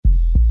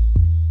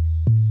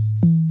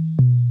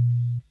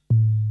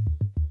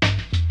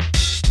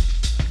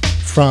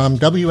From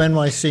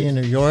WNYC in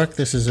New York,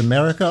 this is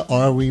America,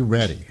 Are We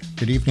Ready?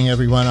 Good evening,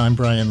 everyone. I'm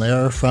Brian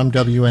Lehrer from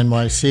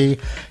WNYC,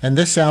 and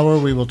this hour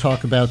we will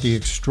talk about the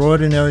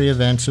extraordinary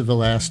events of the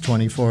last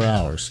 24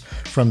 hours,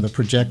 from the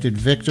projected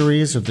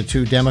victories of the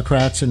two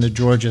Democrats in the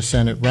Georgia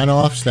Senate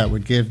runoffs that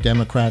would give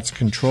Democrats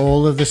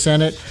control of the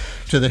Senate,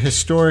 to the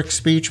historic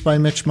speech by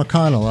Mitch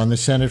McConnell on the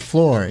Senate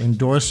floor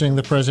endorsing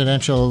the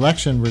presidential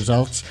election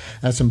results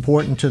as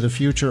important to the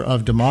future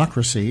of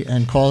democracy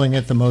and calling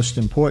it the most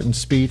important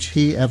speech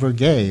he ever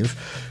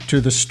gave, to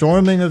the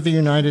storming of the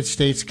United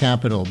States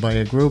Capitol by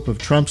a group of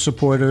Trump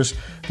supporters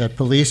that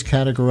police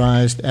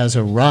categorized as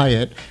a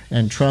riot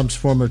and Trump's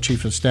former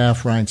chief of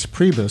staff, Reince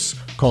Priebus,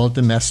 called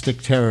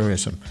domestic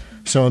terrorism.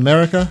 So,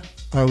 America,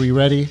 are we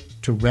ready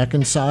to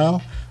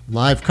reconcile?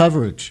 Live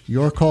coverage,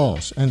 your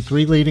calls, and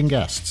three leading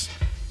guests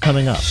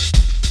coming up.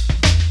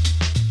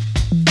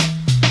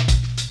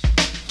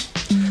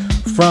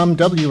 From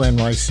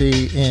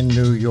WNYC in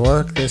New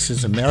York, this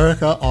is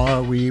America,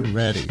 Are We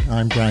Ready?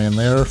 I'm Brian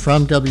Lehrer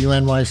from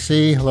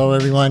WNYC. Hello,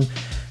 everyone.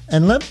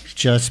 And let me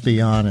just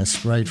be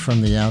honest right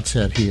from the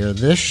outset here.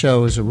 This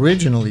show is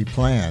originally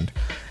planned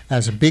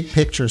as a big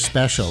picture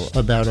special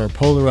about our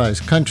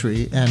polarized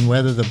country and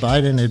whether the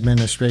Biden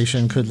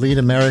administration could lead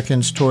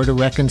Americans toward a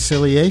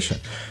reconciliation.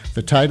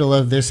 The title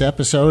of this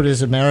episode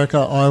is America,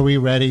 Are We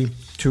Ready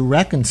to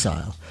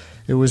Reconcile?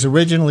 It was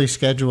originally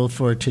scheduled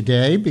for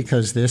today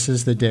because this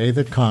is the day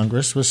that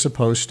Congress was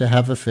supposed to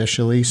have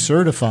officially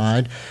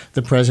certified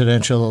the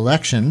presidential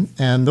election,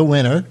 and the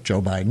winner,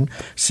 Joe Biden,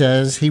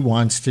 says he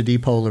wants to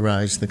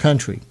depolarize the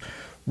country.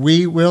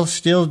 We will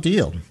still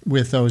deal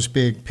with those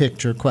big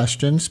picture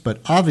questions, but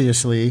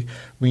obviously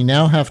we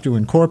now have to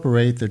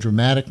incorporate the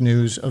dramatic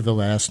news of the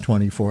last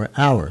 24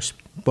 hours.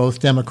 Both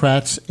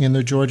Democrats in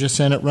the Georgia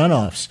Senate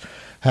runoffs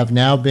have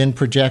now been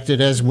projected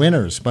as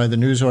winners by the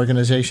news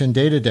organization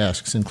data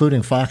desks,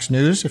 including Fox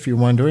News, if you're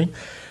wondering.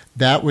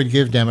 That would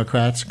give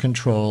Democrats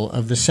control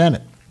of the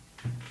Senate.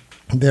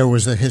 There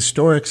was a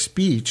historic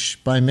speech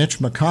by Mitch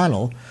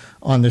McConnell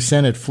on the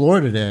Senate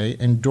floor today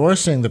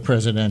endorsing the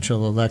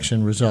presidential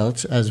election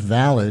results as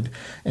valid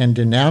and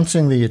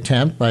denouncing the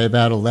attempt by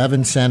about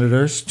 11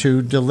 senators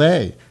to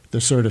delay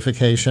the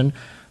certification.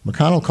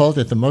 McConnell called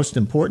it the most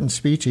important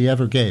speech he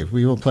ever gave.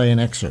 We will play an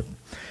excerpt.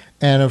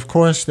 And, of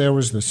course, there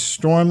was the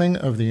storming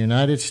of the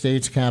United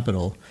States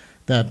Capitol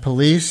that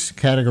police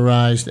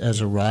categorized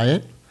as a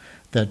riot,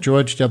 that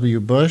George W.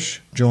 Bush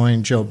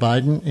joined Joe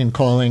Biden in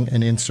calling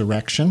an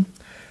insurrection.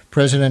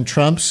 President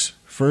Trump's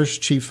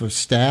first chief of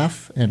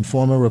staff and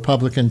former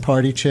Republican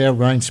Party chair,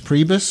 Reince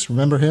Priebus,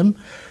 remember him,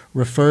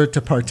 referred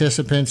to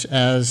participants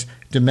as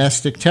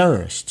domestic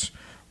terrorists.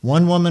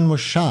 One woman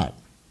was shot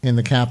in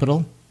the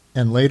Capitol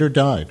and later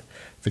died.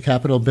 The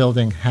Capitol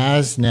building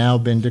has now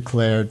been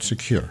declared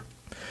secure.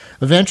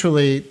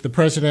 Eventually, the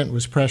president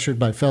was pressured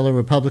by fellow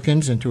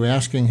Republicans into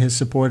asking his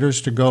supporters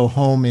to go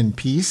home in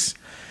peace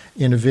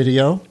in a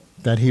video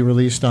that he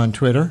released on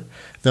Twitter,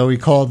 though he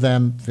called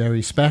them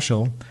very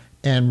special,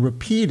 and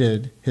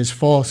repeated his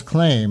false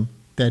claim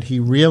that he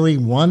really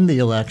won the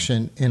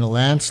election in a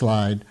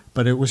landslide,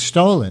 but it was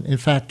stolen. In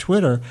fact,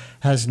 Twitter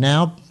has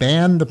now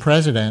banned the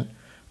president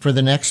for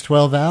the next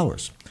 12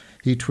 hours.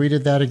 He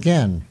tweeted that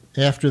again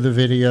after the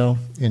video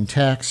in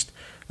text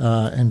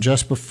and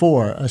just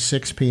before a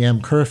 6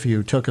 p.m.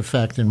 curfew took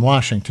effect in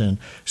Washington.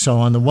 So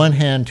on the one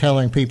hand,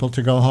 telling people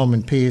to go home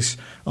in peace,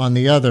 on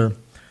the other,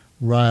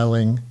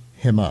 riling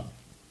him up.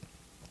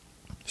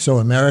 So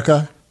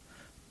America,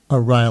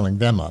 or riling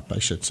them up, I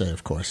should say,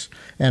 of course.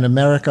 And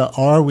America,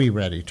 are we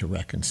ready to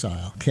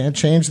reconcile? Can't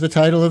change the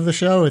title of the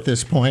show at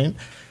this point.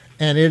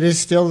 And it is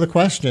still the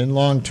question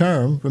long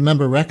term.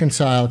 Remember,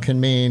 reconcile can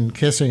mean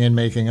kissing and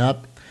making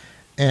up.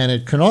 And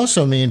it can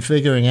also mean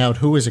figuring out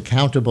who is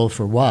accountable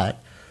for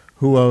what,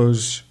 who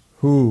owes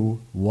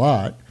who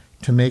what,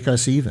 to make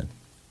us even.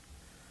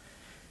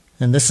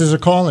 And this is a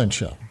call-in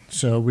show,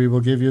 so we will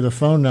give you the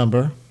phone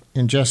number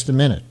in just a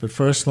minute. But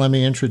first, let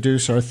me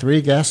introduce our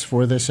three guests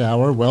for this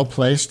hour,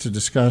 well-placed to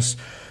discuss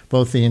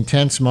both the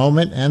intense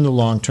moment and the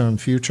long-term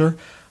future.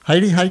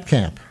 Heidi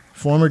Heitkamp,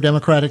 former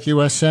Democratic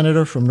U.S.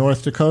 Senator from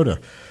North Dakota,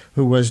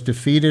 who was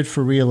defeated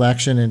for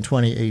re-election in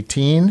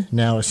 2018,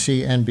 now a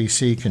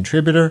CNBC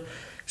contributor,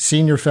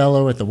 senior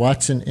fellow at the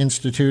Watson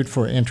Institute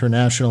for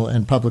International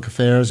and Public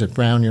Affairs at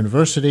Brown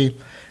University,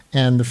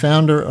 and the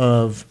founder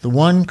of the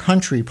One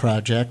Country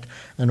Project,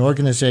 an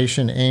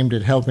organization aimed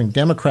at helping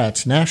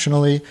Democrats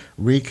nationally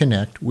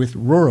reconnect with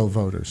rural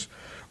voters.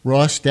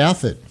 Ross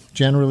Douthat,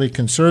 generally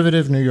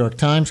conservative New York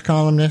Times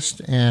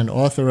columnist and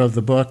author of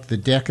the book The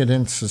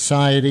Decadent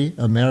Society,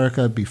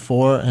 America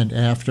Before and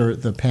After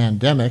the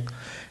Pandemic,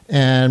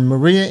 and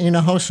Maria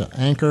Hinojosa,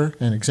 anchor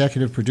and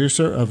executive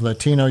producer of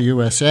Latino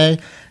USA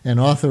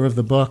and author of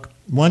the book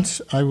Once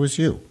I Was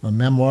You, a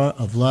memoir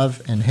of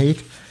love and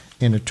hate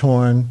in a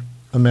torn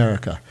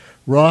America.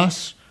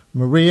 Ross,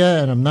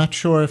 Maria, and I'm not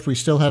sure if we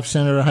still have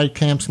Senator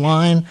Heitkamp's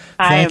line.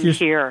 I am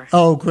here.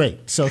 Oh,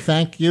 great. So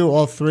thank you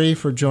all three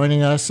for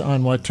joining us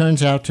on what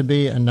turns out to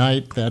be a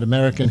night that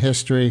American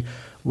history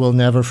will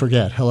never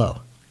forget.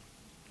 Hello.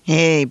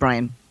 Hey,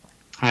 Brian.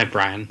 Hi,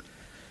 Brian.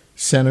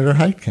 Senator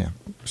Heitkamp,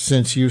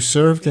 since you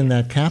served in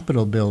that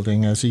Capitol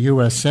building as a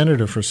U.S.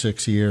 Senator for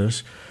 6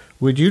 years,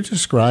 would you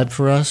describe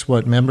for us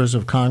what members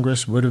of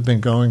Congress would have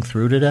been going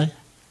through today?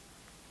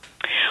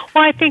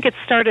 Well, I think it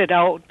started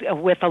out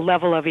with a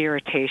level of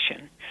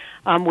irritation,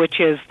 which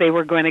is they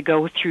were going to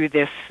go through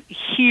this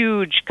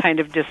huge kind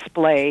of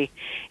display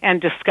and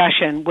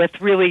discussion with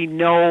really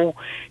no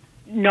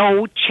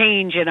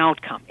change in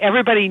outcome.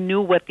 Everybody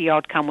knew what the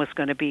outcome was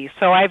going to be.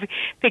 So I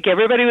think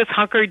everybody was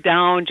hunkered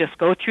down, just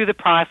go through the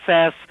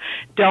process.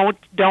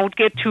 Don't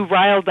get too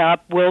riled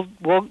up. We'll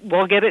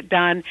get it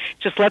done.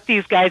 Just let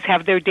these guys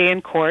have their day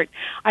in court.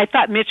 I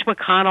thought Mitch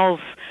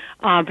McConnell's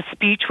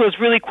speech was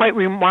really quite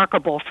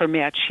remarkable for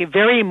Mitch,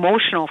 very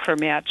emotional for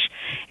Mitch.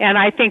 And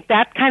I think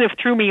that kind of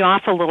threw me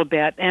off a little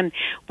bit. And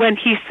when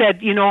he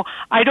said,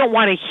 I don't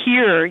want to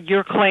hear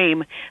your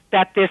claim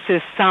that this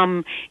is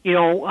some,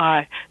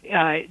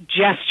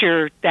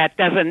 gesture that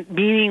doesn't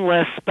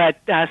meaningless but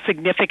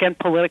significant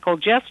political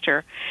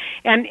gesture.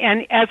 And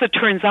as it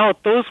turns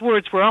out, those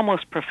words were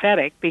almost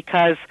prophetic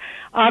because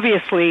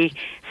obviously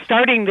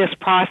starting this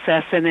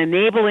process and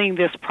enabling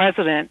this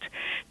president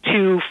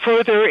to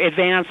further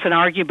advance an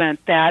argument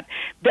that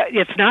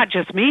it's not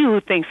just me who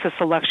thinks this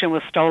election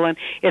was stolen,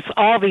 it's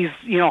all these,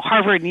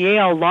 Harvard and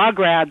Yale law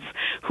grads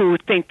who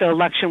think the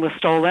election was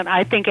stolen,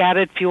 I think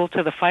added fuel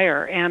to the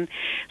fire. And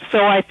so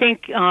I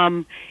think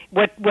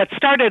what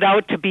started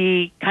out to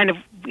be kind of,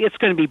 it's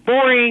going to be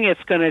boring,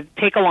 it's going to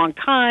take a long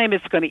time,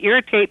 it's going to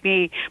irritate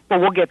me,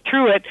 but we'll get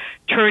through it,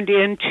 turned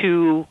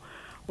into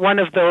one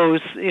of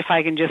those, if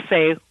I can just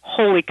say,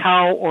 holy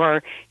cow,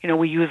 or,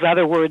 we use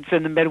other words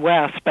in the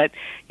Midwest, but,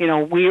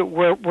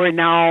 we're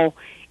now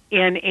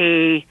in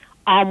a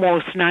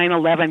almost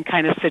 9/11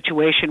 kind of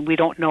situation. We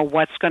don't know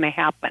what's going to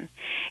happen.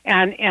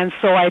 And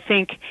so I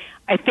think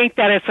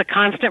that it's a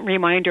constant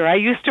reminder. I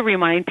used to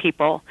remind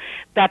people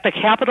that the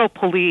Capitol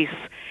Police,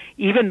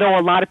 even though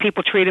a lot of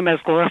people treat them as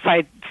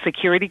glorified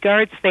security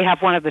guards, they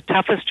have one of the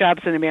toughest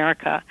jobs in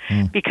America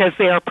because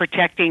they are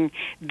protecting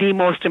the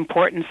most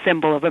important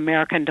symbol of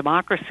American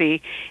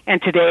democracy. And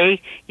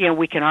today,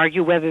 we can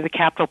argue whether the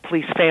Capitol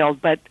Police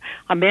failed, but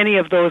many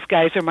of those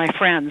guys are my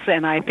friends,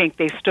 and I think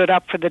they stood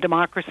up for the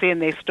democracy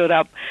and they stood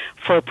up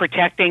for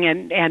protecting,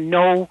 and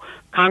no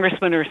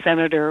congressman or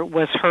senator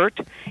was hurt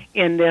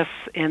in this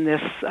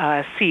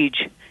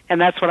siege. And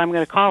that's what I'm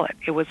going to call it.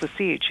 It was a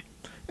siege.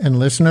 And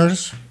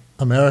listeners,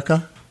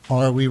 America,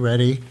 are we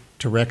ready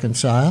to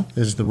reconcile?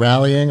 Is the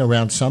rallying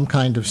around some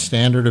kind of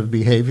standard of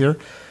behavior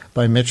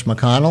by Mitch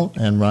McConnell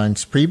and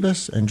Reince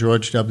Priebus and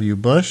George W.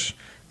 Bush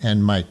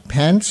and Mike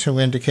Pence, who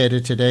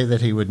indicated today that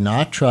he would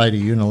not try to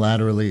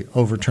unilaterally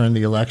overturn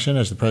the election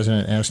as the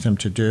president asked him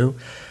to do,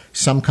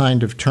 some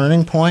kind of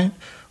turning point?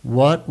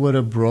 What would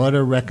a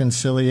broader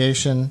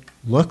reconciliation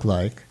look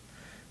like,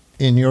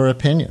 in your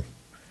opinion?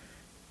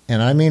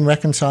 And I mean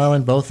reconcile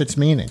in both its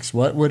meanings.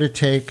 What would it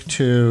take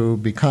to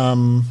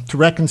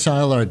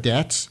reconcile our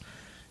debts,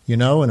 in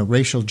a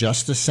racial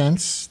justice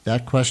sense?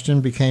 That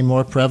question became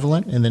more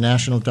prevalent in the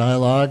national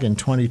dialogue in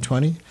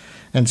 2020.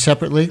 And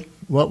separately,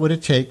 what would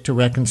it take to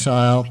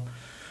reconcile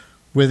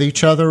with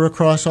each other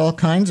across all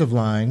kinds of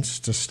lines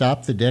to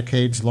stop the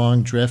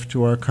decades-long drift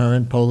to our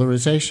current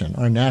polarization?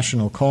 Our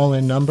national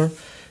call-in number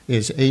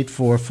is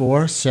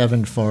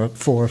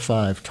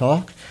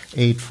 844-745-TALK,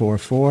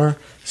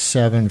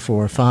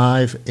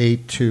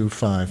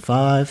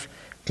 844-745-8255,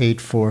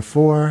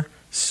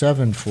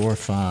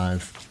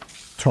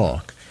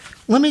 844-745-TALK.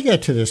 Let me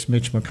get to this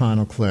Mitch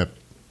McConnell clip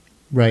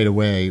right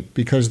away,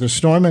 because the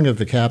storming of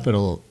the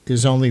Capitol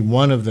is only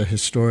one of the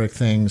historic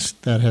things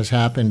that has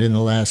happened in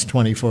the last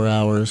 24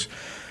 hours.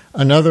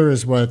 Another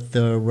is what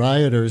the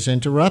rioters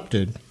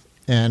interrupted,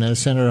 and as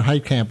Senator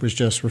Heitkamp was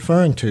just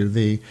referring to,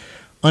 the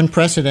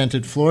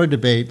unprecedented floor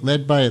debate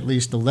led by at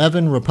least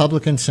 11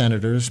 Republican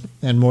senators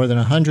and more than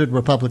 100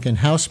 Republican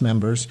House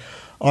members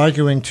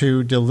arguing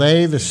to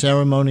delay the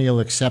ceremonial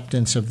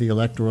acceptance of the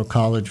Electoral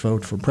College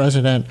vote for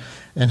president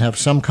and have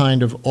some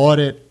kind of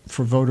audit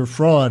for voter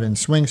fraud in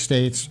swing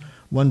states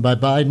won by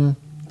Biden,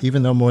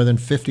 even though more than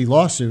 50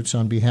 lawsuits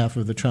on behalf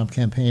of the Trump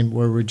campaign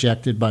were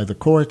rejected by the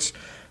courts,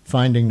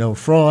 finding no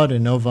fraud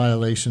and no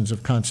violations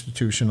of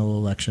constitutional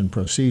election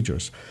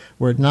procedures.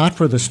 Were it not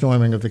for the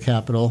storming of the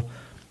Capitol,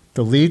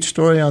 the lead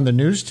story on the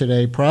news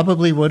today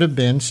probably would have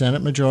been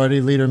Senate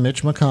Majority Leader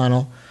Mitch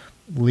McConnell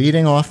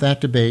leading off that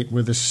debate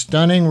with a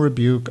stunning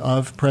rebuke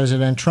of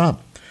President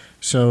Trump.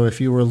 So if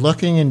you were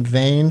looking in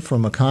vain for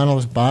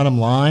McConnell's bottom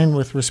line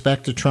with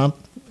respect to Trump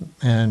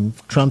and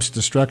Trump's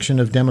destruction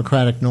of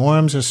democratic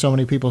norms, as so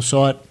many people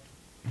saw it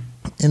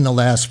in the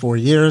last 4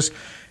 years,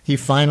 he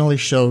finally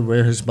showed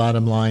where his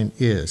bottom line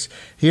is.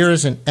 Here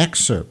is an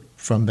excerpt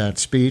from that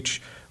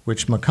speech,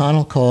 which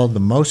McConnell called the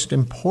most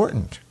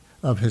important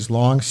of his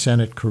long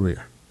Senate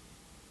career.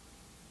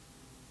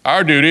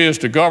 Our duty is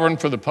to govern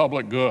for the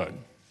public good.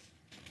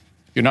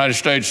 The United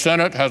States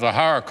Senate has a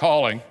higher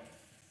calling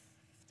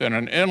than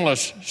an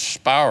endless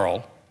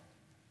spiral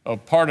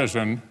of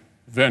partisan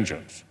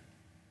vengeance.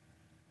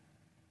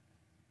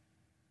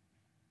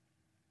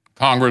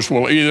 Congress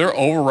will either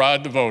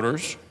override the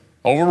voters,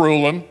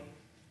 overrule them,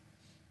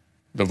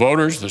 the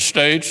voters, the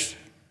states,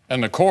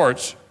 and the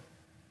courts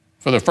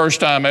for the first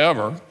time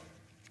ever,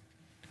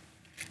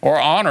 or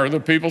honor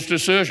the people's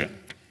decision.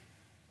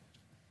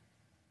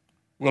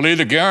 Will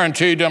either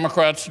guarantee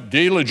Democrats'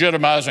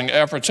 delegitimizing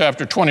efforts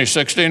after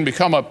 2016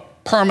 become a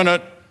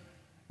permanent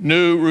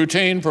new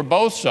routine for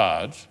both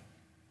sides,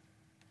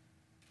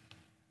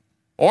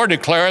 or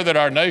declare that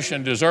our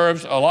nation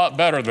deserves a lot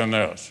better than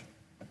this.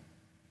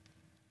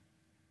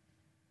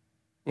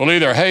 We'll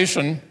either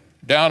hasten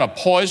down a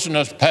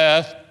poisonous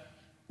path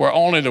where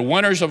only the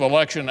winners of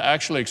election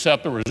actually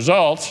accept the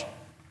results,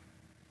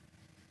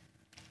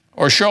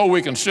 or show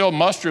we can still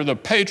muster the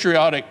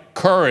patriotic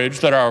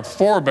courage that our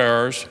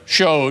forebears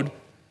showed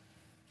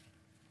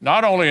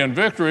not only in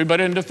victory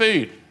but in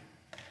defeat.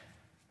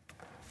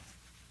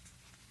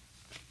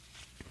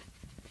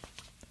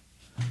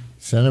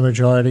 Senate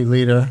Majority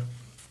Leader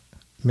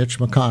Mitch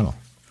McConnell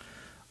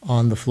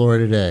on the floor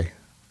today.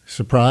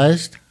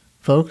 Surprised,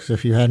 folks,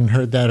 if you hadn't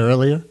heard that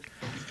earlier?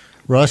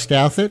 Ross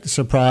Douthat,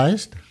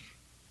 surprised?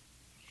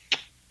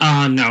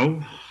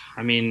 No.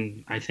 I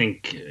mean, I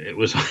think it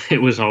was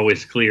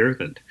always clear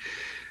that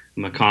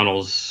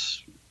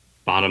McConnell's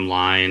bottom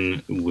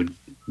line would,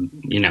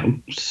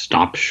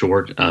 stop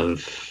short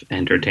of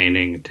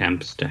entertaining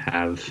attempts to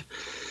have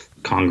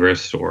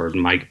Congress or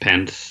Mike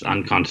Pence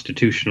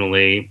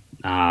unconstitutionally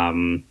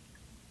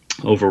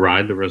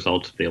override the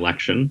results of the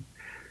election.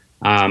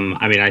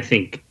 I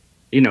think,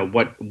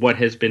 what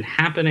has been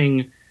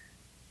happening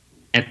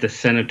at the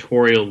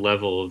senatorial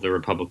level of the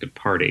Republican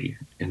Party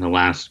in the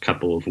last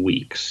couple of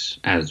weeks,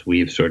 as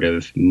we've sort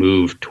of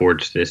moved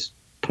towards this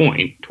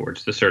point,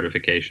 towards the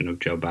certification of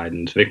Joe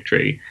Biden's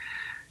victory,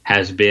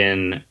 has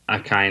been a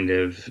kind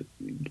of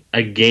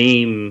a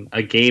game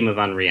of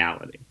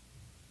unreality,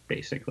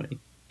 basically,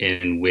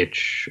 in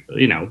which,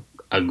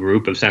 a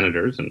group of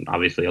senators, and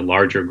obviously a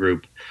larger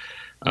group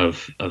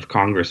of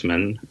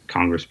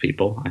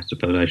congresspeople, I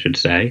suppose I should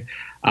say,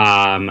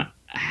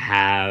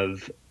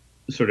 have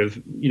sort of,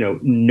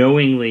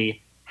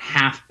 knowingly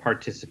half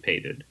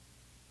participated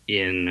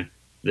in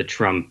the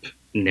Trump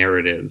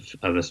narrative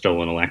of a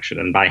stolen election.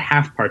 And by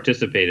half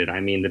participated,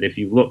 I mean that if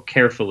you look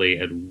carefully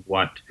at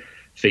what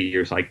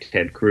figures like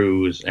Ted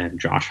Cruz and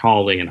Josh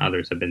Hawley and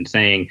others have been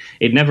saying,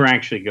 it never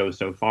actually goes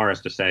so far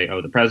as to say,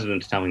 oh, the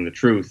president's telling the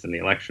truth and the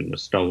election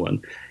was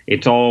stolen.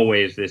 It's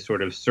always this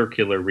sort of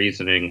circular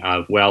reasoning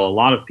of, well, a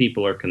lot of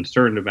people are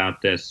concerned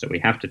about this, so we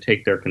have to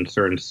take their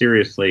concerns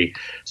seriously,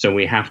 so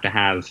we have to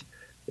have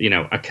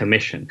a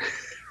commission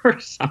or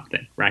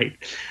something, right?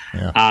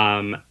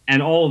 Yeah.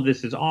 And all of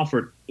this is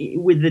offered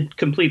with the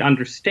complete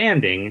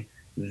understanding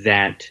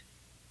that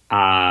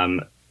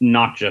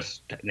not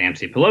just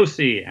Nancy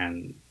Pelosi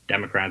and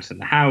Democrats in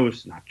the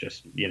House, not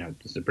just, the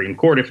Supreme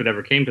Court, if it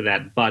ever came to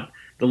that, but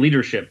the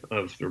leadership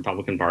of the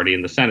Republican Party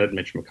in the Senate,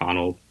 Mitch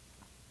McConnell,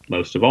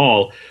 most of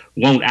all,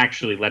 won't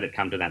actually let it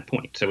come to that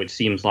point. So it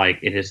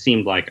has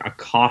seemed like a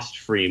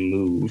cost-free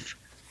move,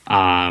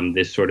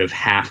 this sort of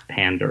half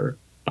pander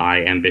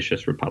by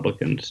ambitious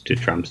Republicans to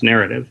Trump's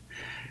narrative.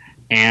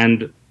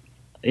 And,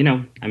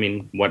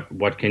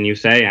 what can you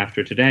say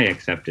after today,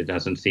 except it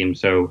doesn't seem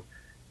so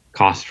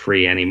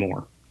cost-free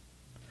anymore.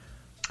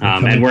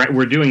 And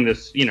we're doing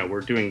this, we're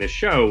doing this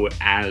show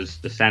as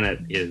the Senate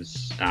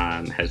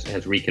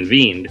has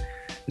reconvened.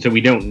 So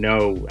we don't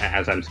know,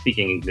 as I'm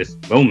speaking this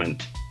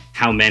moment,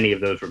 how many of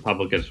those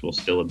Republicans will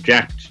still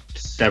object.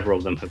 Several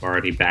of them have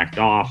already backed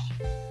off.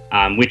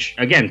 Which,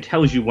 again,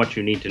 tells you what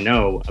you need to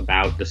know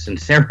about the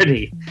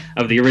sincerity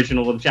of the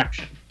original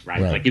objection,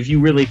 right? Like, if you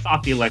really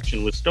thought the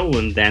election was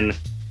stolen, then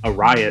a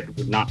riot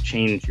would not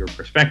change your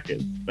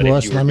perspective. But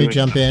Ross, let me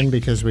jump in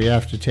because we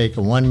have to take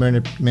a 1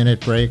 minute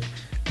break.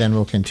 Then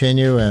we'll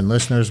continue, and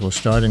listeners will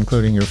start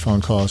including your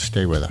phone calls.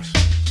 Stay with us.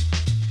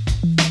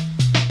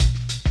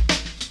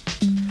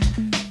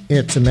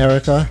 It's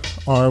America.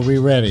 Are we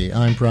ready?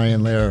 I'm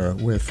Brian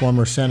Lehrer with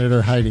former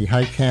Senator Heidi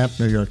Heitkamp,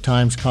 New York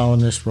Times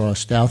columnist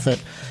Ross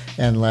Douthat,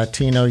 and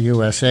Latino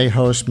USA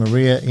host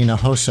Maria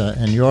Hinojosa,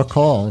 and your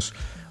calls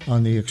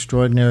on the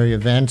extraordinary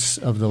events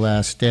of the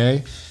last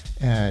day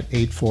at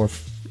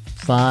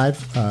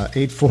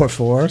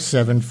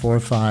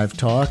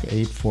 844-745-TALK,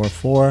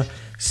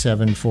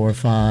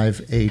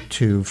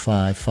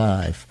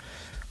 844-745-8255.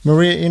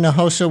 Maria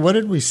Hinojosa, what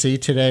did we see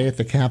today at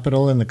the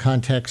Capitol in the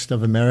context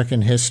of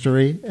American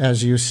history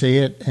as you see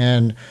it?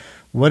 And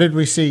what did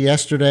we see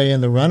yesterday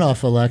in the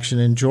runoff election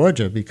in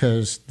Georgia?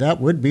 Because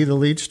that would be the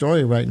lead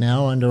story right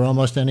now under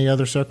almost any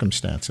other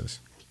circumstances.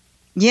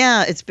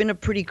 Yeah, it's been a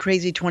pretty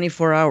crazy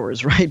 24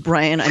 hours, right,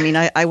 Brian? I mean,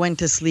 I went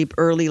to sleep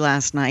early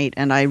last night,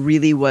 and I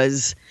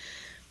was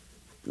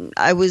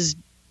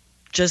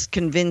just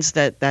convinced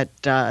that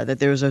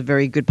there was a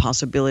very good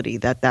possibility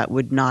that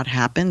would not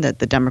happen, that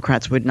the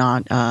Democrats would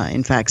not,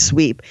 in fact,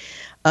 sweep.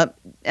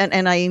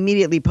 And I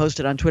immediately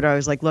posted on Twitter, I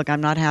was like, look,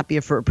 I'm not happy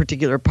for a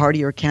particular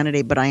party or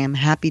candidate, but I am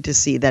happy to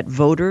see that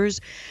voters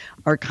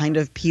are kind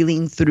of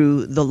peeling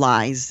through the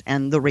lies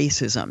and the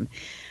racism.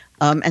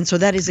 And so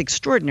that is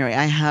extraordinary.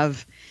 I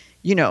have,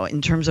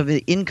 in terms of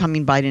the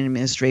incoming Biden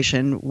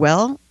administration,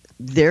 well,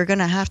 they're going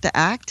to have to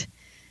act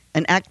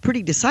and act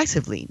pretty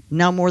decisively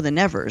now more than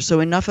ever. So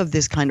enough of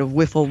this kind of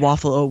wiffle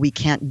waffle. Oh, we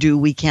can't,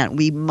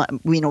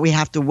 we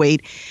have to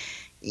wait.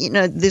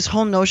 This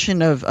whole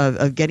notion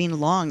of getting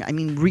along. I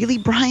mean, really,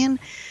 Brian,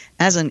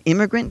 as an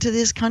immigrant to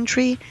this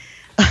country,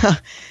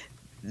 I've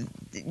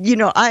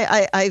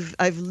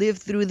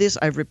lived through this.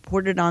 I've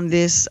reported on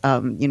this.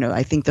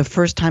 I think the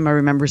first time I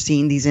remember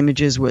seeing these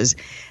images was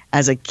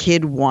as a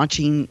kid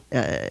watching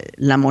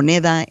La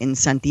Moneda in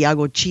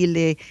Santiago,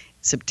 Chile,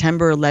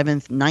 September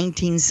 11th,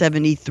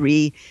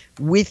 1973,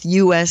 with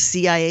U.S.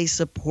 CIA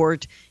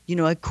support,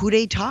 a coup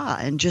d'etat,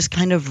 and just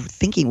kind of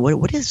thinking,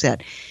 what is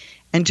that?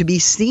 And to be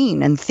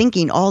seen and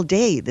thinking all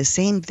day the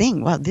same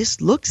thing. Wow, this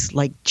looks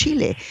like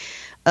Chile.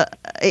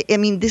 I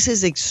mean, this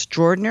is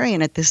extraordinary.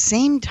 And at the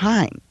same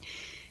time,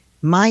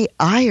 my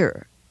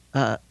ire,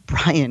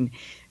 Brian,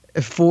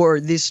 for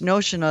this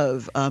notion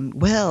of,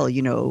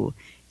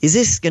 is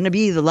this going to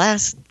be the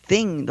last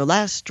thing, the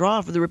last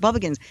straw for the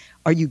Republicans?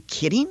 Are you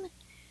kidding?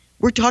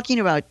 We're talking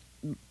about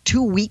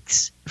 2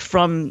 weeks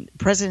from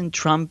President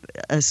Trump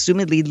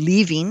assumedly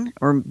leaving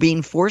or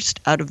being forced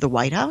out of the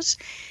White House.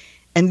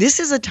 And this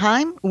is a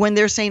time when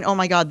they're saying, oh,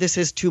 my God, this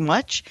is too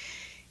much.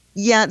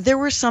 Yeah, there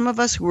were some of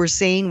us who were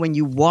saying when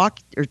you walk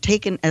or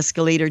take an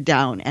escalator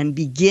down and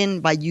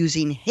begin by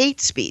using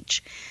hate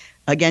speech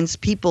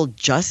against people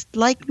just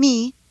like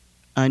me,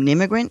 an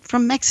immigrant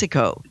from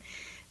Mexico,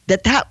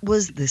 that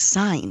was the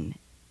sign.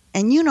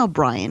 And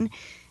Brian,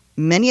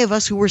 many of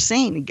us who were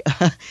saying,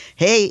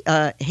 hey,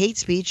 hate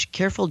speech,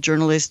 careful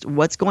journalist,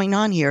 what's going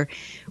on here?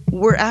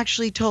 We're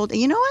actually told,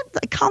 you know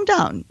what, calm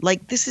down.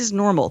 Like, this is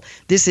normal.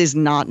 This is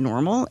not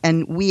normal.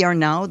 And we are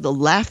now the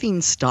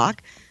laughing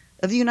stock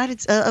of the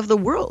of the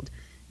world.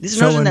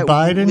 This notion that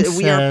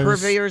we are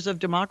purveyors of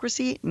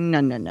democracy? No.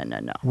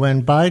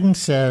 When Biden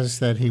says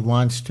that he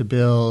wants to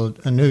build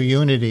a new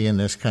unity in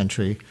this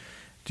country,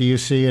 do you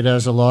see it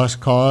as a lost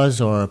cause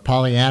or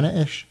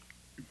Pollyanna-ish?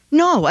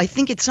 No, I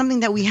think it's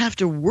something that we have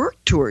to work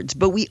towards,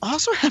 but we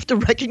also have to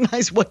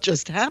recognize what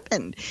just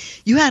happened.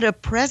 You had a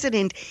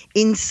president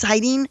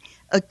inciting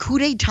a coup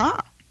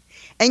d'etat,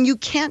 and you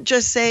can't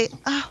just say,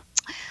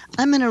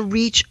 I'm going to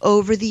reach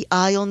over the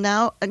aisle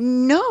now.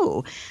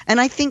 No.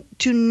 And I think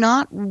to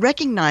not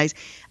recognize,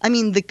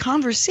 the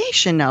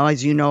conversation now,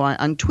 as you know,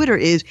 on Twitter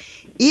is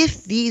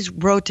if these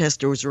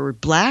protesters were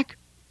black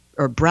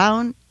or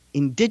brown,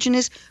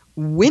 indigenous,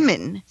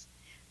 women,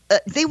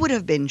 they would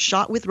have been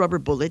shot with rubber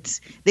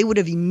bullets. They would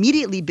have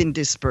immediately been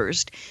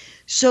dispersed.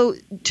 So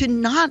to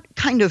not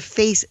kind of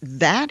face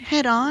that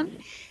head on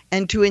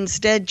and to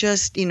instead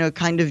just,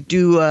 kind of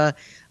do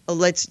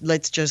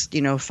let's just,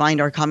 find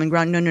our common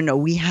ground. No.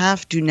 We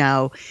have to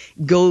now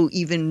go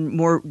even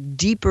more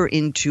deeper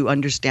into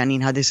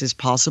understanding how this is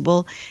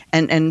possible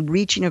and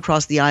reaching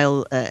across the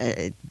aisle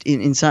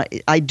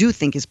inside, I do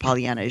think is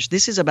Pollyanna-ish.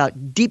 This is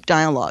about deep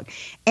dialogue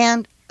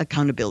and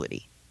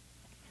accountability.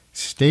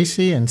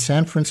 Stacy in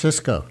San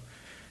Francisco.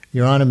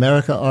 You're on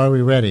America, Are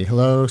We Ready?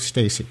 Hello,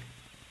 Stacy.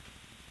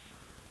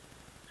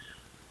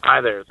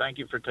 Hi there. Thank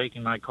you for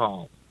taking my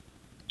call.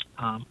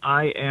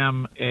 I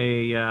am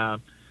a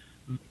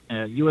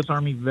U.S.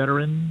 Army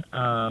veteran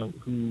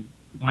who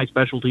my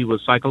specialty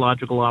was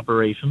psychological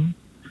operations.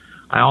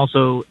 I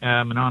also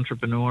am an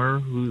entrepreneur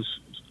who's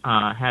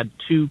had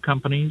 2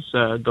 companies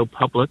go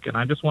public, and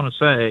I just want to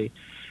say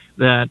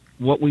that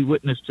what we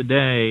witnessed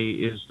today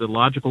is the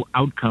logical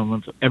outcome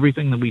of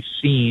everything that we've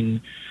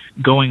seen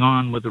going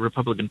on with the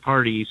Republican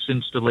Party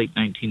since the late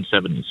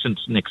 1970s,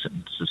 since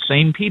Nixon. It's the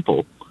same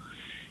people,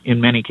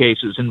 in many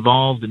cases,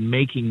 involved in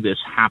making this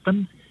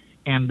happen,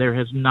 and there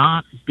has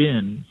not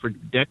been, for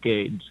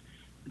decades,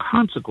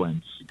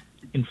 consequence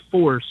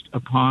enforced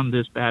upon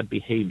this bad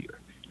behavior.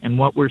 And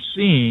what we're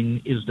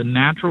seeing is the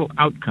natural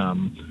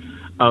outcome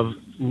of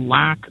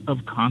lack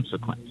of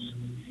consequence.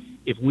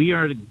 If we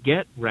are to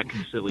get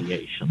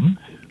reconciliation,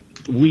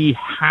 we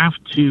have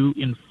to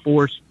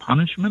enforce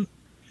punishment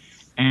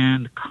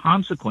and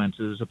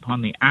consequences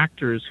upon the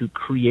actors who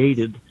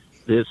created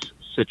this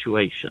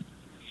situation.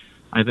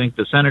 I think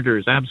the senator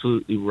is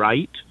absolutely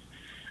right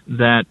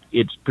that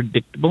it's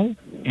predictable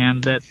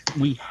and that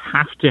we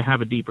have to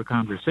have a deeper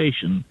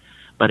conversation,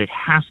 but it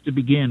has to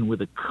begin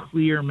with a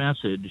clear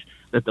message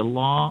that the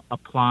law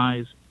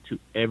applies to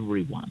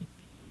everyone.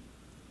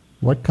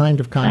 What kind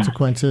of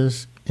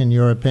consequences, in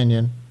your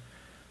opinion,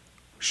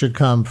 should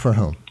come for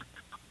whom?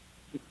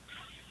 The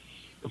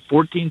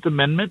 14th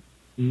Amendment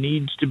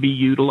needs to be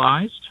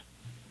utilized,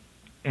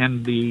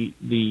 and the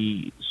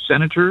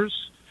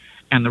senators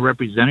and the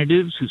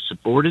representatives who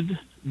supported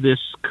this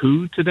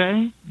coup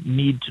today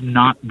need to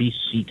not be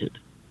seated.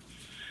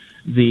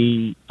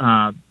 The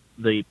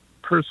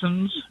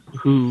persons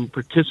who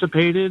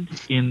participated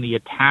in the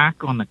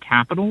attack on the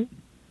Capitol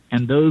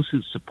and those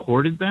who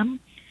supported them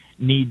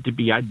need to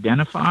be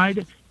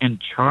identified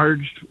and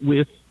charged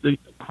with the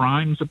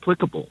crimes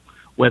applicable,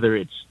 whether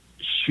it's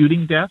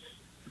shooting death,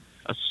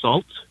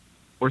 assault,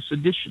 or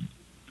sedition.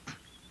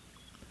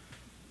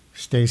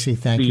 Stacy,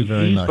 thank you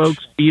very much. These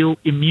folks feel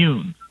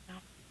immune.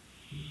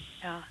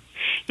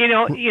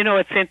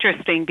 It's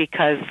interesting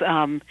because,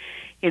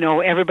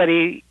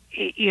 everybody,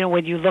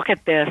 when you look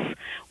at this,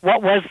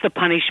 what was the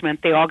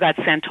punishment? They all got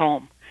sent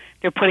home.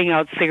 They're putting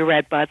out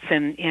cigarette butts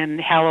in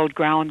hallowed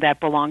ground that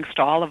belongs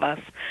to all of us.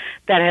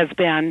 That has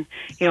been,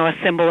 a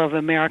symbol of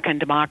American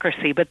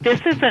democracy. But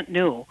this isn't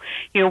new.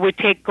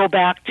 Go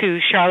back to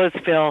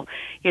Charlottesville,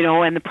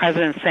 and the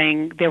president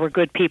saying there were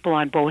good people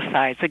on both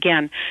sides.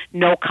 Again,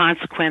 no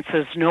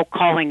consequences, no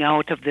calling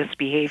out of this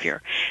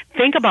behavior.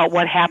 Think about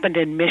what happened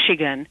in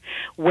Michigan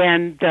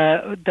when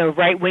the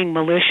right-wing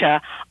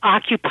militia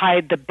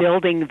occupied the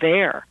building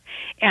there.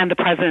 And the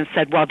president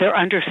said, well, they're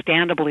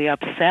understandably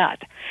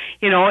upset.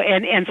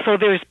 And so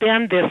there's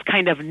been this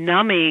kind of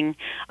numbing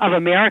of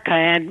America,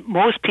 and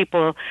most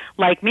people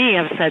like me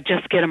have said,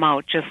 just get them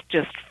out, just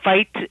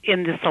fight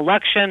in this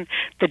election.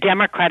 The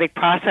democratic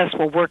process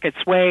will work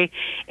its way.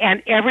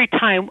 And every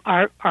time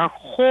our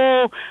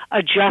whole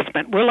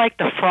adjustment, we're like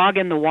the frog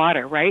in the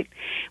water, right?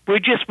 We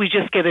just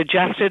get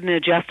adjusted and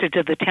adjusted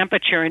to the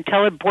temperature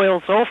until it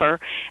boils over,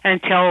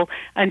 until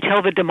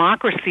the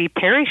democracy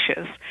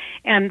perishes.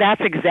 And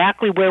that's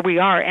exactly where we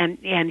are. And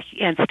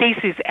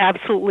Stacey's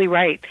absolutely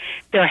right.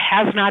 There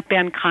has not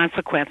been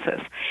consequences.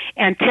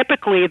 And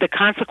typically the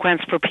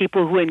consequence for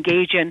people who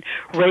engage in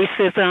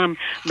racism,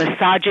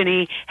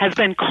 misogyny, has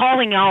been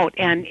calling out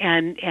and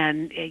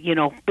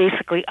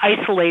basically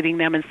isolating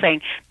them and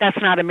saying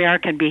that's not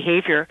American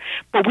behavior.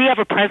 But we have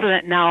a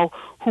president now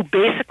who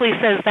basically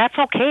says that's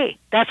okay.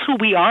 That's who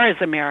we are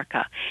as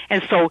America.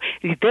 And so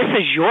this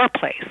is your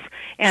place.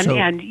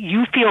 And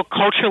you feel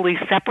culturally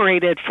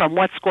separated from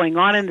what's going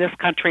on in this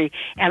country,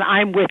 and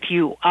I'm with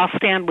you. I'll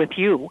stand with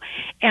you.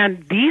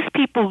 And these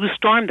people who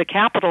stormed the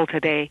Capitol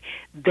today,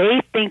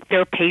 they think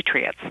they're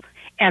patriots.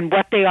 And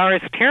what they are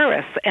is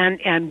terrorists,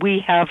 and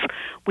we have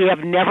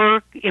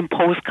never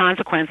imposed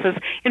consequences.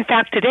 In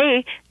fact,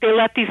 today they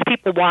let these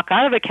people walk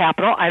out of the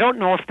Capitol. I don't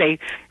know if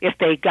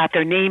they got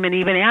their name and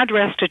even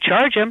address to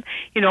charge them,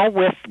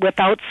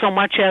 without so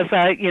much as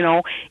when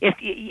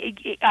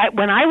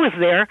I was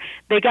there,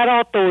 they got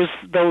out those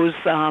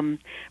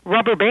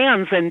rubber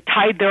bands and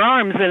tied their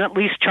arms and at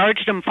least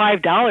charged them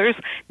 $5.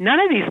 None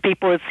of these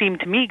people, it seemed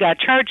to me, got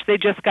charged. They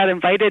just got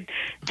invited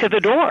to the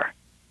door.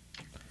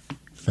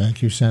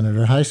 Thank you,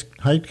 Senator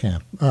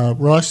Heitkamp.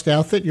 Ross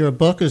Douthat, your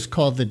book is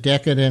called The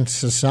Decadent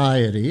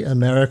Society,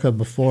 America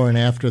Before and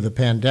After the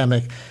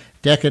Pandemic.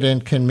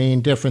 Decadent can mean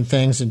different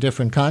things in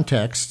different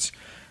contexts.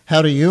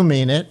 How do you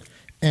mean it?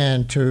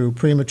 And to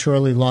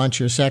prematurely launch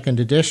your second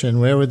edition,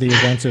 where would the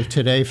events of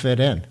today fit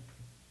in?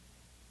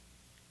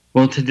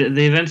 Well,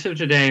 the events of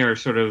today are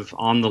sort of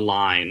on the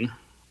line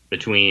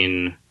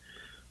between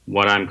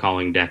what I'm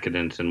calling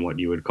decadence and what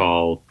you would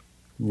call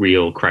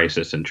real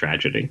crisis and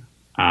tragedy.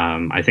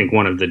 I think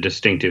one of the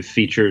distinctive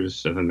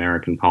features of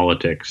American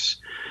politics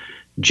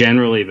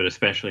generally, but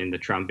especially in the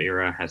Trump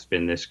era, has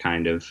been this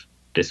kind of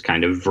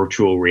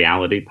virtual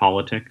reality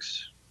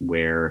politics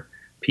where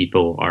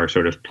people are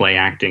sort of play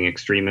acting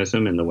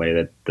extremism in the way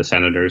that the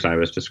senators I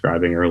was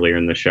describing earlier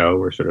in the show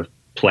were sort of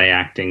play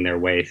acting their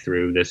way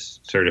through this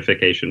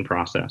certification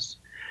process.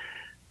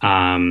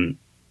 And,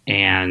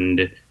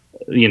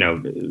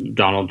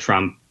 Donald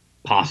Trump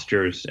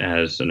postures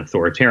as an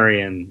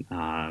authoritarian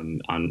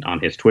on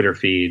his Twitter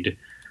feed,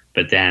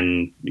 but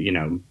then,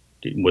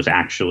 was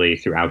actually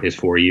throughout his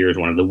 4 years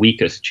one of the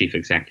weakest chief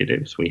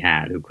executives we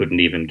had, who couldn't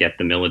even get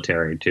the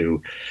military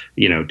to,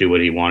 do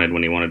what he wanted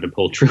when he wanted to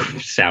pull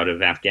troops out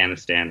of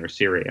Afghanistan or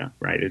Syria,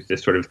 right? It's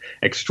this sort of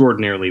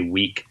extraordinarily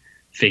weak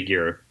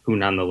figure who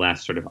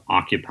nonetheless sort of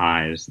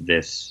occupies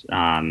this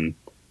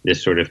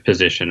sort of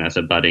position as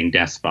a budding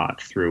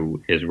despot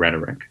through his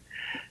rhetoric.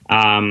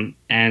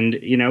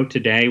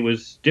 Today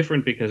was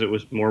different because it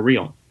was more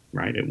real,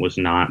 right? It was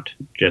not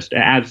just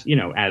as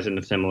in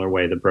a similar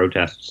way, the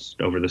protests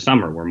over the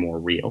summer were more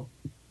real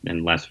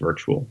and less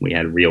virtual. We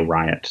had real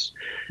riots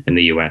in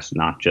the U.S.,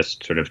 not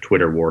just sort of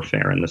Twitter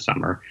warfare in the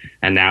summer.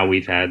 And now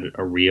we've had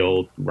a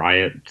real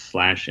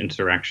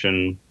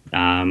riot/insurrection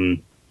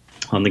on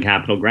the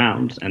Capitol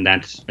grounds. And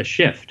that's a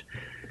shift.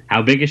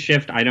 How big a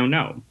shift? I don't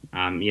know.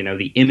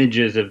 The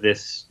images of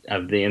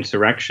the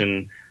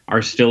insurrection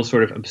are still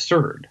sort of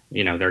absurd.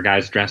 They're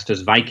guys dressed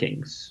as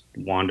Vikings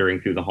wandering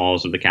through the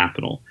halls of the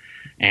Capitol.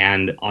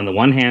 And on the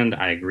one hand,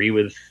 I agree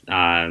with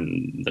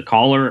the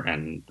caller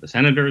and the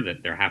senator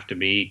that there have to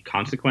be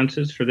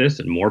consequences for this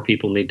and more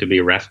people need to be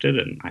arrested.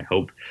 And I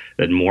hope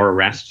that more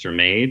arrests are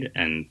made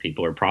and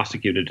people are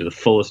prosecuted to the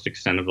fullest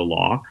extent of the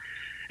law.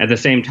 At the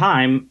same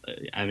time,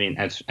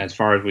 as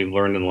far as we've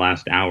learned in the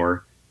last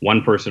hour,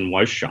 one person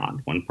was shot.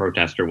 One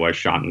protester was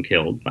shot and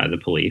killed by the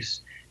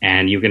police.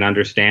 And you can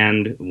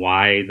understand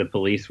why the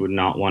police would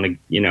not want to,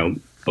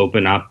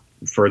 open up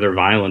further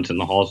violence in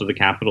the halls of the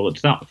Capitol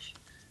itself.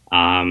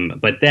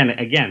 But then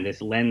again,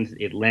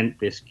 it lent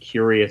this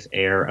curious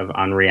air of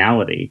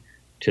unreality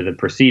to the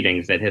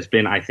proceedings that has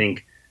been, I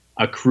think,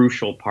 a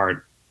crucial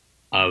part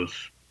of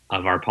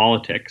our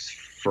politics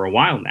for a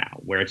while now,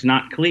 where it's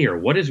not clear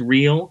what is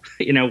real,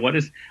 what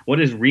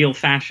is real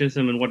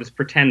fascism and what is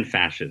pretend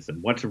fascism,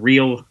 what's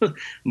real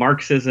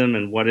Marxism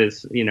and what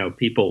is,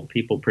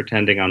 people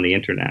pretending on the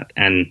internet.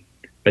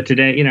 But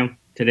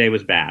today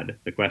was bad.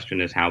 The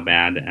question is how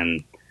bad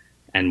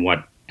and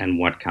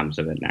what comes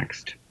of it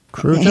next.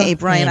 Hey,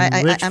 Brian,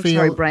 I'm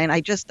sorry, Brian.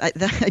 I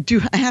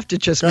have to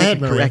just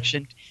make a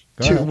correction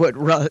to what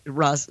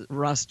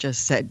Ross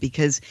just said,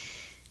 because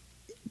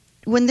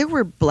when there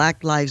were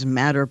Black Lives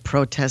Matter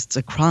protests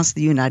across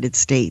the United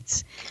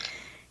States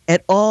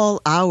at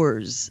all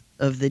hours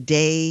of the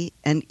day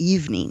and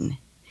evening,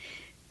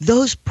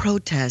 those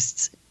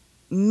protests,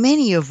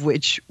 many of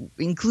which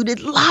included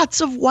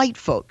lots of white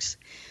folks,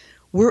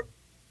 were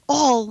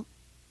all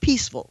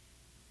peaceful.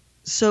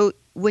 So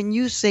when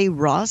you say,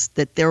 Ross,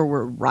 that there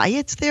were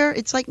riots there,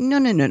 it's like, no.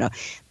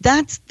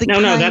 That's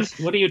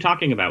what are you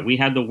talking about? We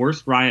had the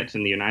worst riots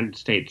in the United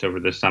States over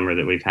the summer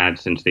that we've had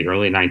since the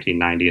early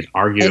 1990s,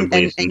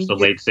 arguably since the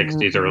late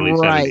 60s, early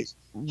 70s.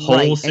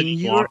 Whole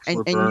city blocks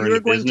were burned. And you're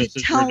going to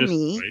tell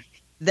me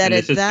that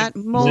at that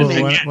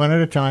moment... One at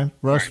a time.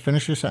 Ross,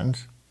 finish your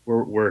sentence.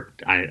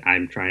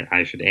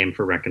 I should aim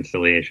for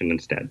reconciliation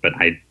instead, but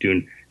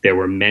there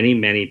were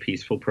many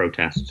peaceful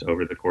protests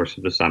over the course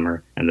of the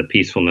summer, and the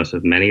peacefulness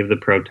of many of the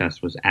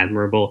protests was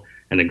admirable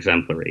and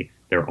exemplary.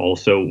 There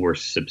also were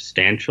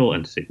substantial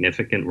and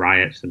significant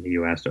riots in the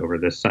U.S. over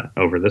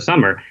the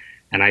summer,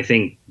 and I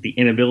think the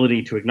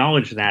inability to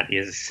acknowledge that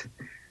is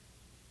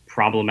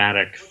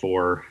problematic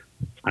for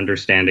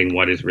understanding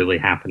what is really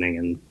happening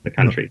in the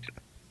country today.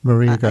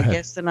 Maria, go ahead. I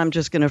guess then I'm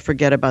just going to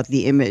forget about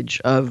the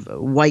image of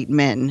white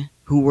men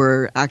who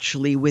were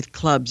actually with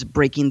clubs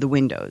breaking the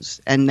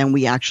windows. And then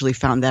we actually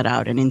found that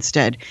out. And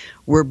instead,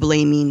 we're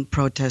blaming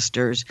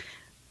protesters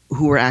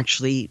who were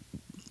actually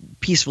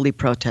peacefully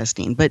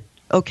protesting. But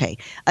okay,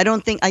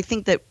 I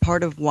think that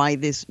part of why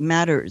this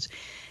matters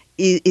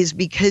is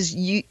because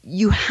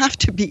you have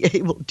to be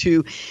able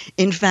to,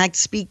 in fact,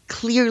 speak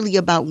clearly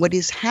about what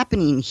is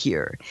happening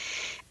here.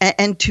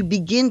 And to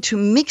begin to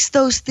mix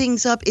those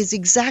things up is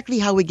exactly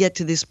how we get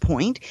to this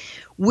point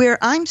where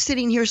I'm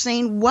sitting here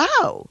saying,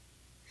 wow.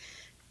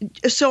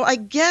 So I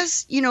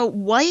guess,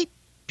 white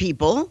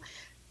people,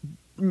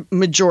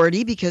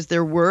 majority, because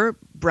there were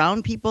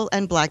brown people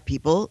and black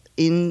people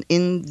in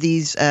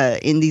these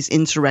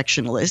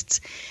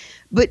insurrectionists,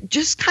 but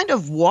just kind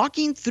of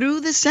walking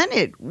through the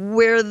Senate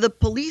where the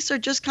police are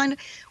just kind of,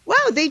 wow,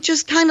 they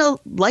just kind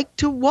of like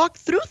to walk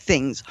through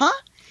things, huh?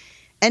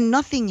 And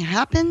nothing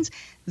happens.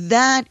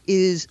 That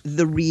is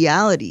the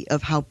reality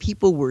of how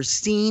people were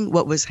seeing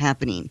what was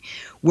happening.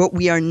 What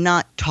we are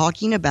not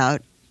talking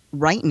about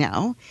right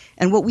now,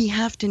 and what we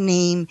have to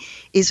name,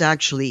 is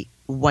actually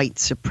white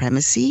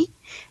supremacy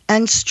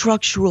and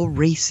structural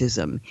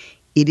racism.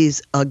 It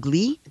is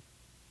ugly,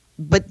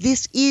 but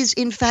this is,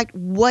 in fact,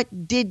 what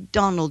did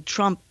Donald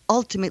Trump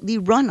ultimately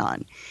run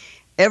on?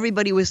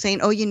 Everybody was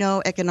saying,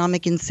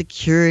 economic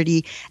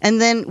insecurity. And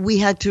then we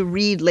had to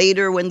read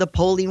later when the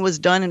polling was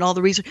done and all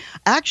the research.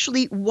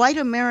 Actually, white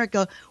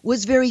America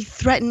was very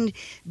threatened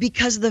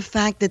because of the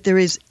fact that there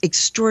is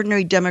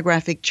extraordinary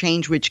demographic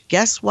change, which,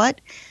 guess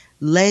what,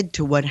 led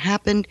to what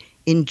happened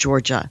in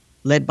Georgia,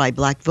 led by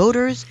black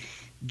voters.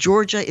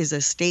 Georgia is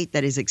a state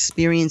that is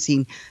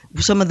experiencing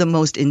some of the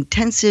most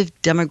intensive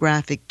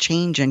demographic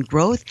change and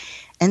growth.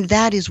 And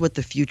that is what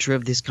the future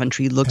of this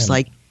country looks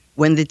like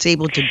when it's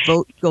able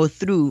to go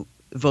through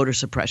voter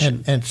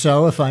suppression. And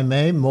so, if I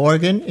may,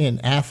 Morgan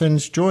in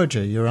Athens,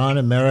 Georgia. You're on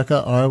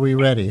America, Are We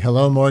Ready?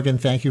 Hello, Morgan.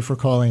 Thank you for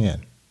calling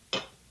in.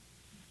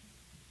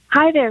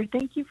 Hi there.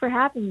 Thank you for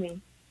having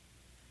me.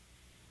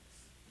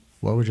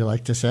 What would you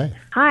like to say?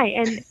 Hi,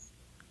 and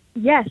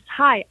yes,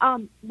 hi.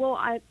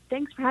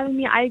 Thanks for having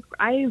me.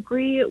 I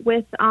agree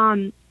with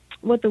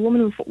what the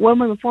woman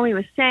before me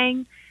was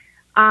saying.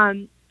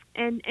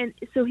 And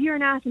so here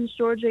in Athens,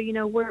 Georgia,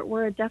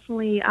 we're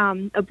definitely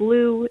a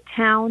blue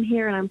town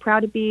here, and I'm proud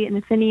to be an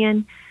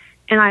Athenian.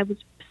 And I was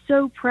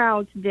so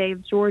proud today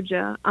of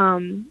Georgia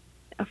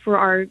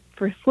for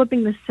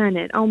flipping the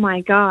Senate. Oh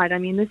my God! I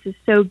mean, this is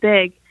so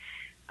big.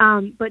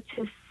 But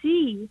to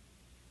see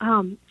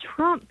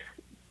Trump,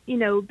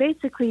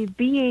 basically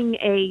being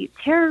a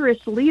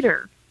terrorist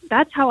leader,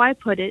 that's how I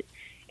put it,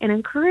 and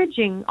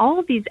encouraging all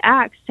of these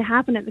acts to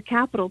happen at the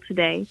Capitol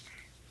today,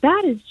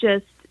 that is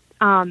just.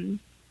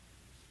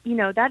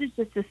 That is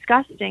just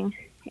disgusting.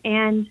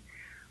 And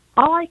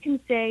all I can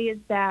say is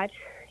that,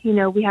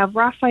 we have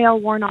Raphael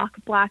Warnock,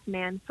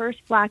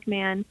 first black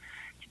man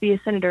to be a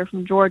senator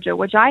from Georgia,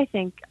 which I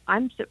think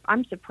I'm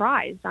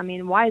surprised. I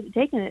mean, why is it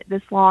taking it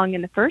this long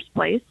in the first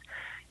place?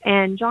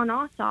 And John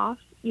Ossoff,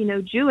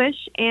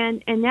 Jewish,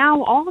 and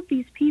now all of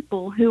these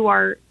people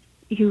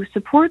who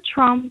support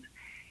Trump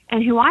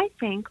and who I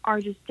think are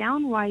just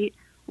downright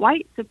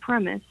white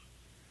supremacists,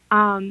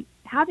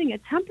 having a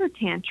temper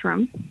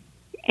tantrum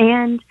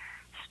and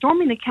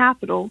storming the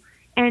Capitol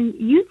and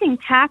using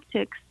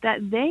tactics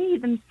that they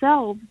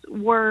themselves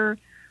were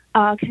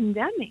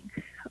condemning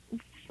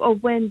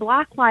when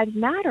Black Lives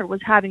Matter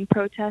was having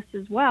protests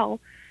as well.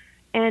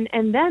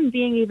 and them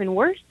being even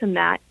worse than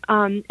that,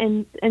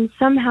 and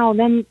somehow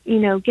them,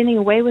 getting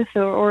away with it,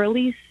 or at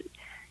least,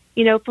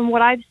 from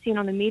what I've seen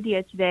on the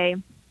media today,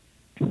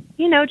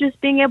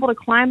 just being able to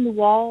climb the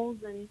walls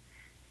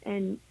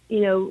and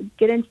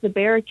get into the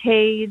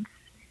barricades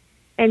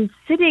and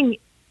sitting,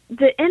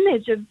 the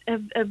image of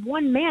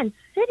one man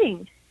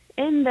sitting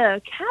in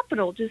the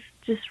Capitol, just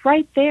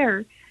right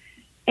there,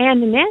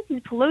 and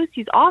Nancy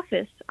Pelosi's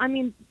office. I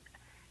mean,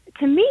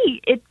 to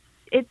me, it's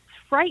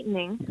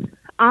frightening,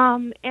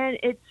 and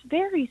it's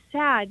very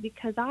sad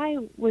because I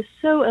was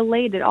so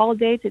elated all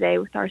day today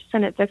with our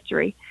Senate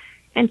victory,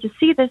 and to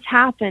see this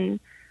happen,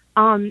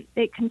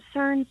 it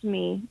concerns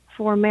me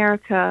for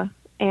America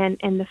and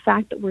the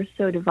fact that we're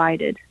so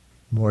divided.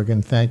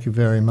 Morgan, thank you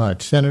very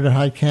much. Senator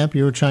Heitkamp,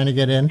 you were trying to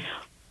get in?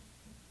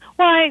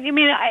 Well,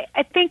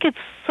 I think it's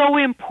so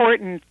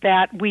important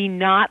that we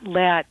not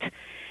let,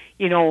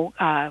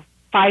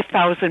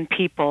 5,000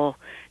 people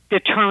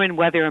determine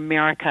whether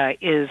America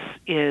is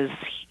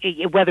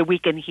whether we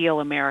can heal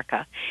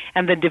America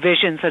and the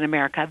divisions in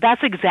America.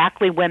 That's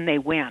exactly when they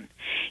win.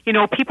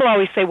 People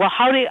always say, well,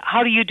 how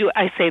do you do it?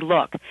 I say,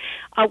 look,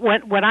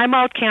 when I'm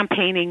out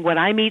campaigning, when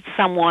I meet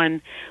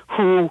someone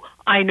who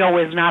I know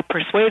is not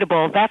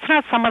persuadable, that's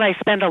not someone I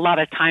spend a lot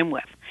of time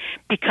with.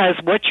 Because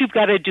what you've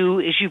got to do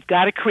is you've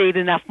got to create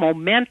enough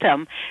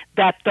momentum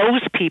that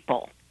those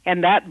people,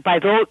 and that by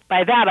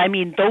that I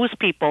mean those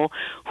people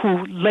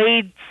who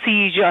laid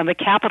siege on the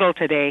Capitol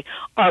today,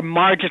 are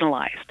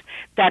marginalized.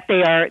 That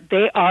they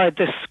are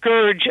the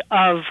scourge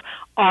of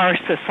our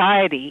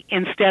society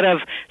instead of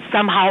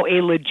somehow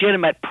a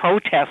legitimate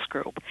protest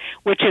group,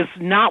 which is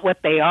not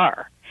what they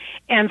are.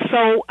 And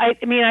so,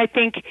 I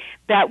think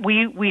that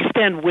we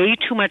spend way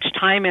too much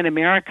time in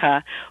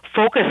America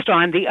focused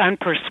on the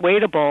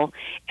unpersuadable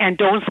and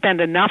don't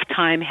spend enough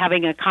time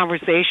having a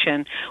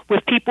conversation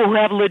with people who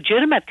have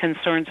legitimate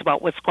concerns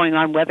about what's going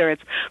on, whether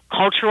it's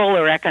cultural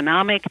or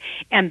economic.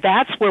 And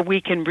that's where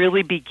we can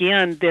really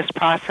begin this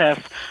process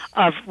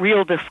of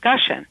real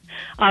discussion.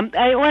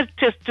 I want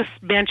to just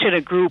mention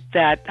a group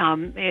that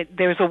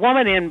there's a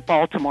woman in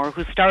Baltimore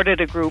who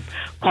started a group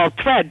called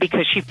Thread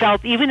because she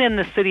felt, even in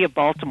the city of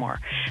Baltimore,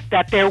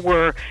 that there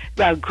were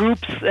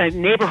groups,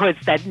 neighborhoods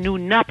that knew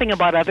nothing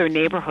about other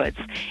neighborhoods.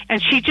 And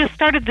she just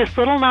started this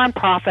little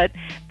nonprofit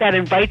that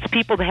invites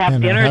people to have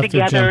dinner together. And I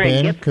have to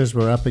jump in because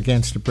we're up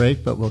against a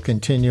break, but we'll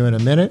continue in a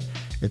minute.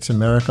 It's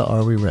America,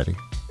 Are We Ready?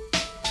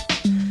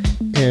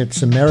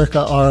 It's America,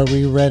 Are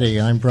We Ready?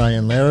 I'm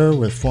Brian Lehrer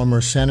with former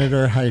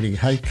Senator Heidi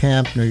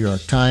Heitkamp, New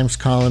York Times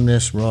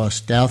columnist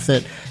Ross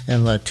Douthat,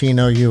 and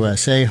Latino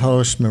USA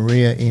host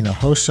Maria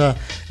Hinojosa,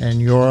 and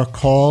your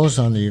calls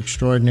on the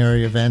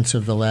extraordinary events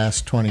of the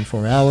last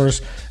 24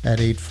 hours at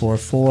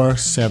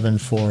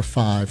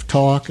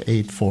 844-745-TALK,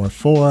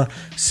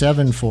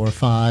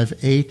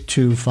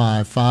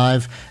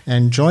 844-745-8255.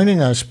 And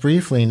joining us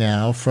briefly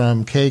now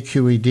from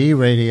KQED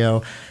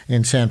Radio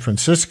in San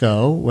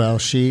Francisco, well,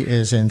 she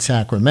is in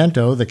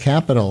Sacramento, the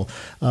capital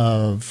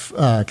of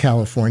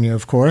California,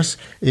 of course,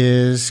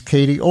 is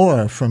Katie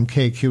Orr from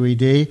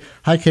KQED.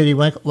 Hi, Katie.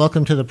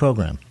 Welcome to the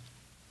program.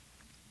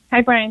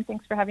 Hi, Brian.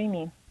 Thanks for having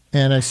me.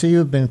 And I see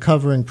you've been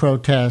covering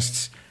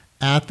protests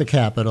at the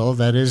Capitol,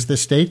 that is the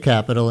state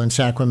capitol in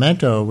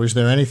Sacramento. Was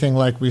there anything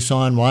like we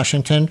saw in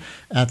Washington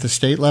at the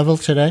state level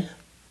today?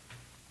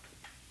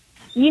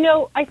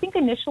 I think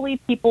initially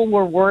people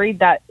were worried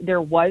that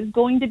there was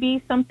going to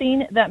be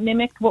something that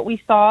mimicked what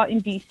we saw in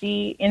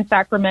D.C. in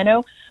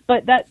Sacramento,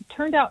 but that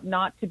turned out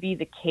not to be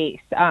the case.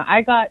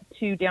 I got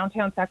to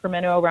downtown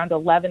Sacramento around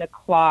 11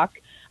 o'clock.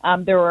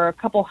 There were a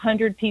couple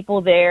hundred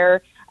people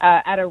there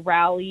at a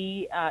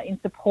rally in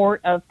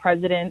support of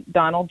President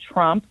Donald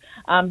Trump.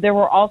 There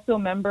were also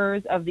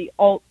members of the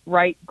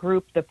alt-right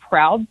group, the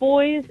Proud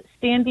Boys,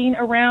 standing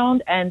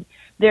around, and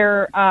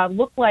there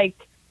looked like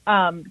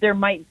there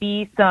might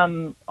be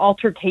some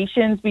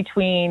altercations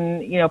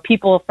between,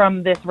 people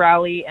from this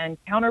rally and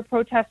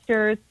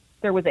counter-protesters.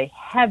 There was a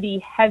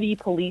heavy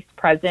police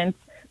presence.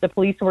 The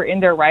police were in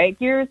their riot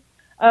gears.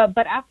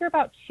 But after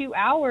about 2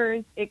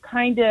 hours, it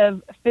kind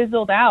of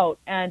fizzled out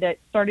and it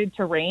started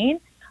to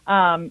rain.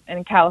 And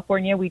in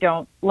California, we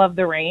don't love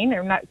the rain.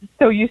 I'm not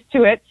so used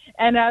to it.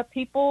 And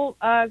people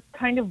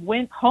kind of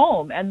went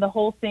home and the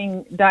whole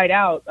thing died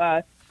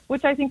out,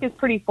 which I think is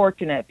pretty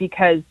fortunate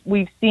because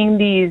we've seen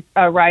these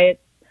riots,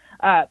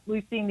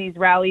 we've seen these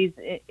rallies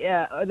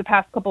the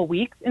past couple of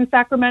weeks in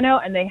Sacramento,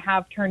 and they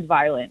have turned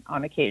violent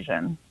on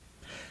occasion.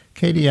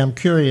 Katie, I'm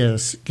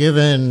curious,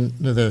 given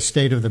the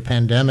state of the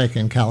pandemic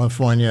in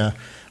California,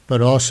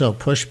 but also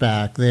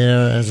pushback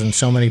there, as in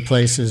so many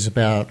places,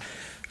 about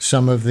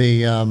some of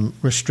the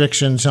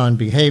restrictions on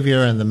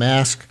behavior and the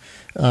mask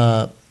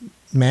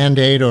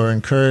mandate or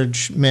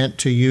encouragement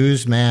to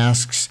use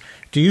masks.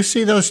 Do you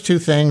see those two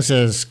things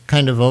as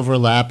kind of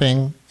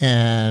overlapping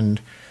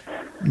and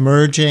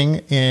merging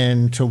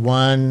into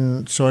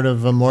one sort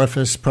of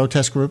amorphous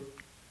protest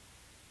group?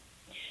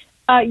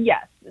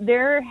 Yes,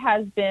 there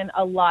has been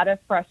a lot of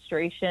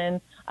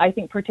frustration, I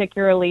think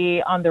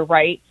particularly on the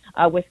right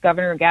with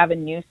Governor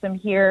Gavin Newsom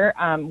here.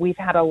 We've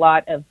had a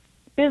lot of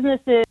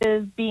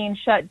businesses being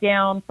shut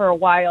down for a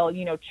while.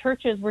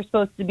 Churches were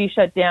supposed to be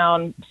shut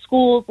down.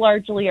 Schools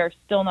largely are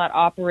still not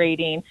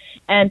operating,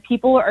 and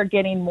people are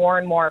getting more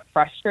and more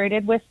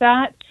frustrated with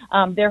that.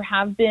 There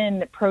have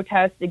been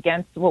protests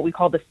against what we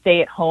call the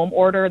stay-at-home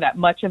order that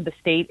much of the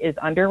state is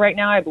under right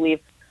now. I believe,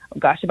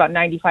 about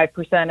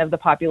 95% of the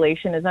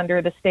population is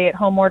under the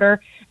stay-at-home order.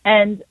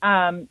 And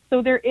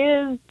so there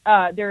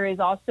is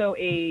also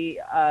a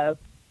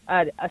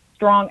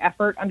strong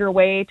effort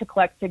underway to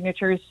collect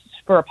signatures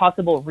for a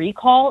possible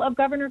recall of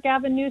Governor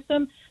Gavin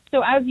Newsom.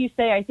 So as you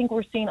say, I think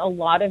we're seeing a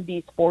lot of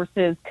these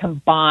forces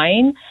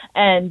combine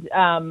and,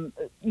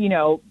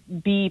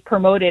 be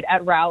promoted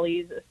at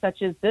rallies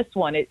such as this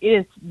one. It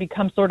is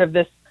become sort of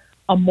this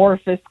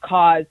amorphous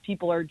cause.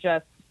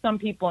 Some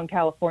people in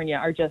California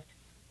are just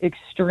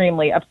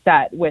extremely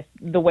upset with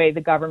the way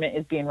the government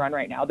is being run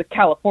right now. The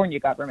California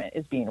government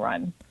is being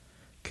run.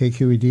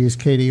 KQED's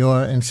Katie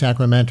Orr in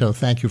Sacramento.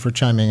 Thank you for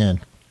chiming in.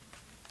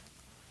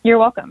 You're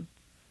welcome.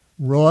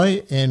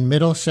 Roy in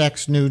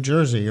Middlesex, New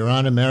Jersey. You're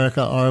on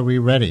America Are We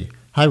Ready?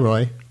 Hi,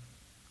 Roy.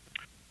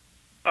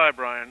 Hi,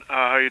 Brian.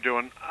 How you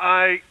doing?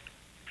 I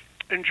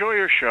enjoy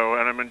your show,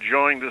 and I'm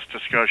enjoying this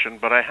discussion,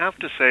 but I have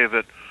to say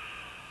that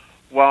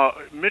while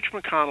Mitch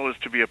McConnell is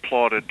to be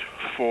applauded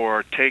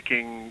for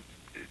taking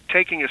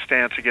a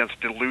stance against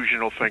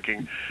delusional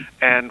thinking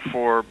and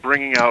for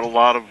bringing out a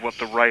lot of what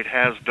the right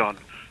has done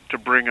to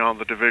bring on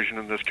the division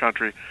in this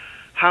country,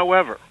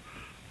 however,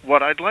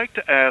 what I'd like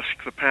to ask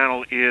the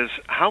panel is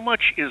how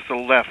much is the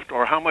left,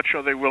 or how much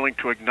are they willing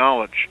to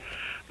acknowledge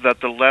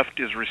that the left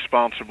is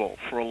responsible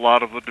for a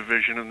lot of the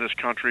division in this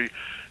country?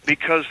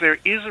 Because there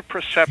is a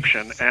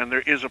perception and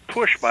there is a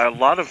push by a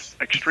lot of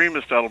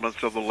extremist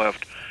elements of the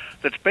left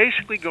that's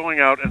basically going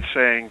out and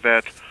saying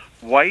that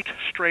white,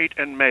 straight,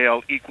 and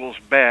male equals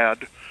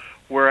bad,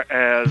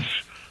 whereas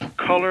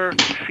color,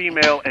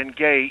 female, and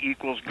gay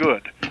equals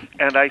good.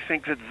 And I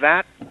think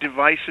that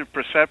divisive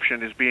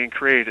perception is being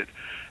created.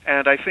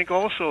 And I think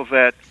also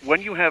that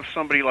when you have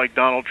somebody like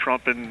Donald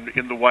Trump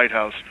in the White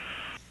House,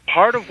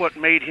 part of what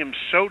made him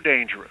so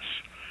dangerous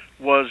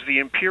was the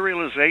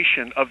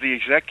imperialization of the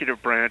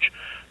executive branch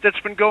that's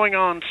been going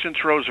on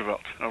since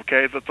Roosevelt,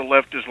 okay, that the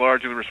left is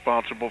largely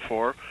responsible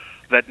for,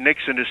 that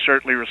Nixon is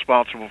certainly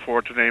responsible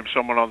for, to name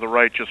someone on the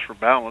right just for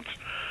balance.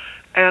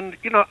 And,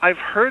 I've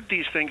heard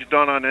these things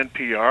done on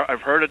NPR.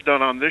 I've heard it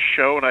done on this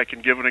show, and I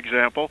can give an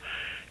example.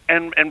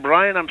 And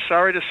Brian, I'm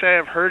sorry to say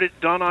I've heard it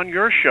done on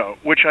your show,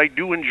 which I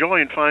do enjoy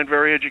and find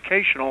very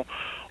educational,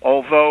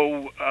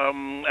 although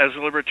as a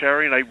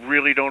libertarian, I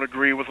really don't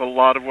agree with a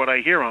lot of what I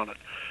hear on it.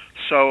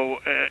 So,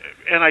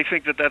 and I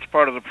think that that's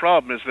part of the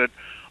problem, is that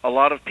a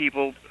lot of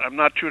people, I'm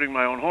not tooting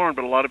my own horn,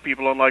 but a lot of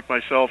people, unlike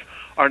myself,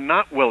 are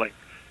not willing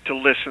to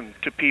listen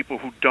to people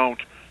who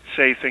don't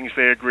say things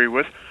they agree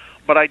with.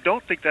 But I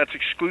don't think that's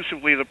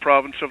exclusively the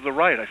province of the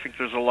right. I think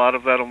there's a lot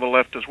of that on the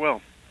left as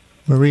well.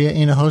 Maria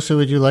Hinojosa,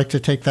 would you like to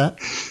take that?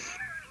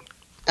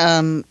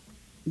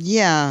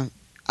 Yeah,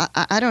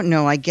 I don't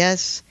know. I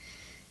guess,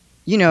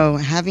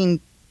 having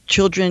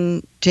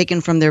children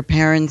taken from their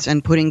parents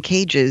and put in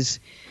cages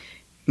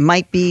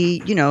might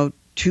be,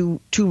 too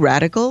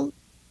radical,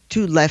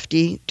 too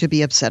lefty to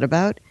be upset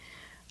about.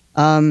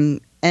 And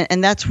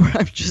that's where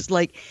I'm just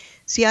like,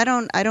 see, I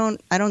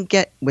don't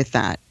get with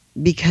that,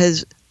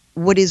 because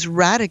what is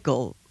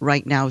radical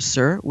right now,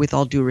 sir, with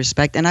all due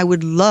respect, and I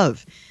would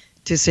love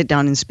to sit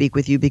down and speak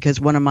with you,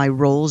 because one of my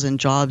roles and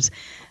jobs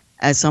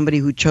as somebody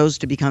who chose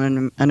to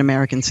become an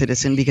American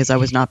citizen because I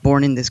was not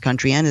born in this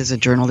country and as a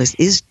journalist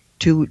is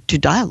to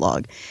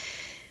dialogue.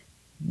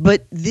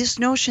 But this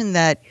notion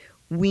that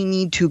we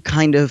need to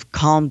kind of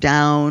calm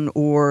down,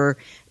 or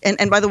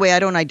and by the way, I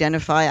don't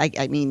identify.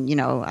 I mean,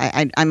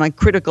 I'm a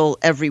critical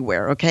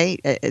everywhere. Okay,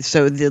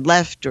 so the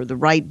left or the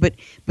right, but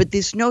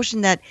this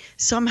notion that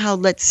somehow,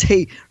 let's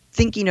say,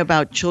 thinking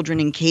about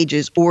children in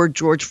cages or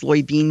George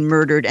Floyd being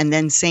murdered and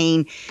then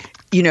saying,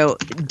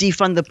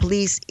 defund the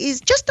police is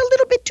just a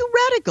little bit too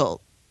radical.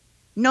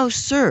 No,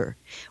 sir.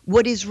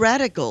 What is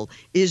radical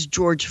is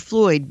George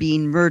Floyd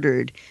being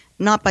murdered,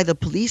 not by the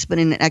police, but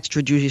in an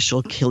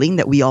extrajudicial killing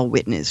that we all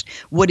witnessed.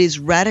 What is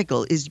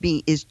radical is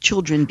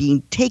children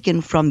being taken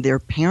from their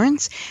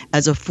parents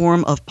as a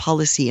form of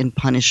policy and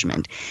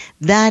punishment.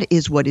 That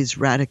is what is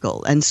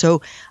radical. And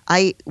so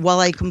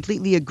while I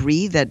completely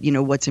agree that,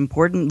 what's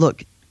important,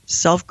 look,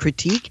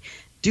 self-critique,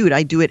 dude,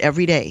 I do it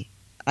every day.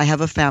 I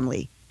have a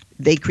family.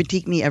 They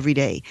critique me every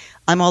day.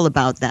 I'm all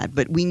about that.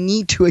 But we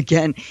need to,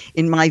 again,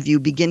 in my view,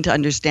 begin to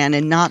understand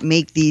and not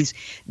make these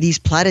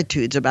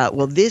platitudes about,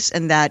 well, this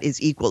and that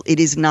is equal. It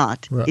is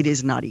not. Right. It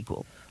is not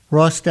equal.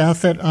 Ross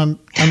Douthat, I'm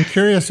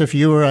curious if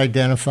you were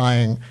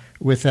identifying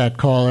with that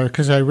caller,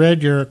 because I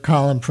read your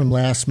column from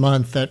last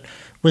month that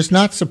was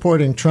not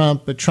supporting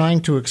Trump, but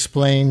trying to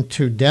explain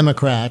to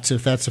Democrats,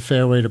 if that's a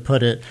fair way to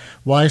put it,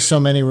 why so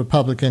many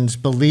Republicans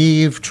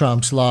believe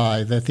Trump's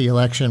lie that the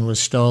election was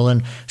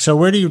stolen. So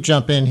where do you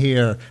jump in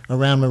here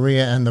around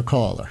Maria and the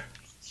caller?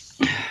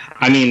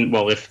 I mean,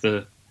 well, if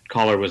the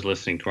caller was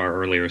listening to our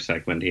earlier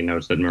segment, he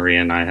knows that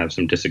Maria and I have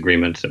some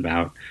disagreements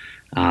about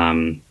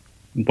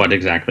what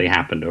exactly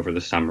happened over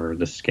the summer,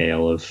 the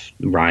scale of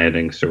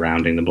rioting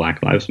surrounding the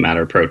Black Lives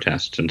Matter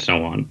protests, and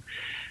so on.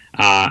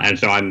 And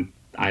so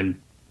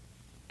I'm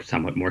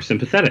somewhat more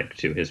sympathetic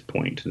to his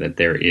point that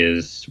there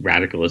is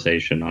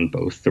radicalization on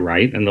both the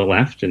right and the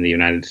left in the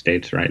United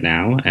States right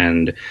now,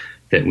 and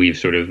that we've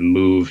sort of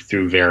moved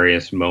through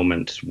various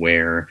moments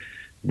where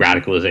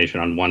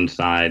radicalization on one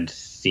side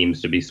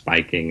seems to be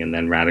spiking and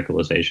then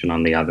radicalization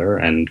on the other.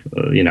 And,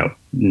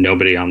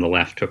 nobody on the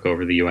left took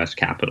over the U.S.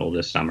 Capitol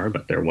this summer,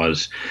 but there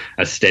was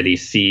a steady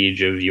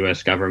siege of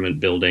U.S.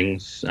 government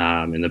buildings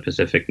in the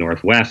Pacific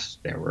Northwest.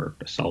 There were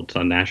assaults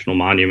on national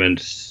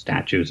monuments,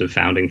 statues of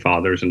founding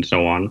fathers, and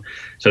so on.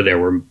 So there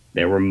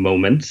were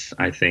moments,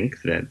 I think,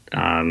 that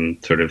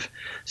sort of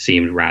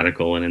seemed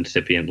radical and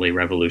incipiently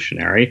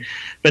revolutionary.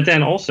 But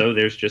then also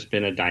there's just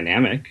been a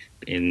dynamic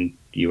in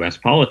U.S.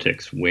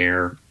 politics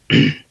where,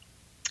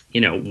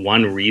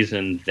 one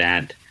reason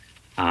that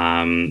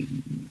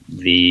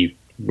the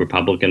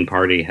Republican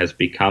Party has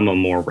become a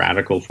more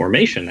radical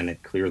formation, and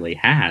it clearly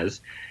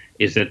has,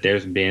 is that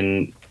there's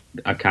been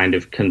a kind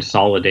of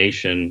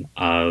consolidation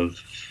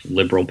of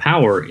liberal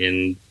power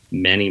in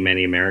many,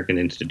 many American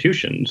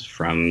institutions,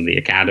 from the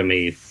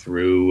academy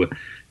through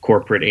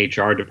corporate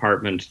HR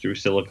departments, through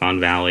Silicon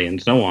Valley, and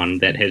so on,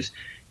 that has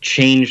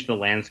changed the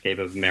landscape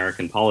of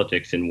American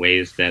politics in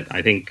ways that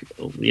I think,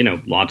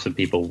 lots of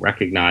people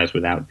recognize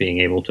without being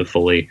able to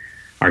fully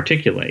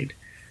articulate.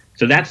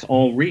 So that's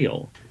all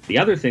real. The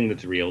other thing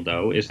that's real,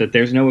 though, is that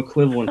there's no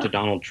equivalent to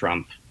Donald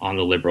Trump on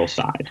the liberal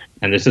side.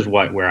 And this is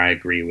where I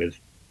agree with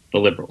the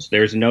liberals.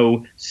 There's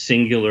no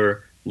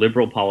singular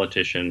liberal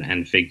politician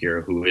and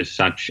figure who is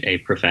such a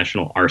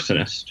professional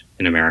arsonist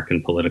in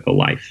American political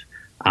life.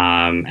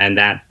 And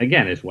that,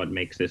 again, is what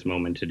makes this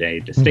moment today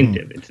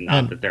distinctive. Mm-hmm. It's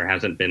not that there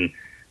hasn't been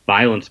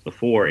violence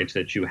before. It's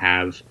that you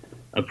have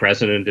a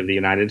president of the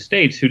United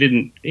States who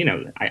didn't,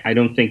 I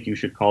don't think you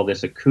should call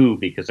this a coup,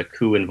 because a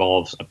coup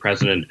involves a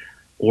president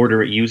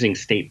using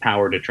state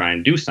power to try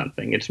and do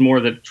something. It's more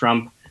that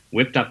Trump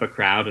whipped up a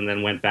crowd and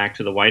then went back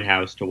to the White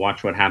House to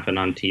watch what happened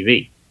on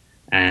TV.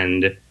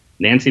 And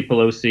Nancy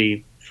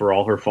Pelosi, for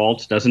all her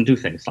faults, doesn't do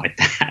things like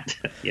that.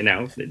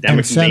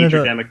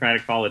 Major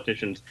Democratic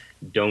politicians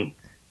don't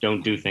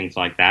do things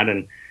like that.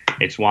 And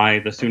it's why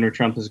the sooner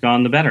Trump is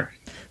gone, the better.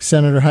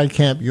 Senator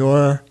Heitkamp,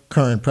 your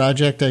current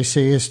project, I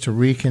see, is to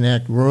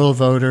reconnect rural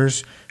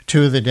voters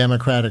to the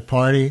Democratic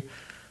Party.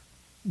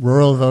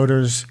 Rural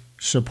voters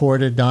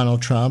supported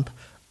Donald Trump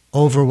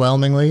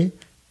overwhelmingly,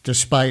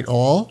 despite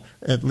all,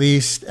 at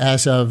least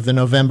as of the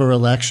November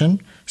election.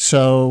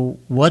 So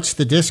what's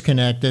the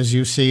disconnect as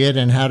you see it,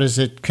 and how does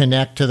it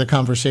connect to the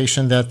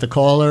conversation that the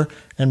caller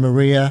and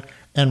Maria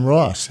and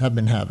Ross have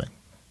been having?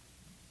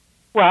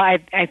 Well,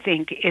 I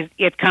think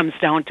it comes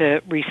down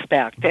to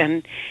respect,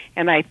 and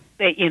I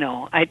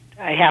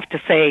have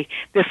to say,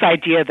 this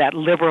idea that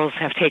liberals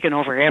have taken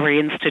over every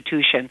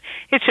institution,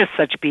 it's just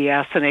such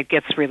BS, and it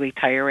gets really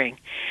tiring.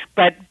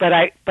 But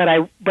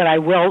I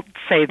will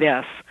say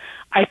this: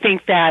 I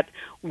think that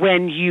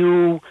when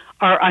you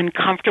are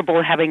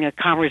uncomfortable having a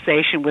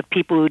conversation with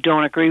people who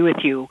don't agree with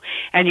you,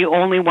 and you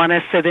only want to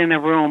sit in a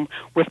room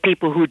with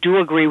people who do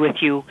agree with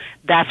you,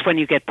 that's when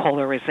you get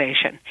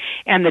polarization.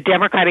 And the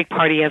Democratic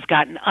Party has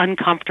gotten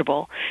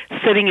uncomfortable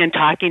sitting and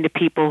talking to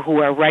people who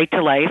are right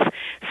to life,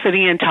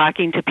 sitting and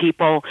talking to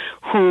people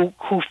who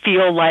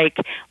feel like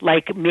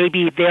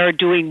maybe they're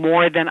doing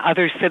more than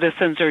other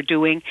citizens are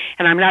doing.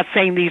 And I'm not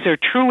saying these are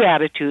true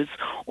attitudes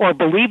or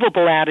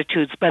believable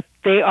attitudes, but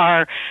there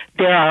are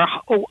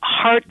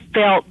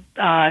heartfelt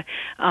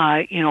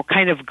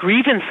kind of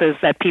grievances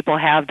that people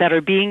have that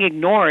are being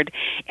ignored.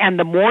 And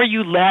the more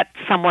you let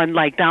someone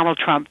like Donald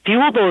Trump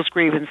fuel those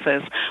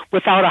grievances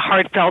without a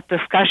heartfelt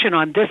discussion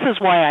on this is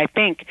why I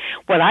think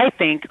what I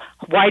think,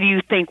 why do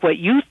you think what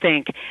you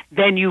think,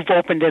 then you've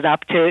opened it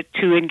up to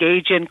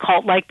engage in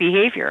cult-like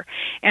behavior.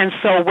 And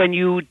so when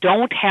you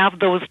don't have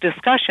those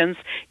discussions,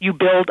 you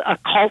build a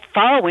cult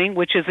following,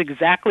 which is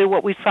exactly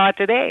what we saw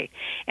today.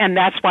 And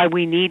that's why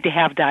we need to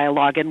have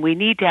dialogue and we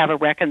need to have a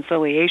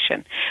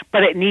reconciliation.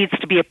 But it needs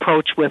to be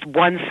approached with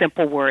one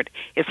simple word.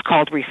 It's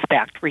called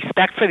respect.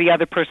 Respect for the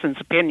other person's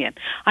opinion.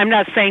 I'm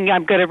not saying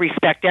I'm going to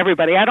respect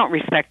everybody. I don't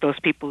respect those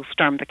people who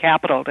stormed the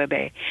Capitol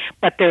today.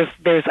 But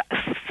there's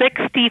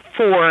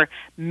 64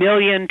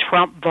 million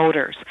Trump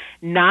voters,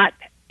 not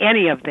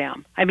any of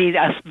them. I mean,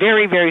 a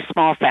very, very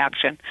small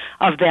fraction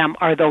of them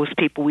are those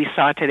people we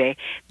saw today.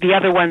 The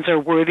other ones are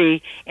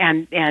worthy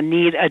and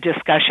need a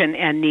discussion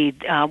and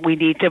we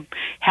need to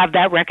have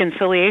that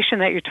reconciliation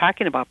that you're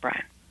talking about,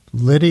 Brian.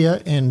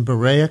 Lydia in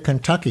Berea,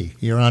 Kentucky.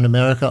 You're on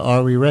America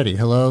Are We Ready?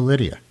 Hello,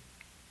 Lydia.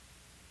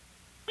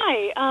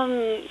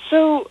 Hi.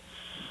 So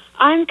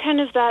I'm kind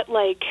of that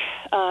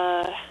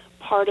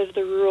part of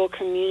the rural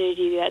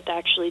community that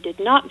actually did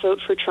not vote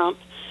for Trump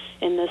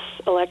in this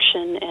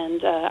election,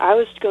 and I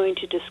was going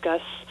to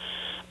discuss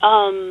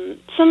some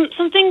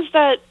things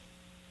that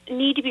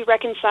need to be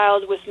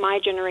reconciled with my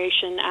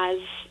generation, as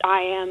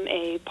I am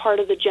a part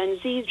of the Gen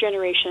Z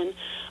generation,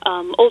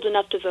 old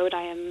enough to vote.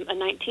 I am a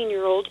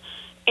 19-year-old,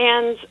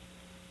 and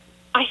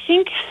I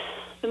think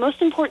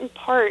most important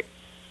part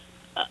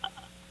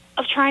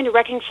of trying to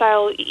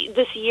reconcile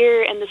this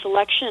year and this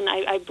election,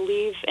 I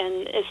believe,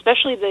 and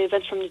especially the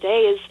events from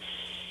today,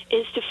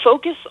 is to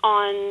focus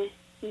on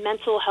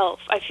mental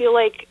health. I feel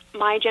like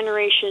my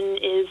generation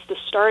is the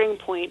starting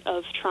point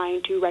of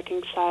trying to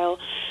reconcile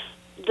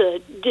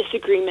the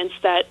disagreements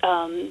that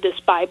this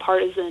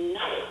bipartisan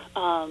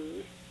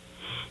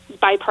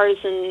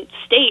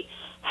state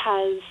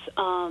has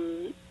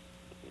come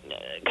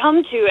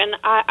to, and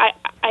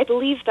I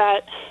believe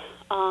that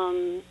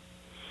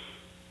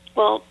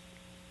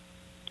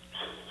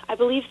I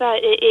believe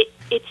that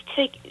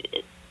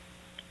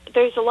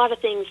there's a lot of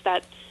things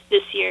that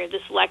this year,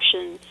 this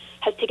election,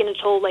 has taken a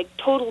toll. Like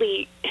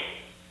totally,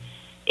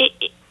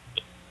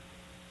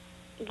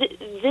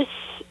 this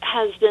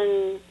has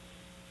been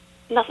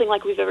nothing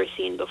like we've ever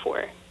seen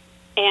before,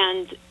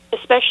 and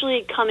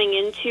especially coming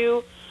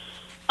into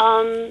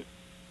the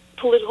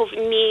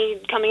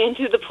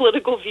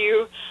political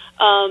view,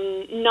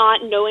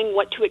 not knowing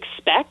what to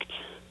expect.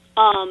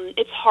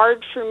 It's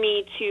hard for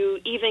me to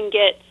even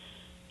get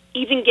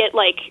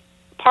like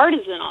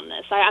partisan on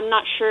this. I'm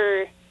not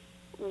sure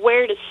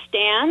where to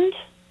stand,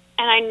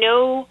 and I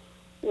know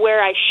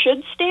where I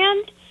should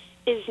stand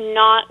is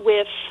not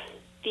with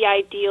the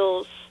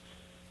ideals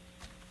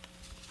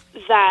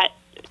that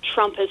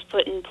Trump has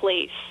put in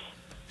place.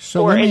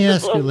 So let me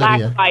ask you, lack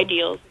Lydia. Of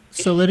ideals.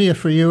 So, Lydia,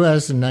 for you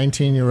as a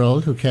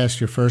 19-year-old who cast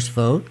your first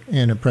vote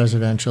in a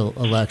presidential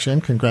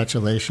election,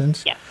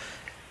 congratulations. Yeah.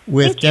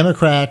 With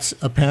Democrats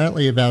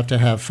apparently about to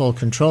have full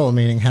control,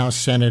 meaning House,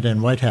 Senate,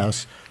 and White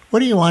House, what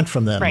do you want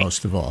from them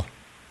most of all?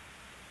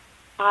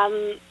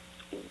 Let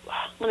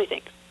me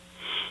think.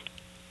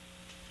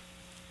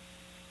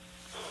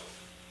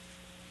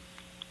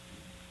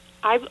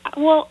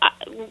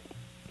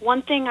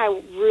 One thing I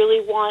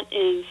really want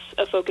is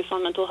a focus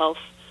on mental health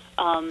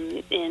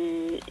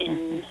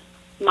in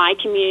my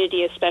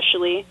community,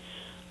 especially.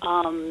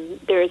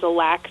 There is a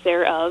lack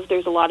thereof.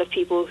 There's a lot of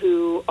people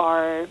who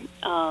are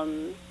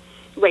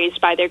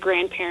raised by their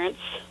grandparents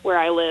where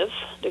I live.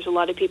 There's a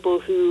lot of people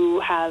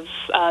who have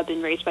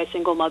been raised by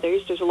single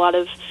mothers. There's a lot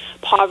of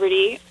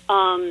poverty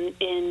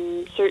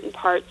in certain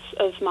parts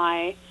of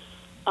my,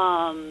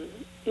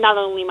 not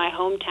only my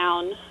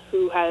hometown,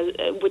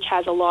 which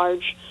has a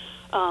large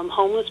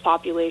homeless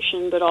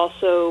population, but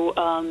also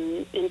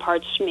in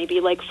parts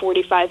maybe like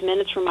 45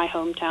 minutes from my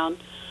hometown.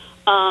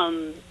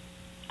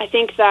 I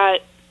think that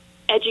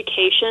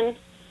education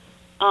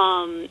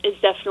is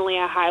definitely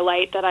a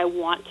highlight that I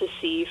want to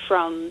see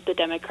from the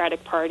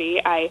Democratic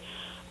Party. I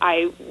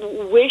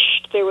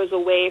wished there was a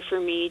way for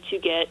me to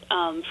get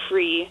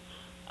free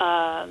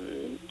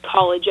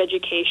college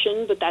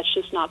education, but that's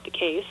just not the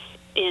case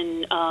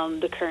in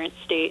the current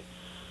state.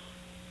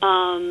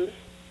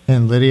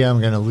 And Lydia, I'm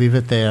going to leave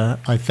it there.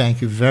 I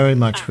thank you very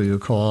much for your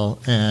call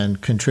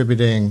and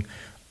contributing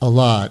a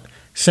lot.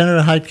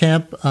 Senator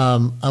Heitkamp,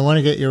 I want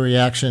to get your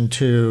reaction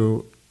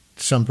to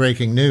some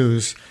breaking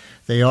news.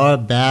 They are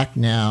back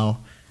now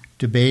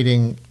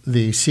debating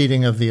the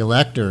seating of the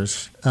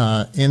electors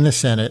in the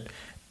Senate.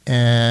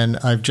 And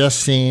I've just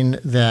seen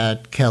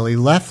that Kelly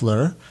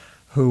Loeffler,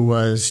 who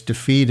was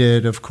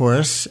defeated, of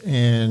course,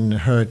 in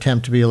her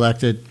attempt to be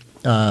elected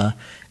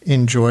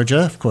in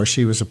Georgia. Of course,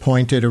 she was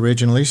appointed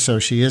originally, so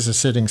she is a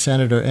sitting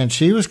senator. And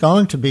she was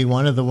going to be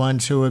one of the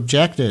ones who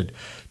objected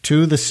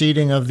to the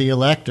seating of the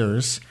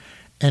electors.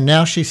 And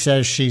now she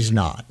says she's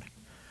not.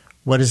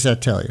 What does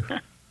that tell you?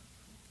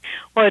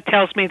 Well, it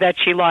tells me that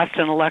she lost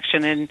an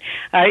election, and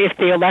if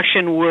the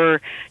election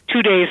were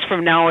 2 days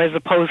from now as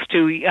opposed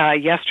to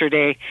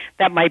yesterday,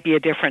 that might be a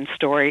different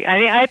story.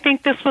 I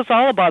think this was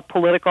all about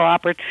political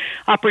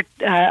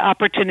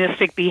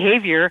opportunistic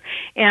behavior,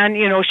 and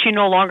she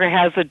no longer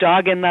has a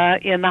dog in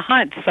the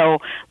hunt. So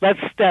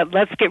let's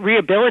get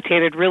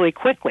rehabilitated really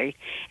quickly,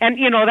 and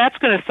that's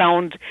going to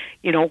sound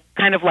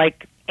kind of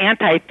like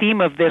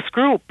anti-theme of this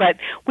group, but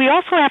we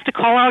also have to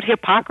call out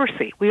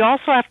hypocrisy. We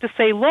also have to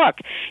say, look,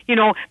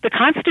 the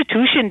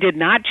Constitution did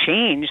not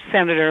change,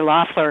 Senator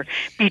Loeffler,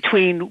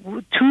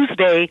 between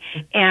Tuesday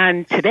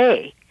and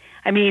today.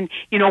 I mean,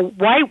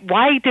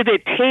 why did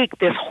it take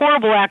this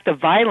horrible act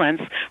of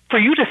violence for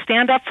you to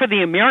stand up for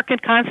the American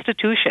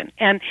Constitution?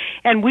 And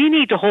we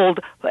need to hold,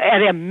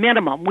 at a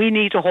minimum, we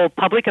need to hold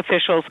public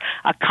officials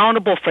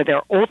accountable for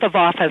their oath of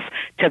office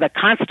to the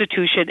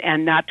Constitution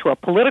and not to a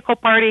political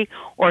party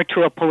or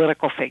to a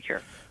political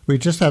figure. We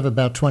just have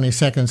about 20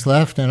 seconds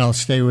left, and I'll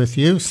stay with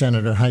you,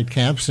 Senator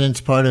Heitkamp, since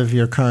part of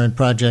your current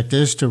project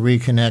is to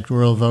reconnect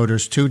rural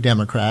voters to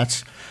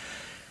Democrats.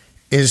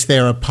 Is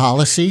there a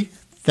policy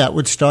that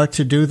would start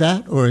to do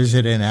that, or is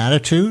it an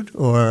attitude,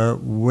 or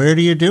where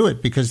do you do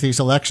it? Because these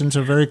elections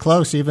are very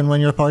close, even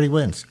when your party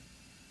wins.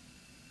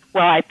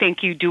 Well, I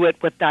think you do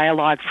it with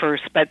dialogue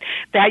first, but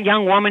that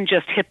young woman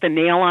just hit the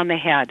nail on the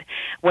head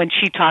when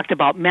she talked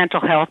about mental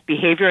health,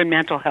 behavior and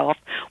mental health.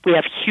 We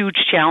have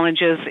huge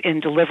challenges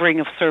in delivering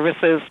of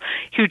services,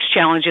 huge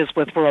challenges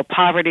with rural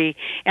poverty,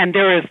 and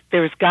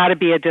there's got to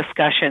be a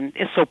discussion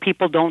so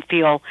people don't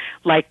feel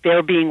like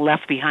they're being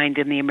left behind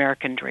in the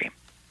American dream.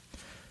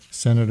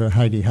 Senator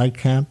Heidi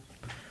Heitkamp,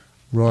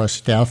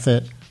 Ross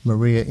Douthat,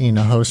 Maria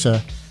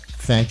Hinojosa.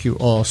 Thank you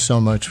all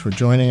so much for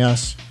joining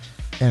us.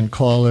 And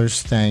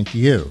callers, thank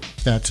you.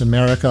 That's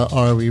America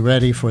Are We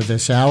Ready for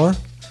this hour?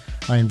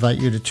 I invite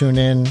you to tune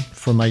in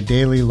for my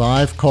daily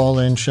live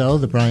call-in show,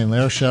 The Brian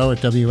Lehrer Show, at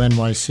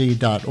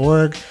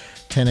wnyc.org,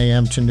 10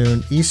 a.m. to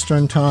noon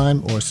Eastern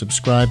Time, or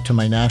subscribe to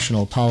my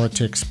national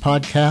politics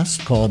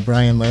podcast called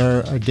Brian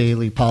Lehrer, a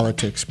daily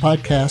politics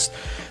podcast.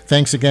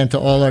 Thanks again to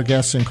all our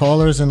guests and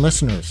callers and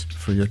listeners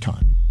for your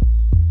time.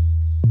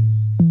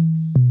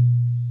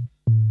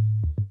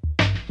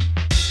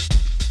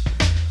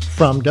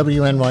 From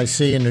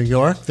WNYC in New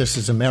York, this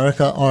is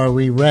America Are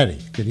We Ready?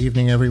 Good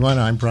evening, everyone.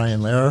 I'm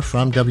Brian Lehrer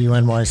from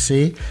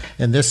WNYC.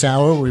 In this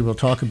hour, we will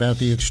talk about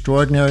the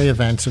extraordinary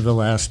events of the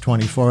last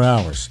 24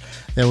 hours.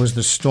 There was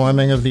the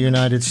storming of the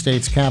United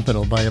States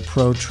Capitol by a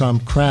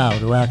pro-Trump crowd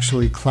who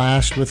actually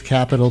clashed with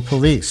Capitol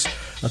Police.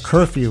 A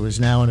curfew is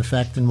now in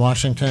effect in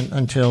Washington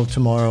until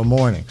tomorrow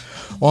morning.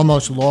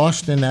 Almost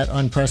lost in that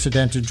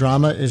unprecedented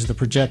drama is the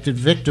projected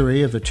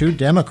victory of the two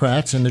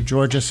Democrats in the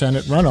Georgia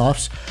Senate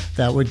runoffs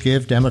that would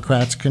give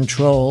Democrats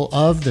control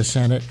of the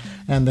Senate,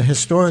 and the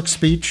historic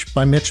speech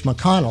by Mitch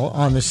McConnell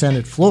on the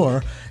Senate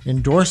floor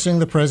endorsing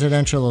the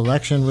presidential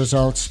election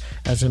results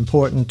as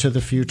important to the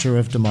future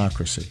of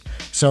democracy.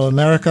 So,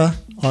 America,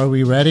 are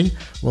we ready?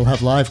 We'll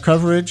have live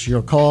coverage,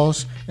 your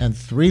calls, and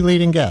three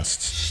leading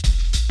guests.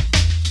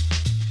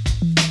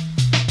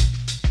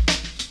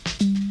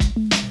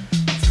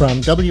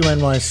 From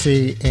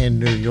WNYC in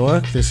New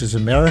York, this is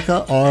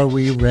America Are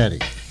We Ready?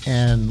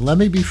 And let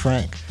me be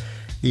frank,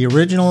 the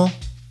original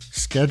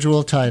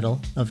scheduled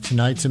title of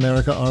tonight's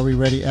America Are We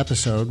Ready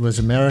episode was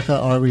America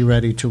Are We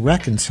Ready to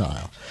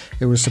Reconcile?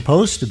 It was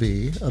supposed to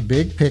be a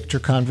big picture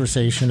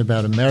conversation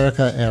about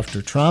America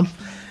after Trump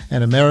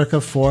and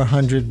America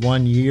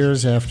 401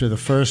 years after the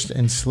first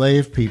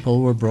enslaved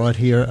people were brought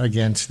here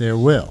against their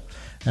will.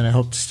 And I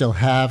hope to still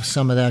have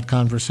some of that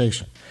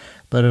conversation.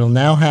 But it'll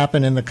now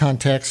happen in the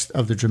context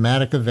of the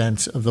dramatic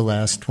events of the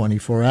last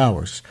 24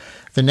 hours.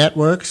 The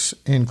networks,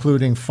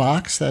 including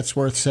Fox, that's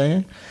worth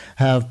saying,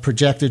 have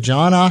projected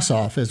Jon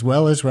Ossoff as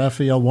well as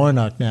Raphael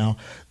Warnock now,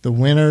 the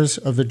winners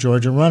of the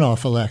Georgia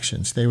runoff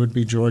elections. They would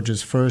be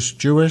Georgia's first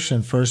Jewish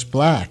and first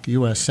black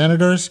U.S.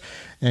 senators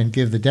and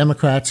give the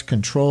Democrats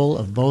control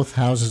of both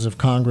houses of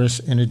Congress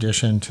in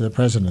addition to the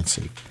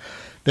presidency.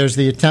 There's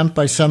the attempt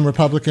by some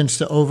Republicans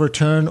to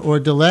overturn or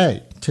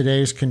delay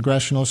today's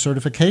congressional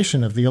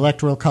certification of the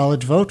Electoral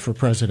College vote for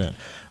president.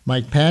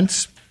 Mike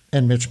Pence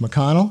and Mitch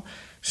McConnell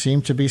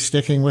seem to be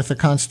sticking with the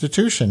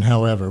Constitution,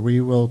 however.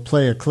 We will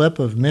play a clip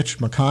of Mitch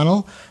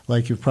McConnell,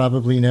 like you've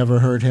probably never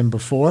heard him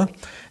before.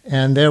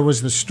 And there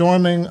was the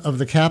storming of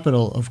the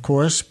Capitol, of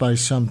course, by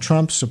some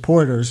Trump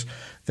supporters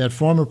that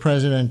former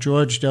President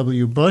George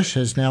W. Bush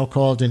has now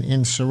called an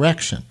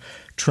insurrection.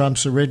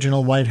 Trump's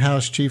original White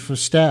House chief of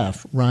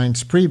staff,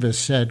 Reince Priebus,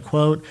 said,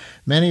 quote,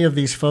 "Many of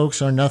these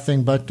folks are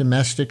nothing but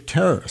domestic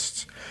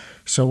terrorists."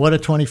 So what a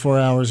 24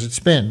 hours it's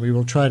been. We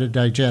will try to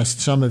digest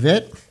some of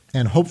it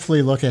and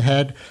hopefully look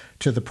ahead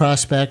to the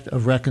prospect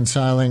of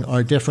reconciling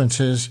our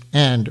differences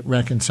and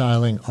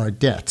reconciling our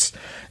debts.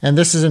 And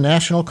this is a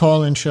national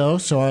call-in show,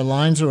 so our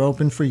lines are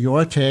open for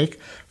your take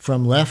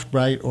from left,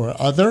 right, or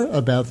other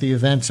about the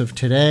events of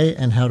today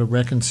and how to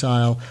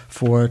reconcile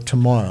for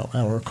tomorrow.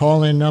 Our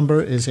call-in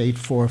number is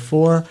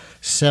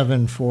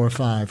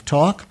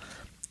 844-745-TALK,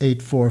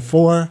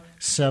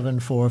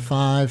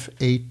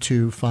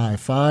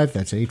 844-745-8255.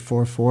 That's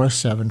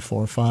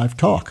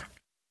 844-745-TALK.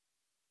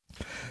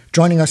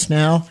 Joining us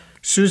now,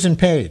 Susan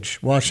Page,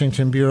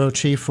 Washington Bureau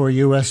Chief for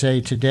USA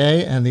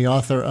Today and the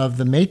author of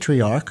The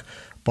Matriarch,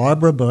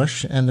 Barbara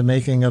Bush and the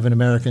Making of an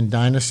American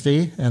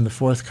Dynasty, and the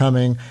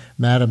forthcoming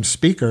Madam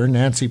Speaker,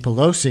 Nancy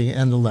Pelosi,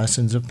 and the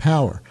Lessons of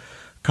Power.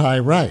 Kai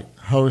Wright,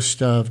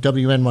 host of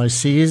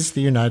WNYC's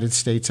The United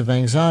States of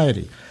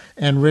Anxiety,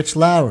 and Rich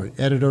Lowry,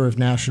 editor of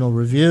National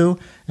Review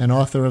and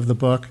author of the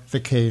book The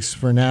Case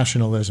for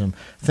Nationalism.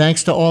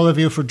 Thanks to all of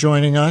you for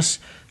joining us.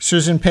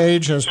 Susan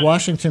Page as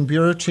Washington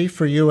Bureau Chief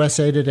for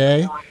USA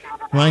Today.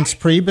 Reince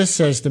Priebus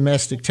says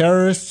domestic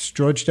terrorists.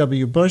 George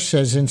W. Bush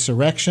says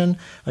insurrection.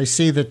 I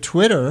see that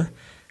Twitter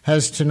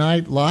has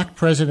tonight locked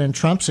President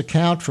Trump's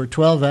account for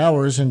 12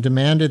 hours and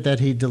demanded that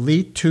he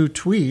delete 2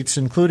 tweets,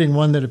 including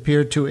one that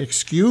appeared to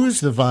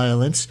excuse the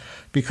violence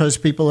because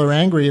people are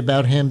angry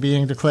about him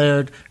being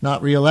declared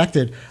not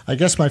reelected. I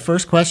guess my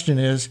first question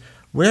is,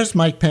 where's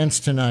Mike Pence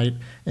tonight?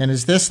 And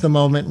is this the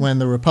moment when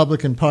the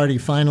Republican Party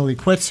finally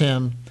quits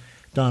him,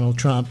 Donald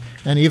Trump,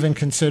 and even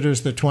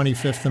considers the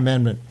 25th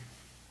Amendment?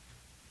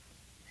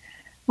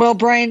 Well,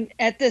 Brian,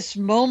 at this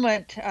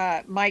moment,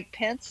 Mike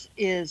Pence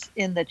is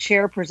in the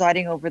chair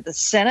presiding over the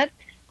Senate.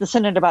 The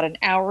Senate about an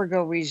hour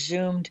ago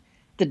resumed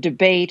the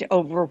debate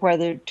over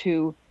whether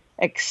to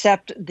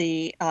accept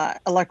the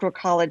Electoral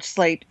College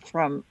slate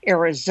from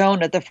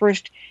Arizona, the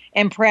first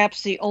and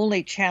perhaps the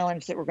only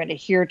challenge that we're going to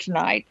hear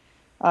tonight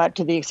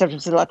to the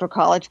acceptance of the Electoral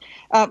College.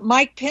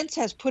 Mike Pence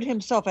has put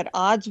himself at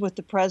odds with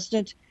the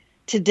president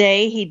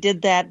today. He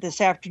did that this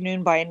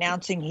afternoon by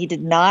announcing he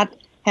did not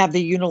have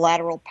the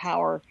unilateral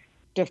power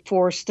to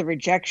force the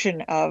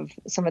rejection of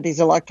some of these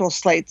electoral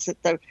slates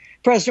that the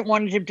president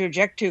wanted him to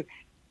object to.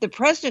 The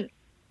president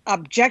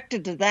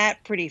objected to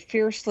that pretty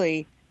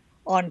fiercely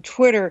on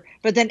Twitter,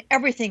 but then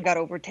everything got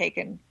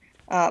overtaken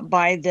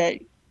by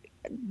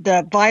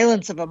the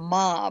violence of a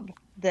mob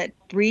that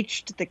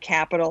breached the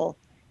Capitol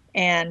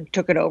and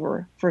took it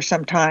over for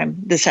some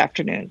time this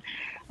afternoon.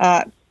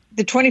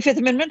 The 25th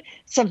Amendment,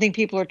 something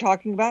people are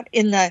talking about.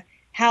 In the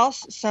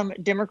House, some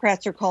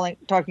Democrats are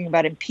talking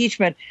about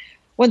impeachment.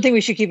 One thing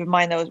we should keep in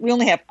mind, though, is we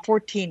only have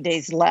 14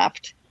 days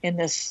left in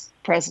this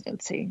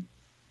presidency.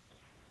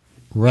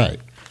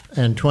 Right.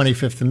 And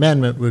 25th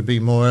Amendment would be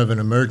more of an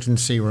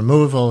emergency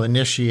removal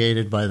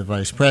initiated by the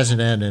vice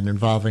president and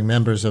involving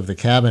members of the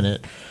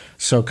cabinet.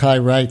 So, Kai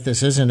Wright,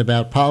 this isn't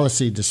about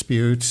policy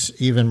disputes,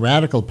 even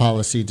radical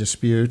policy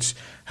disputes.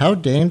 How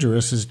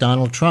dangerous is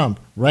Donald Trump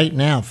right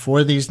now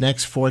for these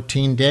next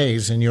 14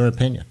 days, in your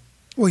opinion?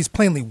 Well, he's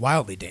plainly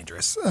wildly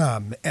dangerous,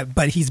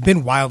 but he's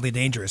been wildly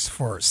dangerous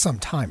for some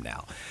time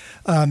now.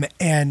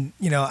 And,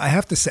 I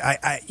have to say,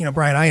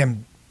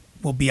 Brian,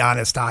 will be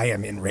honest, I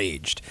am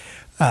enraged.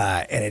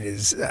 And it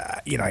is,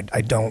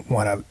 I don't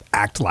want to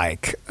act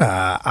like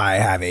I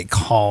have a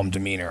calm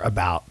demeanor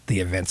about the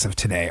events of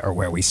today or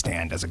where we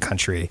stand as a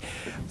country,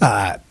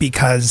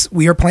 because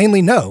we are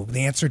plainly no.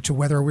 The answer to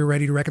whether we're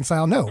ready to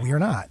reconcile, no, we are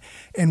not.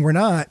 And we're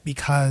not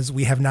because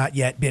we have not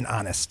yet been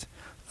honest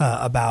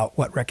about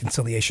what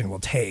reconciliation will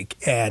take.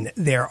 And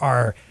there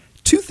are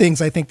two things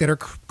I think that are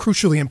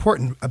crucially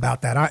important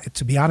about that,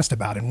 to be honest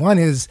about. And one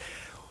is,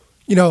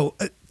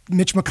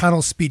 Mitch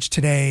McConnell's speech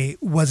today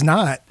was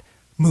not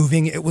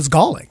moving, it was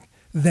galling.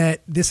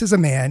 That this is a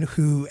man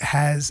who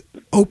has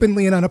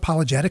openly and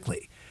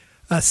unapologetically,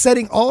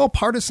 setting all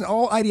partisan,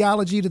 all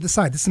ideology to the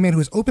side. This is a man who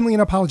has openly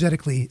and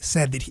unapologetically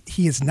said that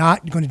he is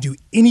not going to do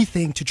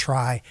anything to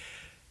try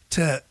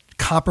to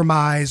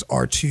compromise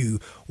or to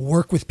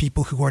work with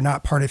people who are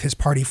not part of his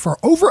party for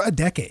over a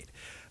decade.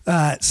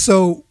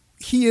 So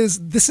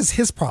this is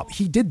his problem.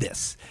 He did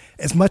this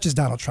as much as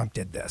Donald Trump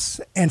did this.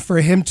 And for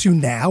him to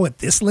now, at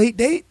this late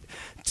date,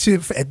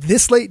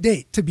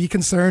 to be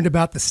concerned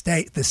about the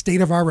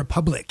state of our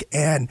republic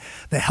and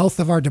the health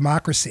of our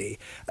democracy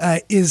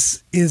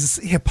is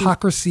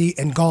hypocrisy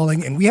and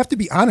galling. And we have to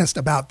be honest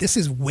about this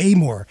is way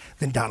more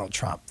than Donald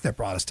Trump that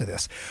brought us to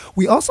this.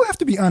 We also have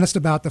to be honest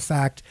about the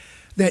fact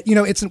that,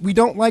 we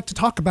don't like to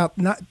talk about,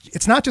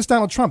 it's not just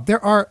Donald Trump.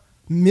 There are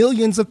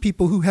millions of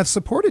people who have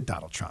supported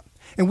Donald Trump.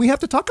 And we have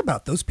to talk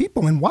about those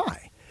people and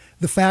why.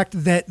 The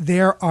fact that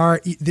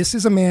this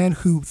is a man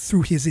who,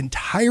 through his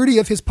entirety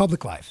of his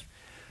public life,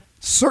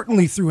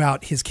 certainly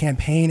throughout his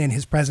campaign and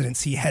his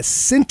presidency, has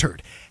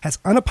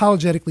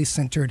unapologetically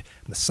centered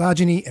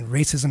misogyny and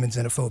racism and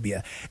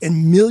xenophobia.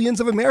 And millions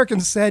of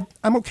Americans said,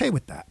 I'm okay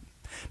with that.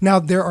 Now,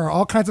 there are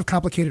all kinds of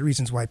complicated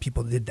reasons why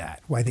people did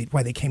that, why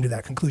they came to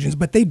that conclusion,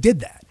 but they did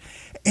that.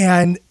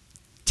 And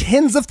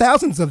tens of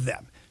thousands of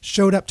them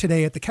showed up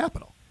today at the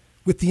Capitol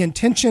with the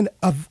intention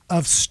of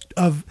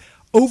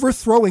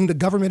overthrowing the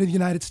government of the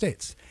United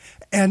States.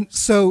 And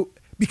so,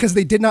 because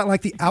they did not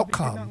like the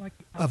outcome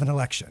of an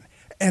election.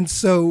 And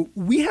so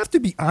we have to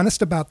be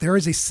honest about there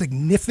is a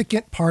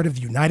significant part of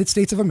the United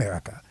States of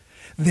America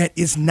that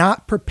is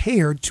not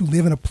prepared to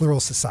live in a plural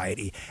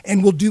society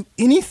and will do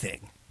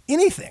anything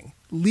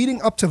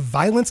leading up to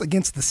violence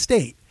against the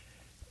state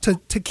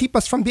to keep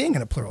us from being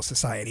in a plural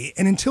society.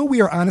 And until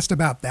we are honest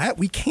about that,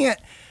 we can't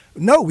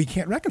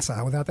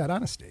reconcile without that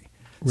honesty.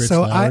 Rich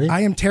So Lowry? I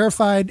am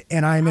terrified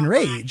and I am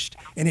enraged,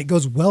 and it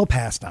goes well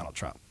past Donald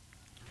Trump.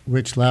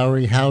 Rich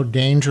Lowry, how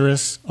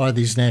dangerous are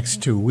these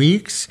next 2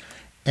 weeks?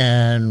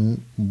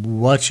 And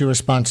what's your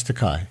response to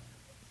Kai?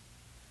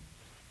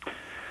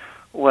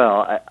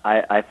 Well,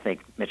 I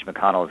think Mitch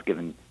McConnell has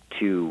given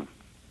two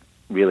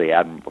really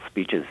admirable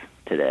speeches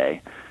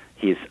today.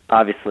 He's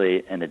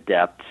obviously an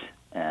adept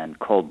and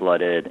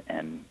cold-blooded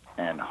and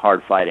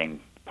hard-fighting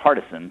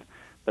partisan,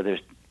 but there's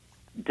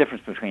a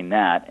difference between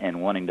that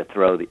and wanting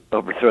to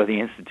overthrow the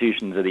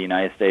institutions of the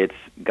United States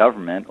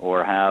government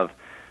or have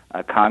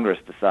Congress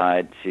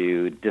decide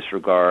to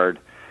disregard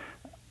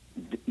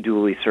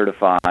duly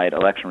certified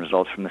election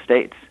results from the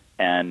states.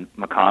 And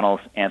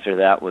McConnell's answer to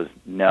that was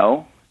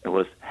no. It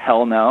was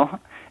hell no.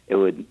 It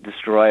would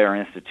destroy our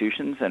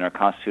institutions and our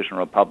constitutional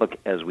republic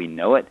as we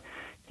know it.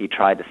 He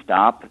tried to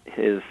stop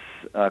his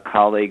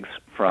colleagues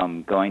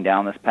from going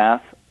down this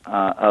path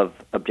of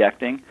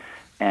objecting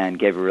and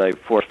gave a really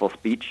forceful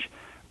speech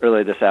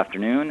earlier this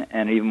afternoon,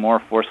 and an even more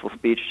forceful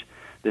speech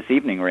this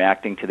evening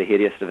reacting to the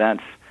hideous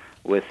events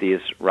with these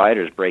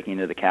rioters breaking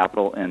into the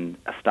Capitol and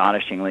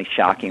astonishingly,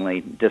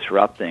 shockingly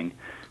disrupting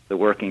the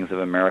workings of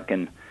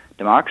American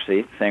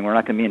democracy, saying we're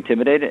not going to be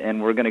intimidated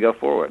and we're going to go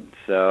forward.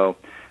 So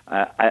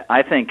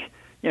I think,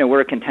 we're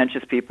a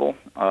contentious people.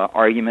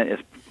 Argument is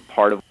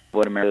part of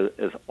what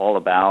America is all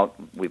about.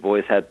 We've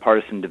always had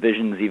partisan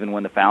divisions, even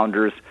when the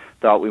founders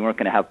thought we weren't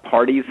going to have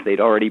parties.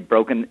 They'd already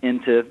broken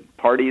into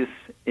parties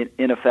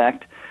in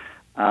effect.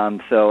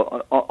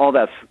 So all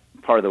that's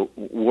part of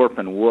the warp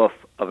and woof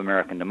of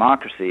American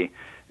democracy.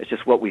 It's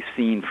just what we've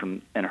seen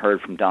from and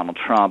heard from Donald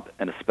Trump,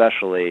 and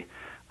especially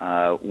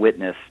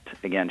witnessed,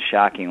 again,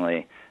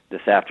 shockingly,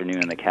 this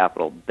afternoon in the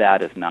Capitol,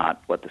 that is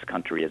not what this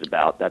country is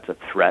about. That's a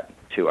threat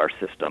to our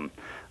system.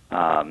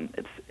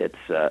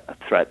 It's a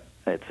threat.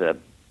 It's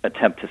an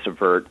attempt to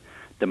subvert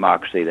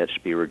democracy that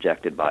should be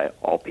rejected by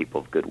all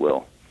people of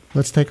goodwill.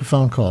 Let's take a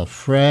phone call.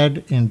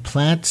 Fred in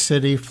Plant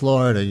City,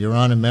 Florida. You're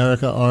on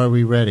America. Are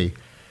we ready?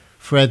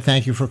 Fred,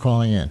 thank you for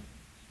calling in.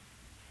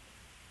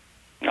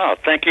 Oh,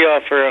 thank you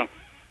for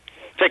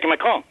taking my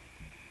call.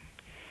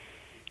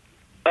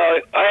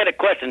 I had a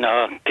question.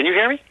 Can you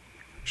hear me?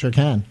 Sure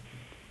can.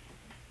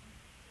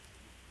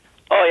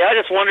 Oh, yeah, I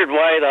just wondered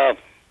why the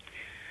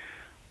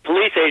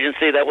police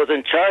agency that was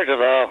in charge of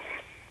the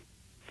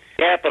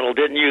Capitol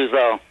didn't use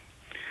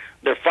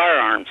their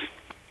firearms.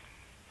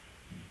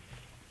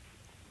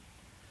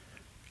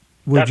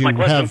 Would you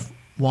have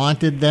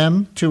wanted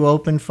them to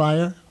open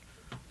fire?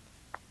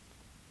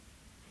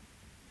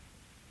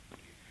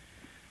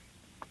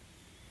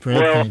 Fred,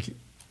 well, thank you.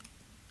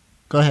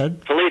 Go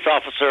ahead. Police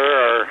officer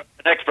or an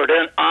expert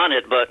on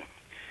it, but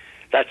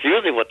that's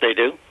usually what they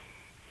do.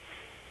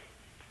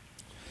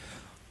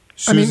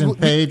 Susan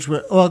Page.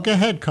 Well, go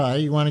ahead, Kai.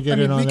 You want to get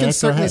in on that? We can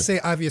certainly go ahead.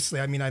 say, obviously.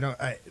 I mean,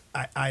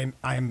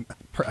 I'm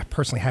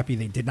personally happy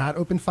they did not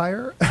open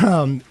fire.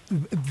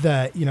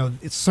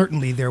 It's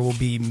certainly there will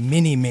be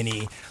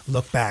many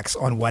look-backs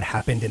on what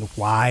happened and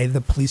why the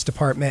police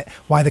department,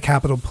 why the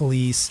Capitol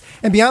Police,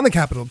 and beyond the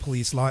Capitol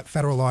Police,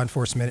 federal law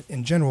enforcement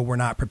in general were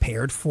not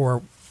prepared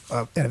for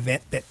an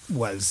event that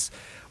was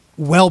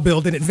well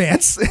built in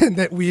advance and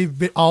that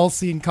we've all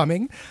seen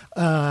coming,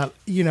 but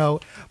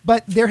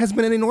there has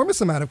been an enormous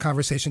amount of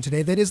conversation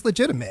today that is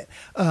legitimate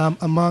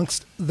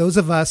amongst those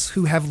of us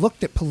who have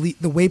looked at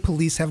the way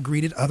police have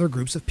greeted other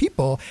groups of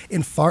people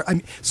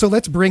so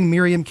let's bring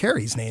Miriam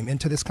Carey's name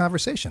into this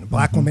conversation. A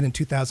black woman in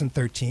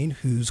 2013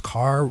 whose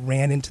car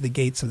ran into the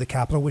gates of the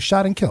Capitol was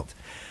shot and killed.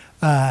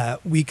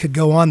 We could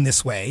go on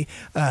this way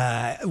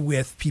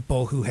with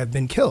people who have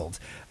been killed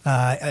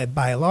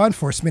by law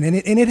enforcement,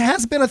 and it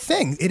has been a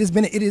thing. It's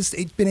been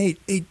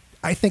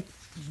I think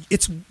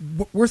it's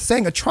worth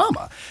saying a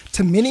trauma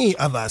to many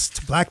of us,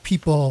 to black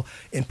people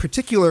in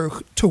particular,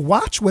 to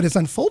watch what has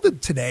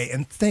unfolded today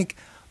and think,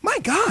 my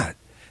God,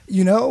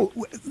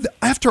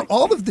 after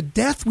all of the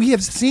death we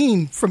have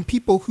seen from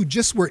people who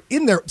just were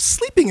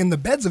sleeping in the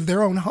beds of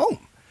their own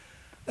home.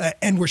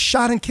 And were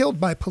shot and killed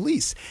by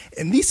police.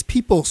 And these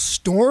people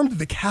stormed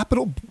the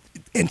Capitol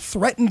and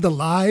threatened the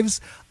lives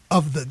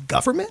of the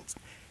government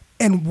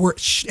and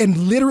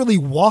literally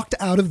walked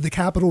out of the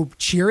Capitol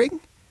cheering.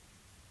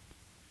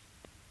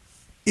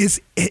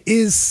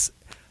 Is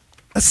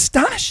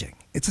astonishing.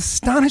 It's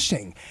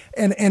astonishing.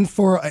 And I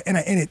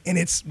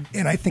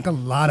think a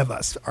lot of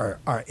us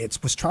it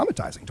was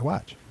traumatizing to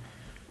watch.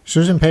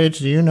 Susan Page,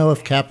 do you know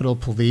if Capitol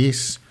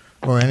Police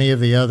or any of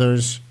the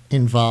others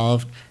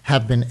involved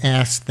have been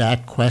asked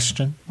that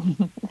question?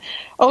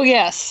 Oh,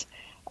 yes,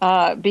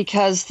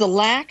 because the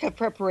lack of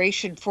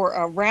preparation for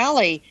a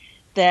rally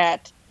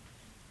that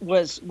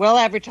was well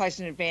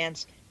advertised in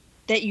advance,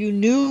 that you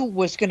knew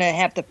was going to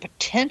have the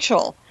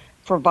potential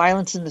for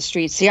violence in the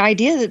streets, the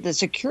idea that the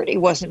security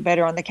wasn't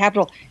better on the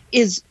Capitol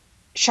is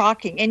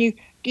shocking. And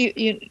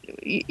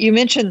you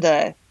mentioned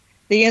the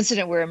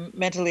incident where a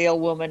mentally ill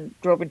woman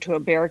drove into a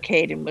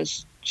barricade and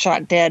was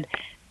shot dead.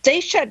 They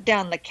shut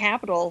down the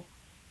Capitol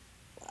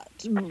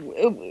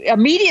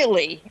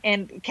immediately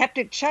and kept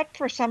it shut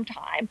for some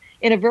time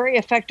in a very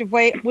effective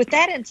way. With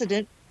that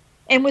incident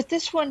and with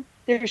this one,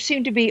 there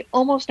seemed to be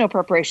almost no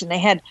preparation. They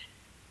had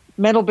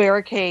metal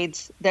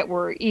barricades that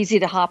were easy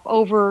to hop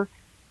over.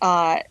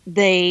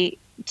 They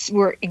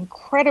were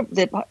incredible.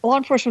 The law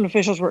enforcement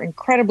officials were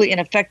incredibly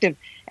ineffective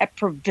at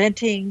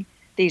preventing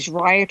these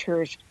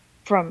rioters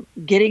from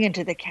getting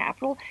into the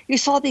Capitol. You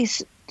saw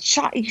these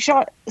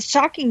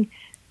shocking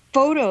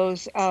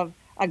photos of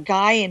a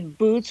guy in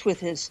boots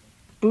with his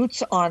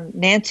boots on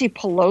Nancy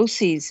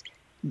Pelosi's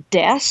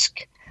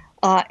desk,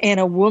 and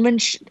a woman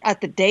at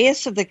the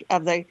dais of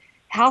the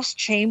House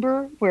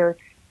chamber where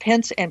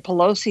Pence and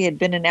Pelosi had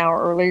been an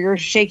hour earlier,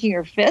 shaking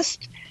her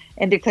fist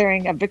and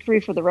declaring a victory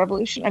for the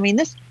revolution. I mean,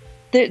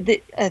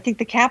 I think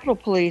the Capitol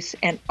Police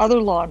and other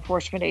law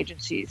enforcement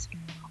agencies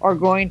are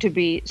going to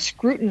be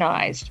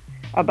scrutinized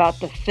about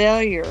the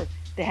failure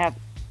to have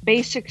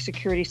basic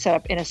security set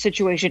up in a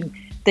situation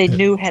they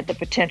knew had the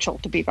potential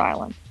to be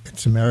violent.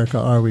 It's America.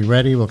 Are we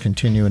ready? We'll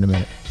continue in a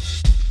minute.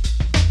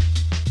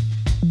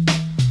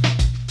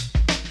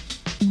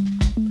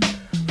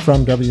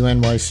 From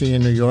WNYC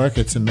in New York,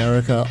 it's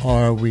America.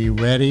 Are we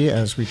ready?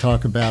 As we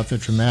talk about the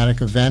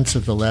dramatic events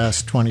of the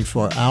last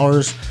 24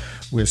 hours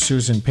with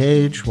Susan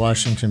Page,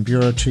 Washington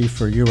Bureau Chief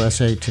for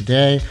USA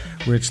Today,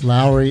 Rich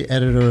Lowry,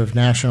 editor of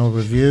National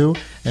Review,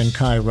 and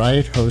Kai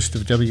Wright, host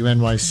of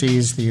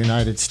WNYC's The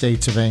United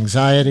States of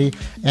Anxiety,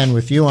 and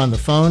with you on the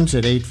phones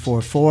at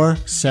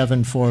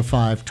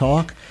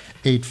 844-745-TALK,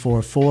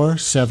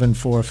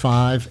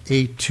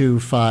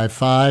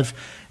 844-745-8255.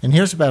 And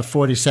here's about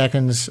 40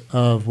 seconds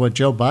of what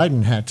Joe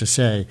Biden had to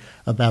say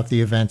about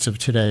the events of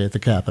today at the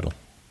Capitol.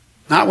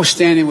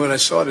 Notwithstanding what I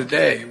saw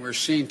today and we're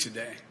seeing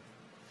today,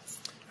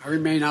 I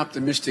remain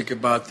optimistic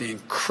about the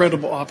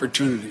incredible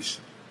opportunities.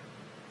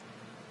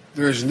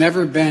 There has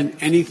never been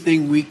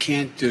anything we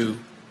can't do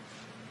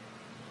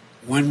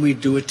when we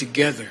do it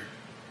together.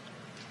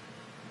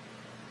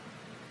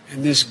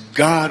 And this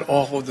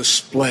god-awful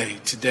display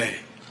today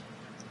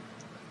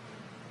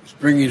is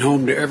bringing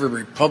home to every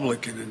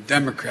Republican and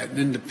Democrat and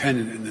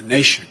Independent in the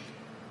nation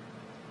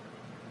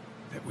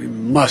that we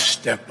must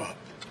step up.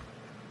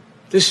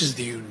 This is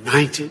the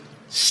United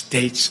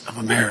States of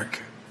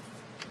America.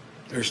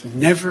 There's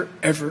never,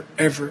 ever,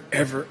 ever,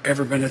 ever,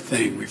 ever been a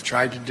thing we've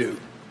tried to do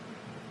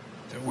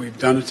that we've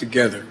done it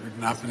together. We've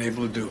not been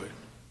able to do it.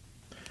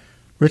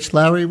 Rich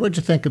Lowry, what'd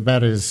you think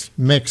about his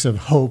mix of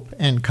hope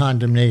and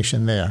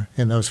condemnation there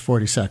in those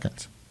 40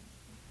 seconds?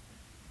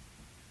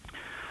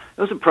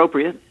 It was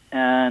appropriate,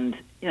 and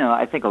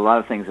I think a lot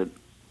of things that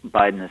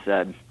Biden has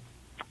said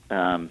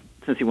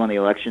since he won the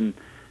election,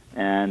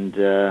 and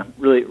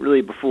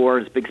really before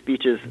his big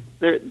speeches,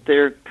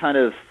 they're kind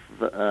of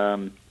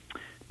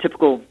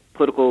typical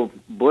political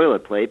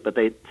boilerplate, but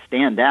they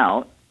stand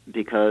out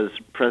because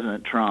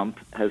President Trump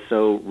has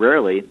so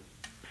rarely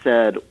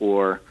said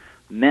or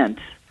meant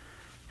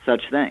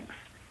such things.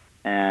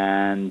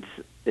 And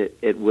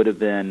it would have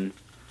been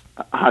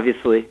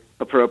obviously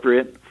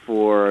appropriate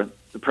for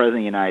the President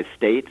of the United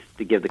States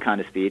to give the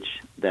kind of speech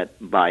that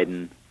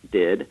Biden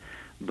did,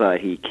 but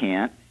he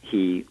can't,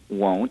 he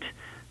won't.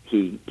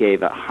 He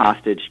gave a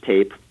hostage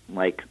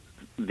tape-like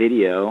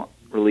video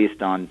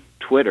released on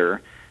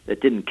Twitter that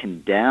didn't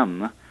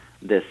condemn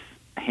this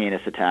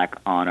heinous attack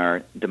on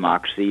our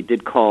democracy. He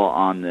did call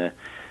on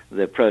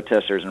the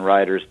protesters and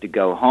rioters to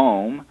go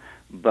home,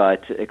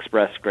 but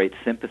expressed great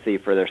sympathy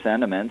for their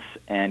sentiments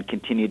and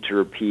continued to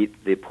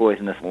repeat the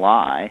poisonous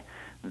lie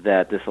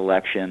that this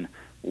election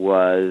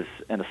was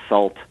an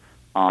assault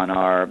on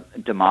our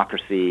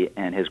democracy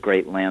and his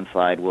great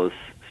landslide was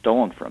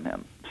stolen from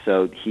him.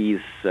 So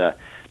he's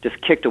just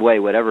kicked away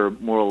whatever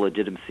moral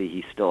legitimacy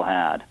he still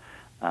had.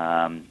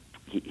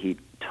 He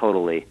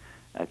totally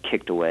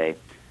kicked away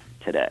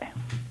today.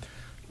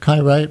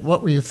 Kai Wright,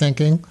 what were you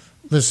thinking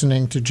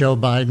listening to Joe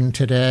Biden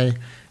today?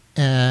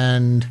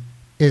 And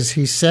is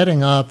he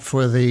setting up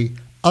for the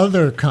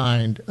other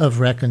kind of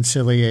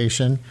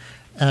reconciliation?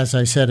 As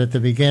I said at the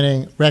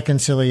beginning,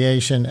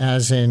 reconciliation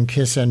as in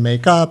kiss and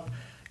make up,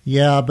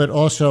 yeah, but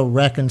also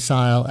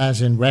reconcile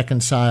as in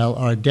reconcile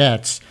our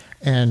debts,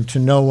 and to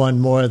no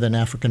one more than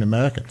African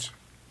Americans.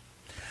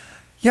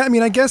 Yeah, I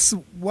mean, I guess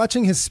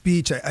watching his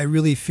speech, I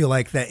really feel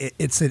like that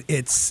it's an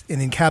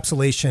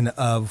encapsulation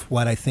of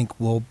what I think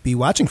we'll be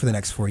watching for the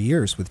next 4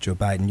 years with Joe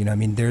Biden. I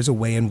mean, there's a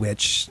way in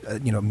which,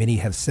 many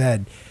have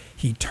said,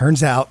 he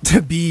turns out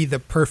to be the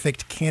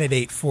perfect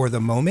candidate for the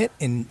moment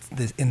in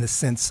the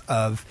sense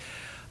of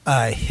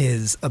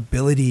his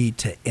ability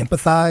to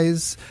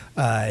empathize,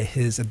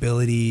 his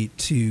ability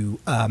to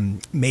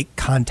make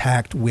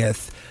contact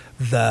with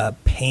the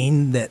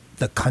pain that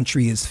the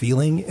country is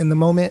feeling in the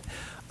moment,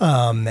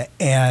 and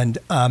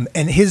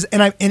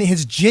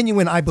his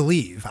genuine, I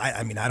believe.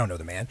 I mean, I don't know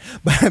the man,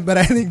 but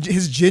I think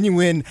his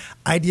genuine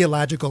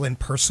ideological and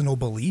personal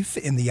belief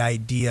in the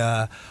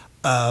idea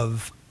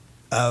of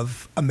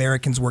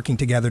Americans working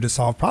together to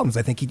solve problems.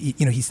 I think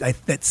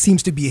that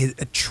seems to be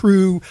a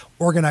true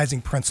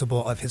organizing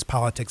principle of his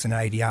politics and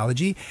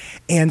ideology.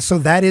 And so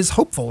that is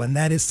hopeful. And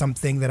that is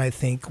something that I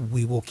think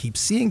we will keep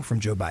seeing from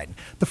Joe Biden.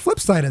 The flip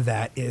side of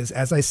that is,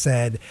 as I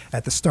said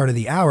at the start of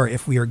the hour,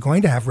 if we are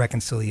going to have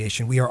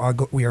reconciliation, we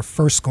are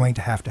first going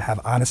to have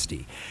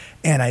honesty.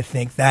 And I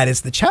think that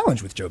is the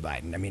challenge with Joe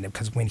Biden. I mean,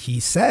 because when he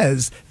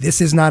says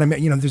this is not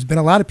America, there's been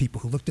a lot of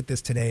people who looked at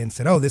this today and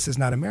said, oh, this is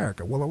not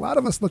America. Well, a lot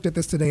of us looked at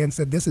this today and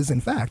said, this is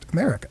in fact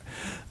America.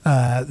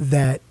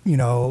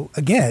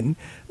 Again,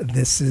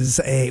 this is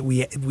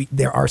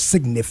there are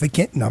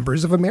significant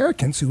numbers of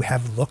Americans who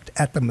have looked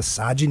at the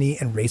misogyny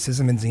and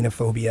racism and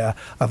xenophobia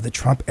of the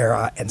Trump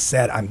era and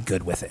said, I'm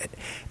good with it.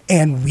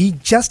 And we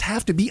just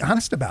have to be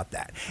honest about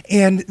that.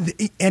 And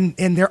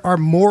there are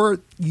more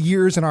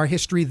years in our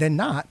history than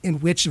not in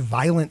which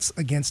violence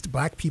against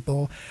black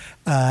people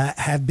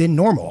have been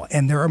normal.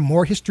 And there are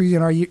more histories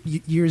in our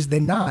years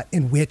than not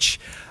in which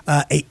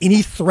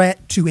any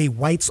threat to a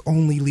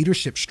whites-only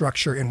leadership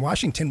structure in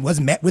Washington was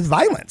met with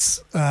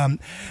violence.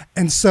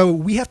 And so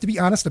we have to be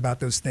honest about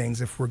those things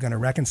if we're going to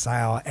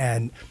reconcile.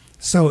 And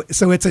so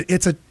it's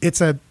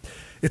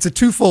a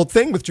twofold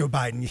thing with Joe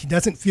Biden. He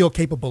doesn't feel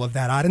capable of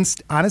that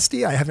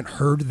honesty. I haven't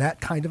heard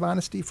that kind of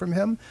honesty from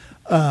him.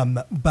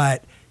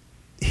 But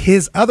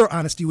his other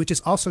honesty, which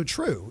is also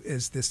true,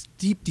 is this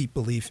deep, deep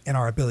belief in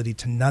our ability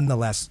to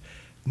nonetheless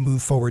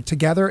move forward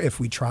together if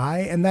we try.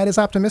 And that is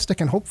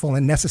optimistic and hopeful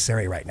and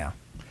necessary right now.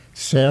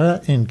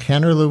 Sarah in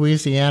Kenner,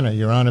 Louisiana.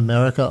 You're on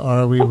America.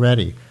 Are we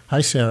ready?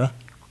 Hi, Sarah.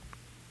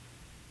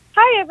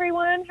 Hi,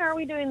 everyone. How are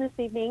we doing this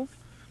evening?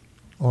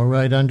 All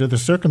right, under the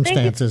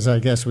circumstances, I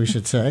guess we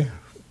should say.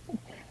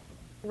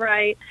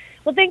 Right.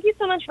 Well, thank you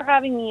so much for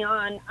having me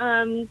on.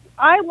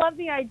 I love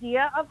the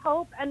idea of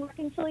hope and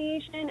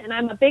reconciliation, and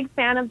I'm a big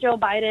fan of Joe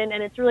Biden,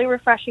 and it's really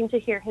refreshing to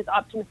hear his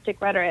optimistic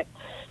rhetoric.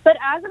 But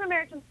as an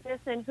American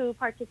citizen who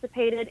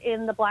participated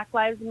in the Black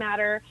Lives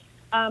Matter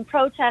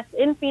protests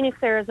in Phoenix,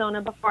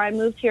 Arizona, before I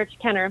moved here to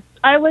Kenner,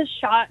 I was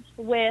shot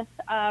with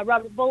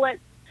rubber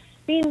bullets,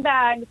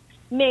 beanbags,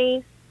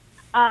 mace,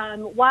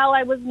 while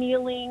I was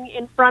kneeling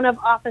in front of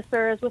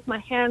officers with my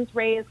hands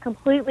raised,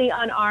 completely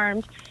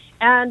unarmed.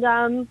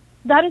 And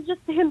that is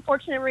just the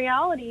unfortunate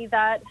reality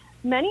that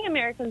many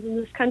Americans in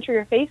this country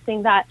are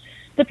facing, that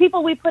the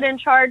people we put in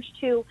charge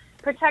to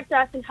protect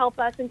us and help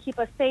us and keep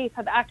us safe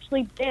have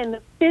actually been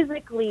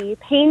physically,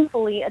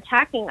 painfully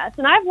attacking us.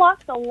 And I've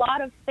lost a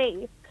lot of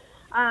faith.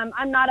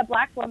 I'm not a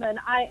black woman.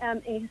 I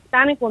am a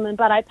Hispanic woman,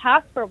 but I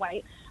pass for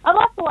white. I've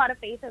lost a lot of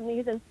faith in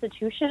these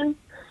institutions.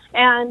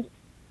 And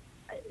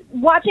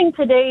watching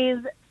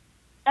today's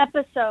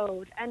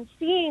episode and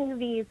seeing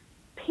these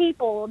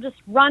people just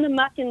run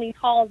amok in these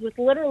halls with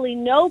literally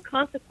no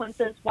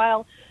consequences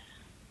while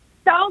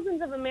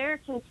thousands of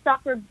Americans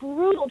suffered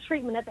brutal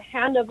treatment at the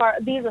hand of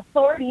these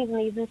authorities and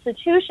these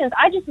institutions,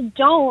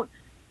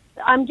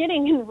 I'm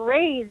getting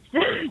enraged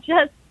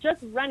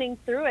just running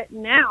through it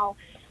now.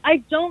 I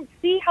don't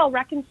see how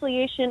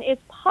reconciliation is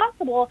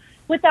possible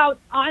without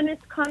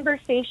honest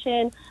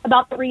conversation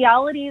about the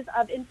realities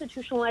of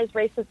institutionalized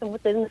racism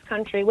within this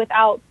country,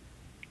 without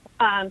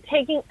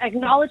taking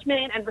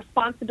acknowledgement and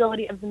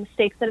responsibility of the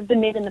mistakes that have been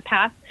made in the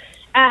past,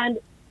 and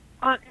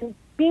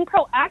being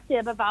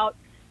proactive about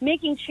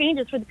making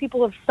changes for the people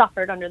who have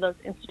suffered under those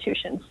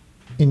institutions.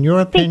 In your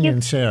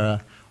opinion,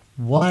 Sarah,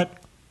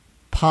 what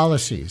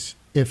policies,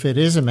 if it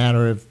is a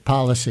matter of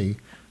policy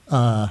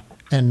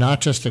and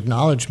not just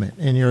acknowledgement,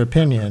 in your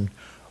opinion,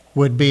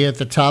 would be at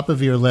the top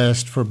of your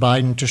list for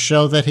Biden to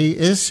show that he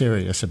is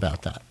serious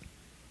about that?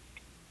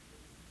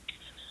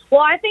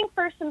 Well, I think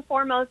first and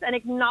foremost, an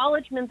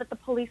acknowledgement that the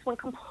police went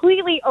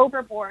completely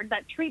overboard,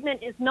 that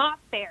treatment is not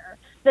fair,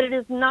 that it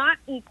is not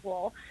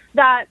equal,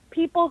 that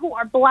people who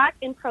are black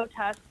in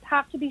protests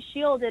have to be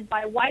shielded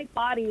by white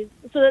bodies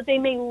so that they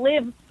may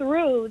live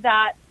through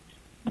that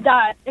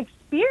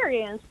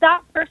experience.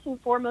 That first and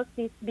foremost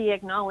needs to be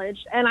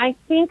acknowledged. And I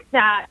think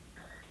that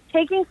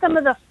taking some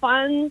of the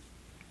funds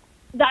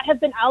that have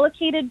been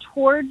allocated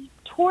towards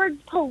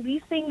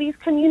policing these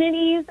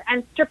communities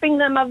and stripping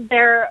them of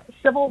their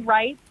civil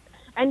rights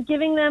and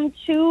giving them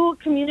to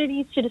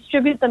communities to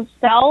distribute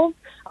themselves,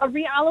 a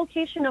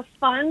reallocation of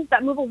funds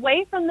that move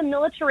away from the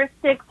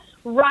militaristic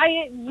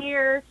riot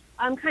year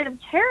kind of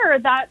terror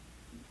that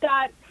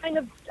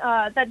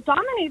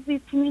dominates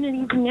these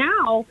communities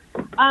now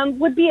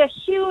would be a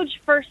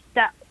huge first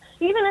step.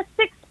 Even a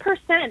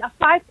 6%, a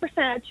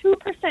 5%, a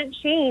 2%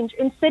 change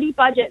in city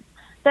budgets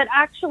that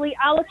actually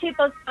allocate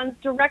those funds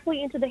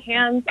directly into the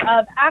hands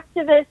of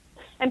activists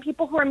and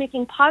people who are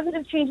making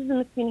positive changes in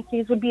the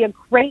communities would be a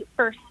great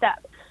first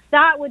step.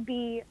 That would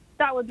be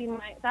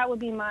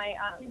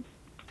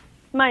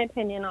my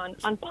opinion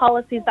on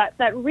policies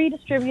that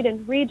redistribute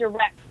and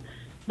redirect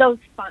those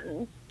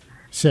funds.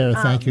 Sarah,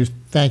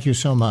 thank you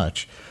so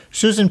much.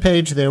 Susan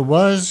Page, there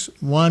was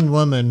one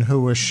woman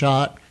who was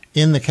shot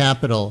in the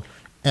Capitol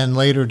and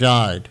later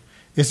died.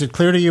 Is it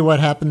clear to you what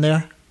happened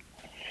there?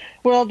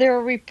 Well,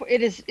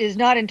 it is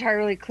not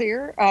entirely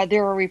clear.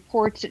 There are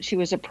reports that she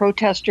was a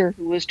protester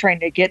who was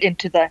trying to get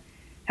into the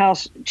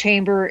House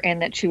chamber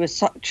and that she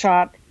was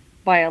shot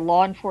by a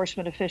law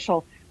enforcement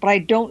official. But I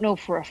don't know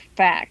for a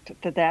fact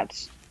that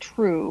that's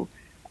true.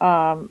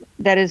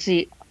 That is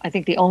I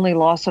think the only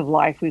loss of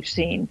life we've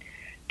seen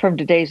from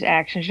today's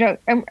actions. You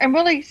know, I'm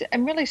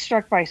really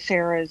struck by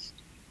Sarah's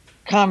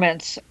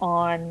comments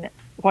on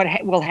what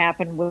will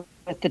happen with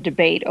the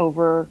debate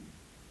over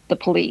the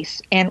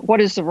police and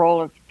what is the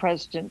role of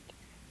President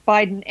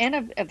Biden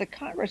and of the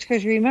Congress.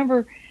 Because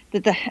remember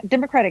that the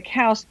Democratic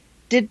House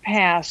did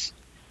pass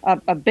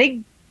a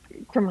big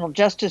criminal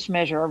justice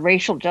measure, a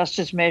racial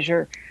justice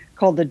measure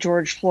called the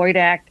George Floyd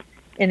Act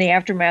in the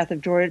aftermath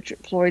of George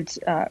Floyd's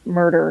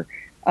murder.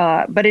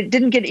 But it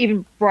didn't get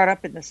even brought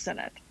up in the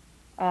Senate.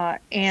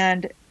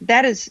 And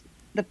that is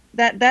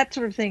that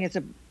sort of thing is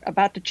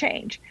about to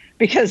change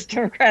because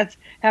Democrats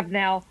have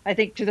now, I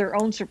think to their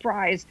own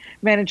surprise,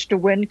 managed to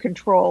win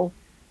control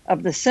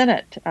of the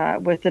Senate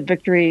with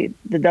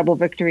the double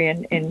victory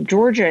in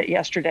Georgia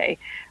yesterday.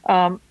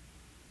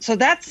 So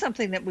that's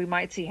something that we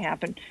might see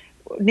happen.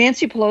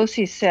 Nancy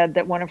Pelosi said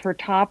that one of her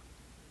top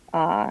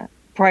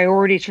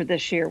priorities for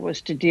this year was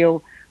to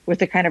deal with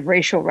the kind of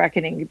racial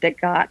reckoning that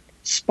got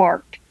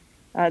sparked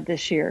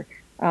this year.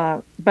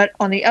 But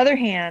on the other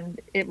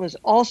hand, it was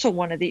also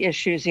one of the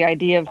issues, the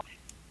idea of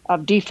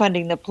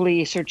defunding the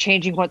police or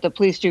changing what the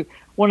police do.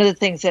 One of the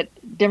things that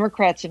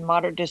Democrats in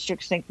moderate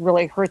districts think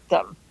really hurt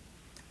them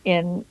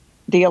in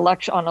the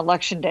election on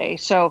election day.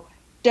 So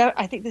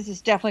I think this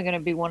is definitely going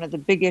to be one of the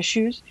big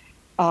issues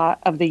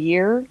of the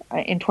year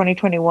in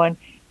 2021,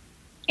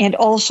 and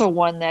also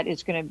one that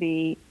is going to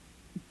be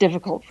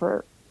difficult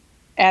for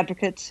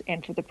advocates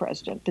and for the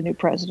president, the new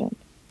president.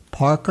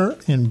 Parker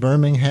in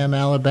Birmingham,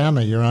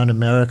 Alabama. You're on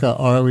America.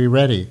 Are we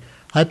ready?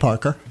 Hi,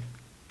 Parker.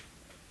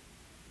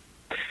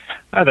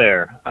 Hi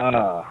there.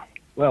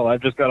 Well, I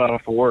just got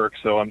off of work,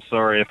 so I'm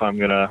sorry if I'm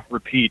going to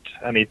repeat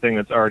anything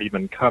that's already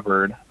been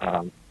covered.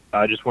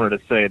 I just wanted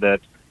to say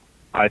that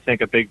I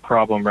think a big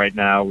problem right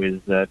now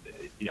is that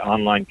the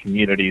online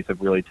communities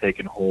have really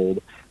taken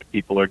hold.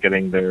 People are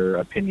getting their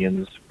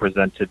opinions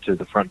presented to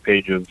the front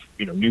page of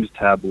news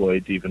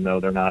tabloids, even though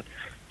they're not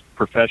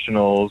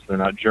professionals, they're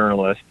not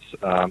journalists.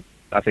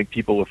 I think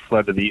people have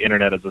fled to the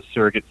internet as a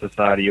surrogate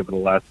society over the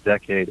last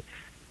decade,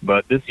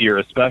 but this year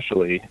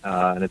especially,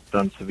 and it's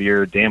done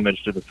severe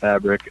damage to the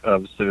fabric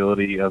of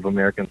civility of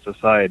American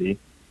society.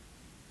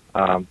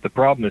 The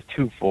problem is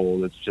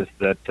twofold. It's just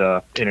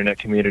that internet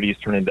communities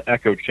turn into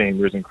echo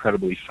chambers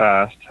incredibly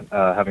fast.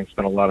 Having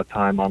spent a lot of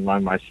time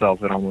online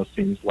myself, it almost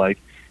seems like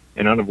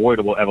an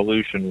unavoidable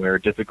evolution where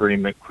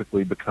disagreement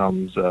quickly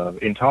becomes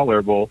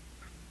intolerable,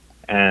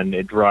 and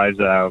it drives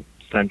out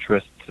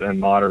centrists and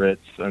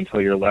moderates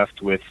until you're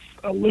left with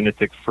a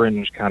lunatic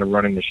fringe kind of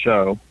running the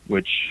show,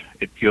 which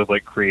it feels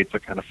like creates a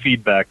kind of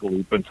feedback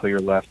loop until you're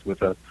left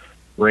with a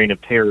reign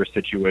of terror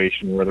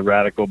situation where the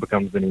radical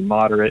becomes the new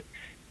moderate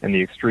and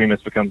the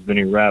extremist becomes the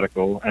new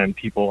radical, and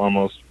people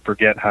almost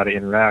forget how to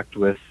interact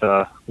with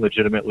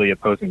legitimately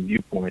opposing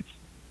viewpoints.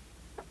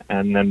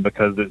 And then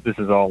because this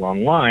is all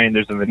online,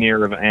 there's a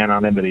veneer of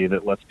anonymity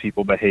that lets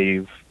people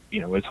behave,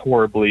 as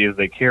horribly as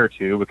they care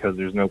to because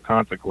there's no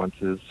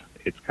consequences.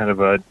 It's kind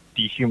of a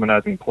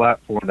dehumanizing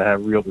platform to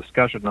have real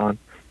discussion on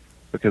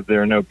because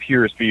there are no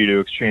peers for you to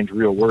exchange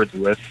real words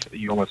with.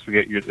 You almost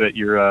forget that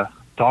you're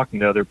talking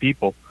to other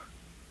people.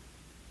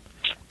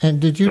 And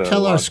did you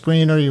tell our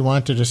screener you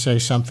wanted to say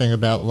something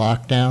about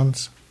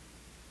lockdowns?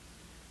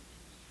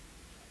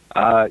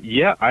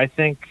 Yeah, I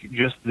think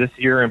just this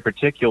year in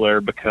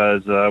particular,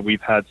 because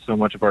we've had so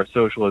much of our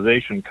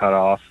socialization cut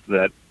off,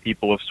 that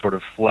people have sort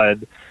of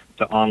fled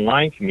to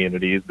online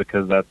communities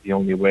because that's the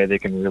only way they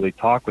can really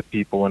talk with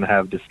people and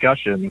have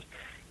discussions,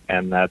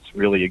 and that's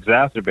really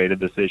exacerbated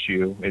this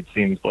issue. It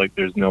seems like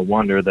there's no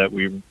wonder that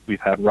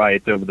we've had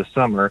riots over the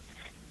summer,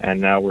 and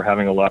now we're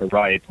having a lot of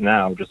riots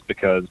now just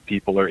because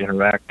people are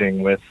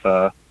interacting with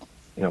a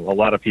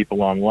lot of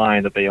people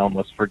online that they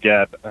almost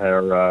forget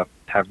or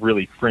have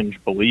really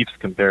fringe beliefs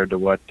compared to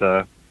what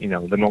the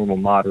normal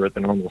moderate, the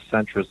normal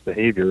centrist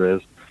behavior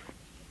is.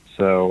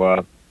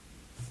 So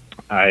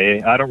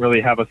I don't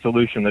really have a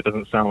solution that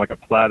doesn't sound like a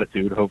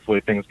platitude. Hopefully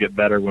things get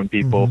better when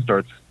people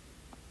start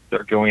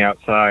going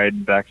outside,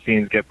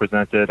 vaccines get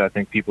presented. I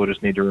think people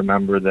just need to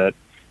remember that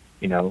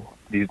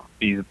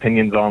these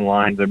opinions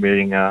online, they're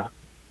being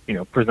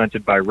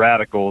presented by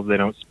radicals. They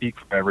don't speak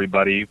for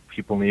everybody.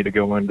 People need to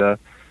go into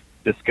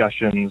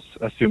discussions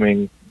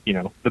assuming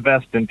the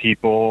best in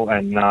people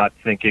and not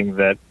thinking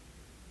that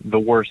the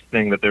worst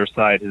thing that their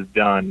side has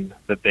done,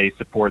 that they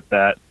support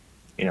that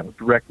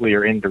directly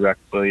or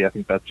indirectly. I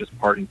think that's just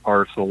part and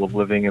parcel of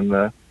living in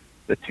the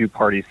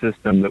two-party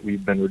system that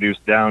we've been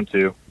reduced down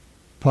to.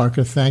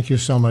 Parker, thank you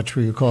so much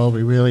for your call.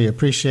 We really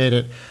appreciate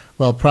it.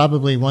 Well,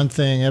 probably one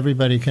thing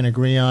everybody can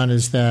agree on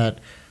is that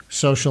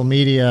social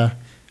media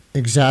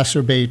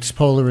exacerbates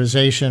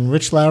polarization.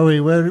 Rich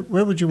Lowry, where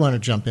would you want to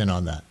jump in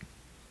on that?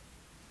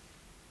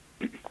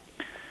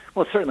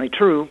 Well, it's certainly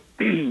true.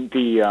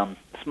 The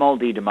small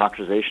d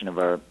democratization of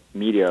our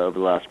media over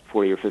the last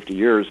 40 or 50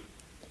 years,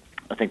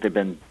 I think there have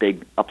been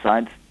big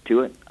upsides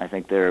to it. I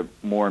think there are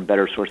more and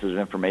better sources of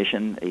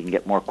information that you can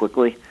get more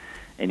quickly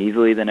and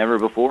easily than ever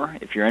before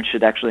if you're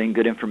interested actually in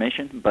good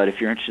information. But if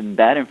you're interested in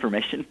bad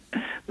information,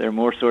 there are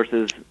more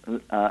sources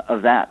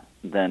of that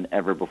than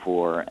ever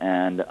before.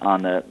 And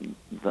on the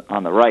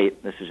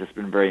right, this has just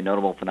been a very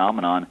notable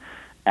phenomenon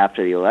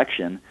after the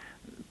election.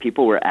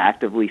 People were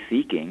actively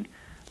seeking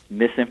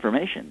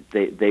misinformation.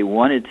 They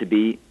wanted to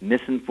be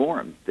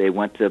misinformed. They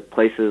went to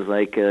places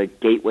like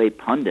Gateway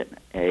Pundit,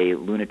 a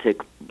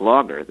lunatic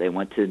blogger. They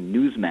went to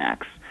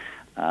Newsmax,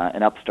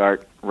 an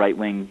upstart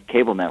right-wing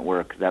cable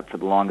network that for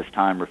the longest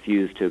time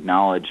refused to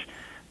acknowledge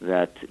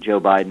that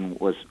Joe Biden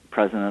was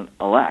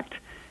president-elect.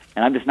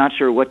 And I'm just not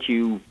sure what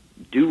you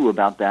do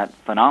about that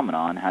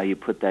phenomenon, how you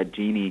put that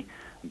genie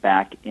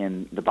back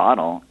in the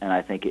bottle. And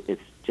I think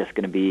it's just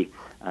going to be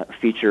a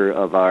feature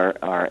of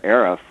our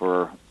era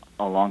for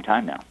a long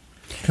time now.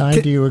 Kai,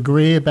 do you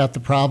agree about the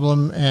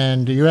problem,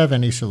 and do you have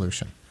any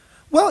solution?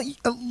 Well,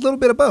 a little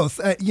bit of both.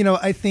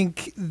 I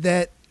think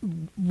that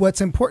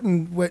what's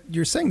important, what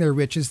you're saying there,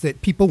 Rich, is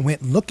that people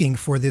went looking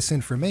for this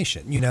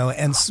information,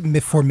 and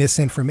for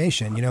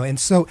misinformation, and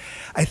so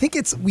I think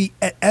we,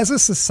 as a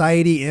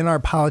society in our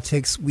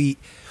politics, we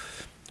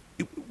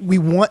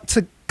want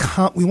to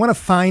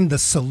find the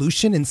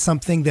solution in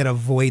something that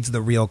avoids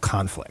the real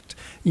conflict,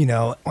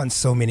 on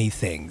so many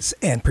things,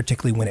 and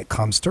particularly when it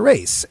comes to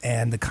race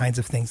and the kinds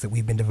of things that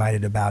we've been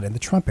divided about in the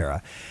Trump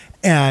era.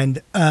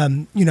 And,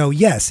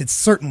 yes, it's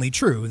certainly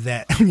true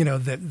that,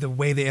 the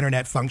way the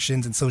internet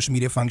functions and social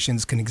media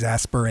functions can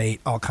exasperate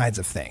all kinds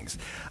of things.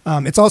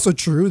 It's also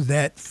true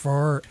that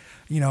for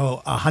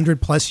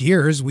 100+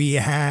 years, we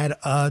had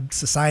a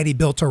society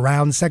built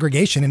around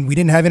segregation, and we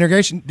didn't have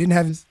integration, didn't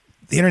have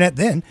the internet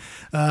then.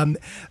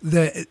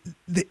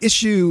 The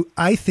issue,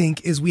 I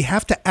think, is we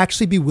have to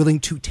actually be willing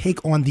to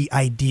take on the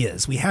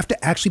ideas. We have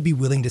to actually be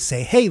willing to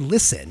say, hey,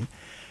 listen,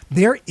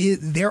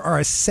 there are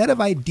a set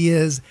of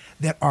ideas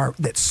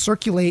that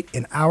circulate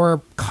in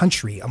our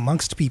country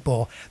amongst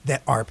people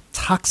that are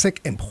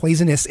toxic and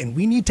poisonous, and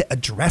we need to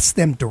address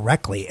them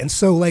directly. And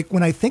so, like,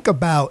 when I think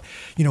about,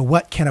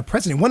 what can a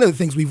president, one of the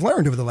things we've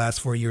learned over the last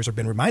 4 years, or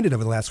been reminded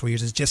over the last 4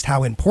 years, is just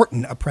how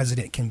important a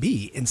president can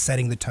be in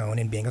setting the tone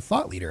and being a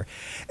thought leader.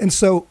 And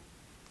so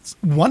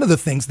one of the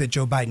things that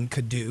Joe Biden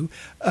could do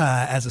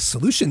as a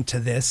solution to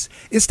this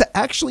is to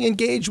actually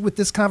engage with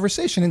this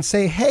conversation and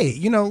say, hey,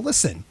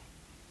 listen,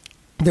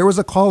 there was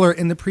a caller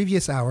in the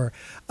previous hour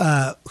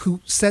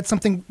who said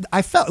something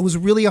I felt it was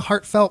really a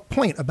heartfelt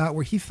point about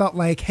where he felt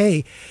like,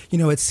 hey,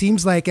 it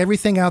seems like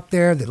everything out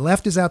there, the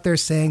left is out there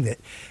saying that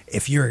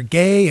if you're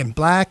gay and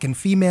black and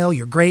female,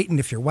 you're great. And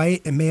if you're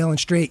white and male and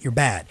straight, you're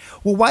bad.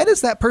 Well, why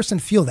does that person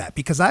feel that?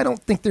 Because I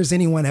don't think there's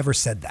anyone ever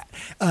said that,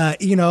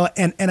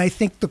 and I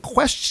think the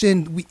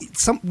question,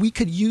 we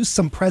could use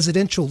some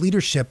presidential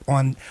leadership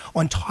on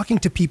talking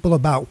to people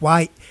about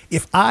why,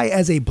 if I,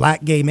 as a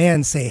black gay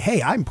man, say,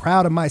 hey, I'm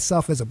proud of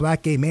myself as a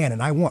black gay man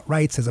and I want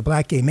rights as a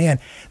black gay man,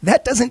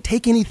 that doesn't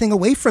take anything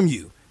away from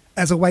you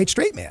as a white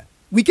straight man.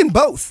 We can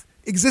both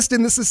exist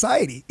in the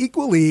society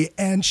equally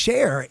and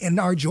share in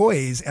our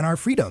joys and our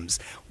freedoms.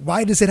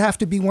 Why does it have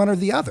to be one or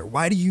the other?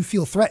 Why do you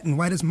feel threatened?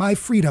 Why does my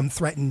freedom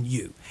threaten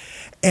you?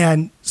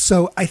 And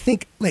so I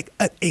think like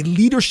a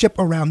leadership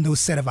around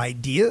those set of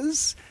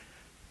ideas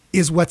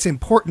is what's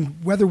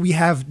important. Whether we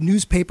have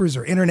newspapers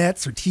or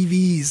internets or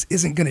TVs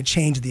isn't going to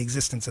change the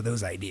existence of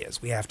those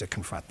ideas. We have to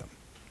confront them.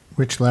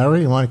 Rich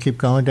Lowry, you want to keep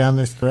going down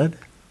this thread?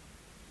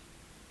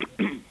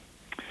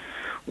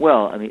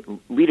 Well, I mean,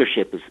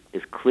 leadership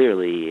is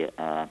clearly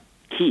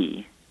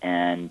key,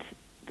 and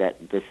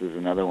that this is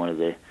another one of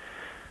the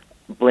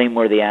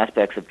blameworthy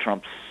aspects of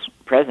Trump's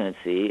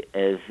presidency,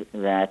 is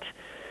that,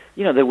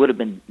 there would have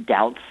been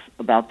doubts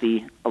about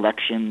the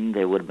election.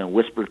 There would have been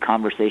whispered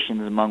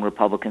conversations among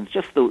Republicans,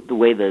 just the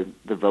way the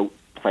vote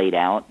played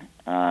out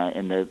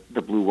in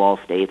the blue wall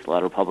states. A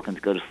lot of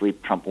Republicans go to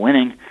sleep Trump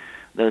winning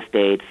those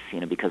states,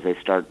 because they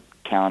start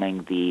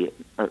counting the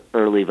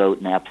early vote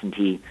and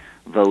absentee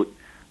vote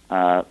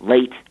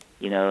late,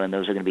 and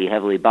those are going to be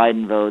heavily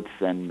Biden votes,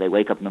 and they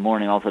wake up in the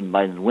morning, all of a sudden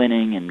Biden's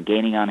winning and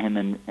gaining on him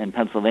in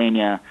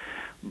Pennsylvania.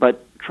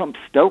 But Trump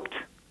stoked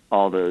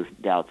all those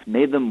doubts,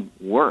 made them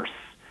worse,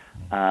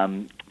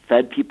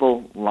 fed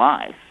people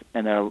lies.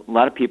 And there are a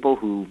lot of people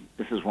who,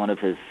 this is one of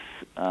his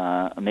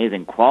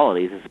amazing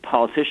qualities as a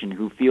politician,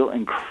 who feel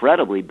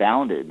incredibly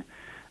bounded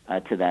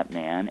to that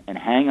man and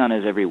hang on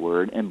his every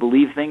word and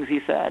believe things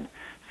he said.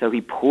 So he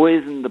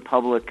poisoned the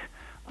public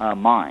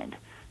mind.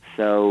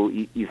 So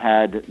you've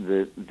had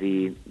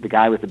the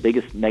guy with the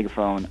biggest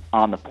megaphone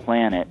on the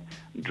planet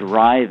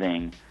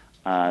driving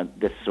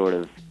this sort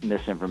of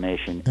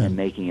misinformation and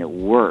making it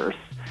worse.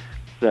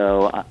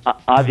 So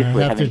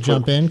obviously, I have to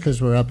jump in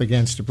because we're up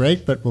against a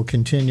break, but we'll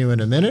continue in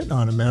a minute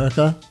on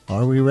America.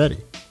 Are we ready?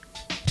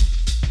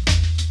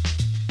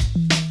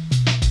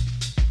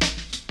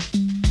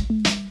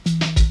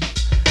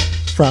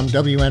 From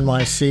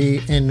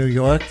WNYC in New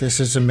York,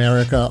 this is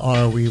America,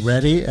 Are We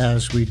Ready?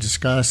 As we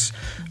discuss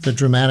the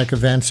dramatic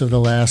events of the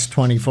last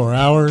 24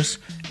 hours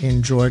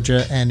in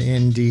Georgia and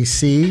in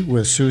D.C.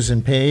 with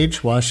Susan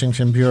Page,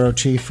 Washington Bureau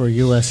Chief for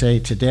USA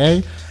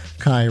Today,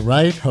 Kai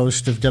Wright,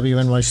 host of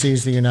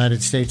WNYC's The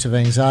United States of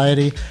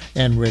Anxiety,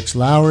 and Rich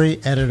Lowry,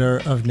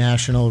 editor of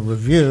National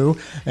Review.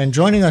 And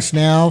joining us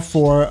now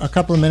for a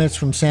couple of minutes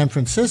from San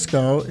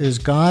Francisco is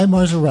Guy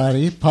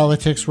Marzorati,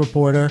 politics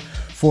reporter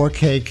for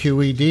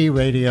KQED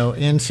Radio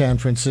in San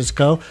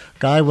Francisco.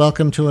 Guy,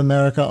 welcome to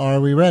America, Are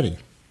We Ready?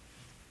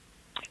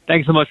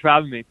 Thanks so much for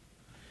having me.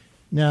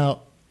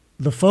 Now,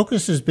 the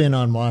focus has been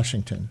on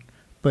Washington,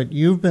 but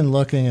you've been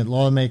looking at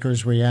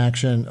lawmakers'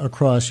 reaction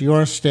across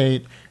your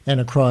state and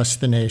across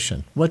the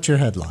nation. What's your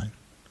headline?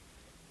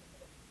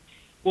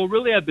 Well,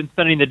 really, I've been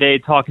spending the day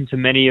talking to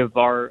many of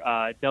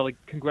our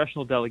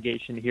congressional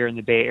delegation here in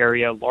the Bay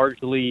Area,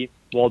 largely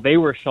while they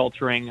were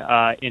sheltering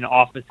in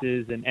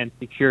offices and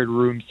secured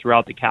rooms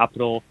throughout the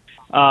Capitol.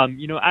 As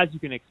you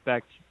can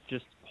expect,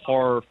 just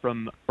horror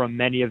from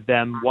many of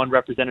them. One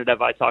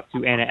representative I talked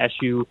to, Anna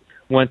Eshoo,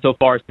 went so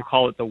far as to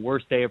call it the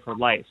worst day of her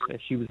life,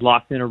 as she was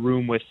locked in a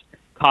room with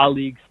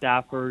colleagues,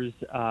 staffers,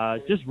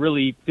 just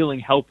really feeling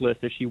helpless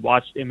as she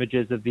watched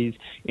images of these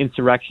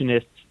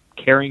insurrectionists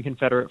carrying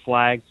Confederate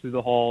flags through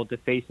the hall,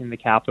 defacing the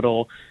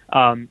Capitol.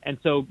 And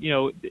so,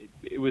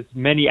 it was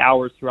many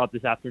hours throughout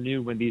this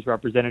afternoon when these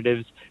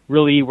representatives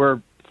really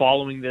were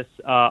following this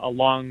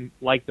along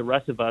like the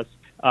rest of us,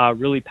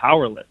 really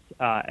powerless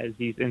as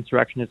these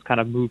insurrectionists kind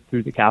of moved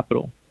through the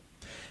Capitol.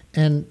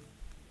 And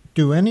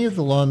do any of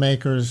the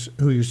lawmakers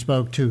who you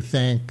spoke to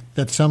think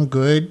that some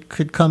good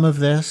could come of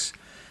this,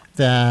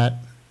 that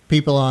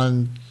people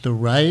on the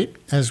right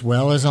as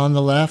well as on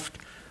the left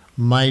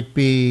might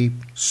be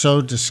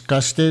so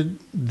disgusted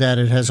that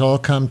it has all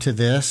come to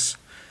this,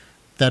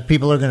 that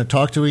people are going to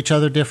talk to each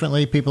other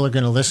differently, people are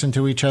going to listen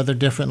to each other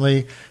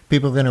differently,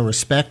 people are going to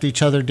respect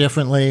each other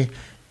differently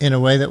in a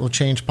way that will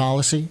change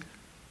policy?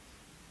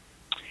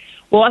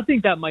 Well, I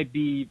think that might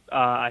be,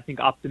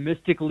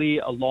 optimistically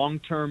a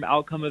long-term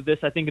outcome of this.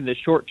 I think in the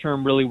short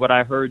term, really what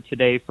I heard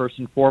today, first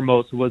and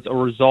foremost, was a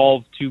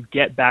resolve to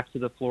get back to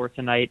the floor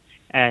tonight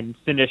and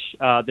finish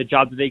the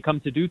job that they come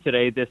to do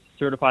today, this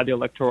certify the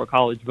Electoral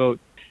College vote.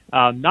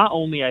 Not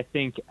only, I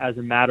think, as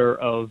a matter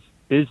of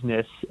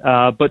business,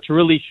 but to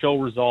really show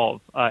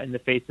resolve in the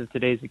face of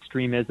today's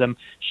extremism,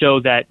 show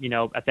that,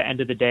 at the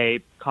end of the day,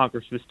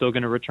 Congress was still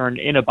going to return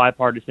in a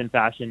bipartisan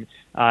fashion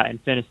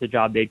and finish the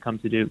job they'd come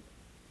to do.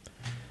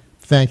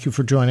 Thank you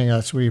for joining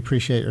us. We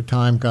appreciate your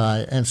time,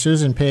 Guy. And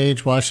Susan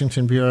Page,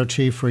 Washington Bureau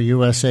Chief for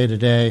USA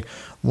Today.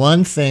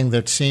 One thing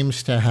that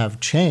seems to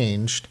have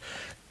changed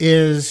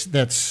is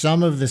that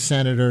some of the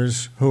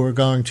senators who are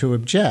going to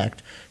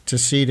object to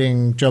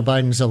seating Joe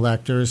Biden's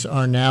electors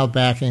are now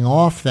backing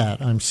off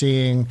that. I'm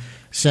seeing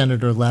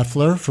Senator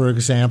Loeffler, for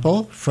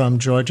example, from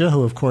Georgia,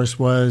 who, of course,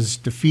 was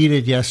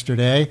defeated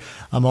yesterday.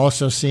 I'm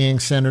also seeing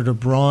Senator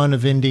Braun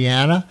of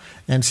Indiana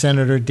and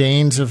Senator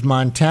Daines of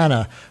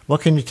Montana. What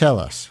can you tell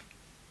us?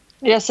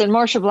 Yes, and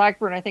Marsha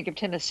Blackburn, I think, of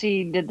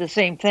Tennessee, did the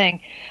same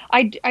thing.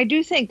 I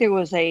do think there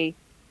was a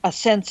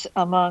sense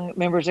among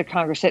members of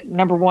Congress that,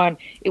 number one,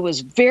 it was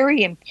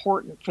very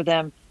important for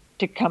them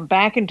to come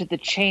back into the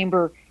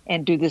chamber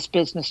and do this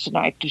business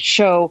tonight, to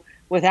show,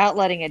 without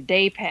letting a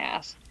day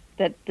pass,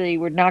 that they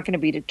were not going to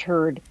be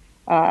deterred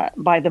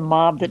by the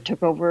mob that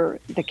took over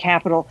the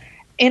Capitol.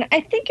 And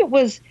I think it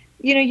was,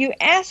 you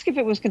ask if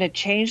it was going to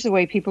change the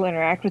way people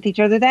interact with each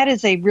other. That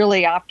is a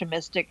really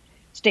optimistic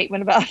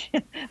statement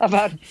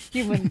about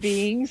human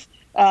beings.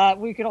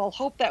 We could all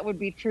hope that would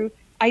be true.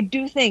 I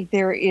do think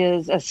there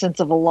is a sense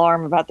of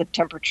alarm about the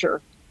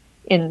temperature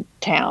in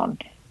town,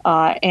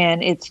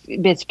 and it's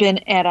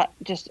been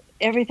just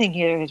everything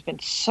here has been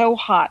so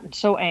hot and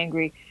so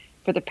angry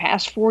for the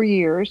past 4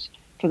 years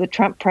for the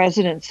Trump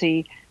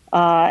presidency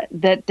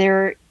that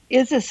there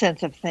is a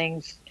sense of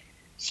things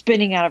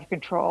spinning out of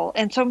control.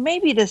 And so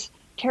maybe this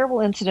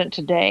terrible incident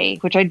today,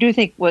 which I do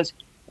think was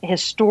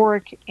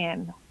historic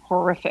and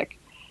horrific,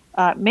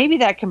 maybe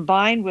that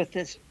combined with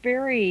this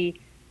very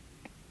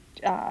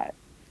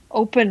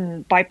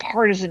open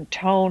bipartisan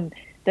tone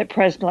that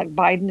President-elect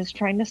Biden is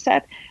trying to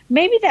set,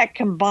 maybe that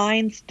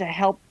combines to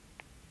help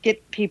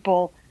get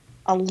people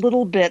a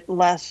little bit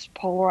less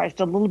polarized,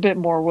 a little bit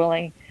more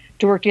willing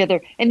to work together.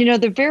 And,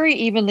 the very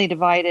evenly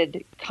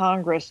divided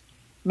Congress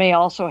may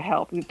also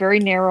help. A very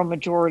narrow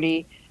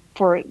majority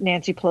for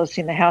Nancy Pelosi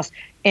in the House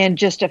and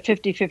just a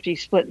 50-50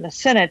 split in the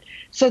Senate.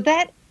 So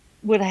that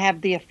would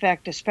have the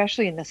effect,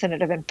 especially in the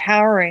Senate, of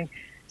empowering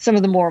some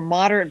of the more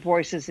moderate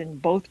voices in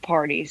both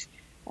parties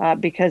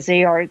because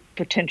they are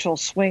potential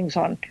swings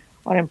on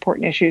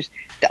important issues.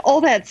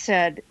 All that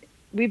said,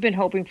 we've been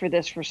hoping for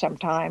this for some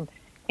time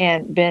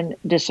and been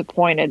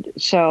disappointed.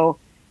 So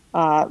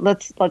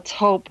let's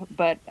hope,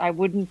 but I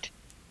wouldn't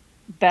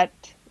bet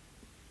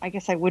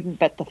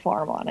the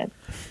farm on it.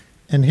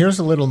 And here's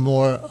a little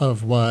more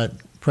of what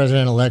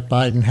President-elect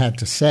Biden had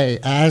to say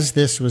as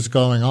this was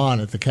going on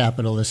at the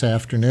Capitol this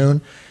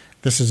afternoon.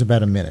 This is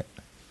about a minute.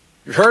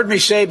 You've heard me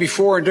say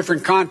before in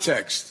different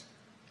contexts,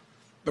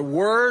 the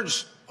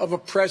words of a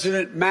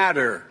president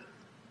matter,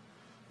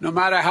 no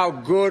matter how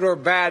good or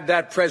bad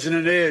that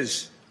president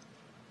is.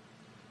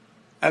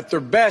 At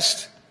their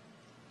best,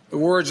 the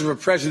words of a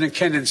president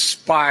can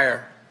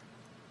inspire.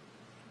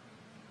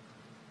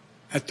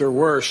 At their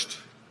worst,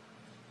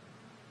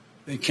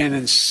 they can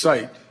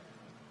incite.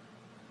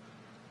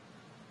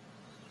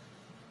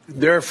 And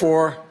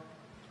therefore,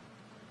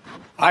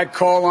 I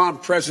call on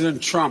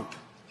President Trump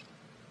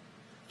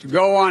to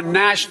go on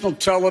national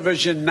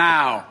television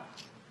now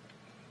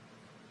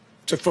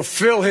to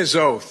fulfill his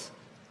oath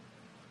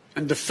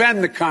and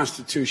defend the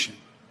Constitution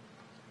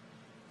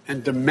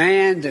and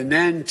demand an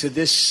end to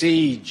this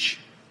siege,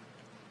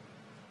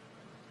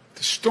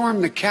 to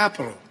storm the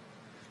Capitol,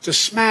 to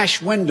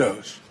smash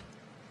windows,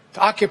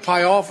 to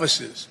occupy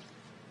offices,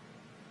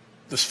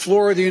 the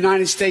floor of the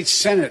United States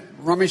Senate,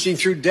 rummaging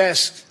through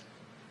desks,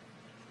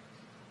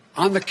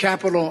 on the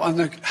Capitol, on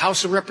the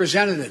House of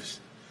Representatives,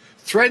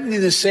 threatening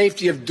the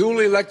safety of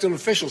duly elected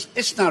officials.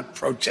 It's not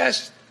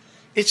protest,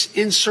 it's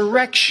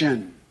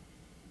insurrection.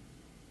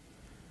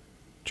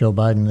 Joe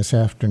Biden this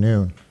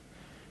afternoon.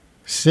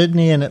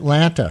 Sydney and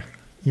Atlanta,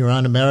 you're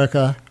on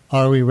America.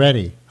 Are we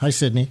ready? Hi,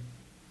 Sydney.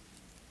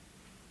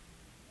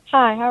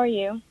 Hi, how are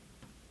you?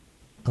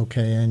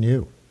 Okay, and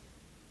you?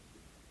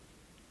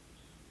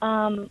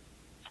 I'm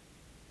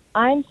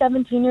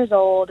 17 years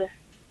old,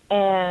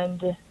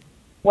 and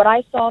what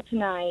I saw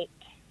tonight,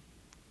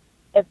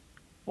 if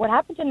what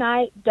happened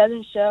tonight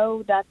doesn't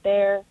show that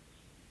there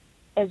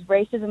is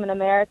racism in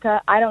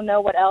America, I don't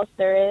know what else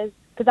there is,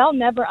 because I'll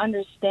never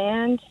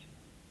understand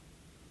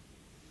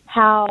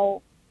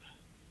how,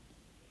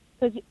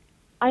 because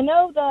I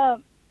know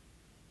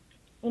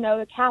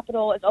the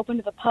Capitol is open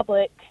to the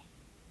public,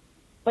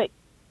 but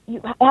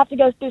you have to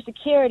go through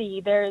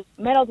security. There's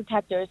metal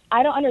detectors.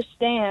 I don't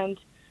understand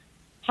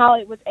how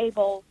it was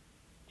able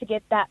to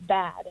get that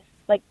bad.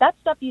 Like, that's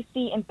stuff you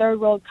see in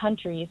third world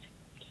countries.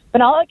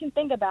 But all I can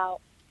think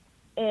about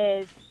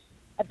is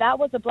if that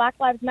was a Black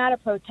Lives Matter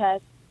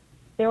protest,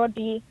 there would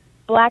be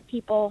black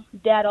people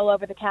dead all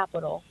over the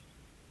Capitol.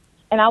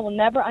 And I will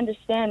never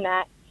understand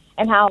that,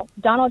 and how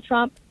Donald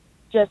Trump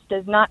just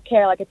does not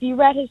care. Like, if you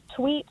read his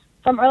tweet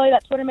from earlier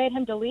that Twitter made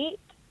him delete,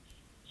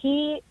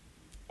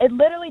 it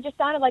literally just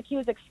sounded like he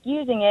was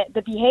excusing it,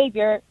 the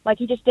behavior, like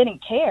he just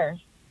didn't care.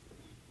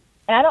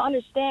 And I don't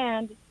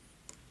understand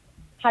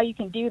how you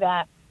can do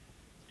that.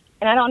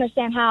 And I don't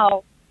understand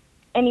how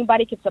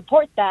anybody could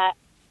support that.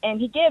 And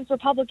he gives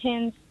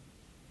Republicans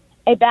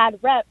a bad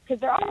rep, because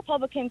there are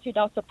Republicans who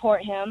don't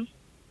support him,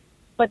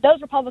 but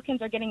those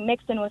Republicans are getting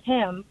mixed in with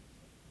him.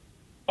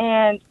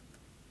 And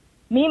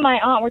me and my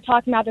aunt were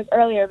talking about this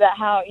earlier, about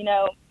how,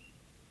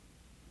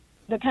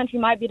 the country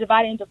might be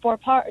divided into 4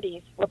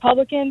 parties: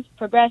 Republicans,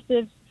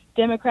 progressives,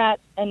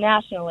 Democrats, and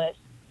nationalists.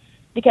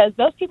 Because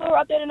those people who are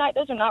up there tonight,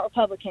 those are not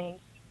Republicans.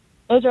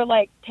 Those are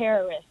like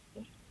terrorists.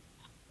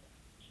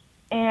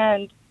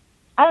 And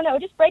I don't know,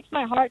 it just breaks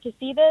my heart to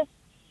see this.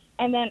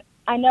 And then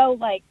I know,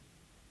 like,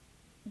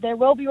 there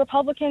will be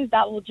Republicans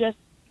that will just,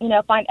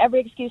 find every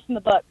excuse in the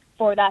book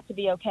for that to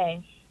be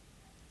okay.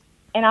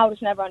 And I'll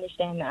just never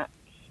understand that.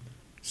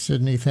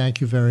 Sydney,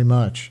 thank you very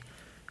much.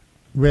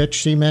 Rich,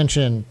 she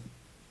mentioned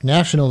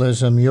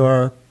nationalism.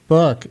 Your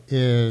book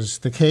is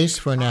The Case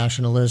for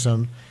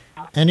Nationalism.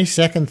 Any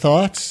second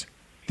thoughts?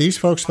 These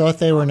folks thought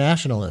they were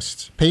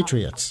nationalists,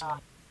 patriots.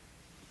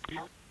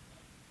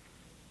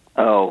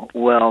 Oh,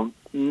 well,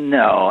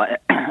 no.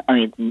 I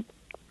mean,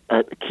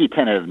 a key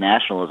tenet of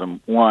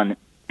nationalism, one,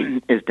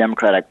 is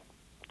democratic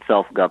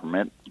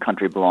self-government.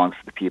 Country belongs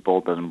to the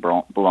people, doesn't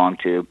belong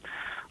to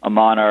a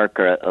monarch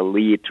or an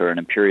elite or an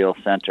imperial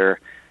center,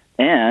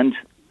 and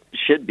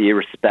should be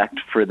respect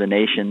for the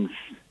nation's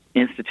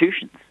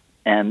institutions.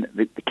 And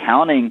the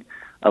counting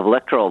of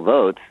electoral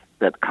votes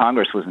that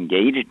Congress was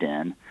engaged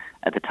in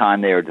at the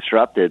time they were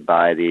disrupted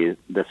by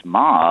this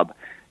mob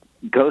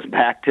goes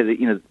back to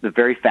the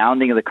very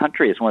founding of the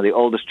country. It's one of the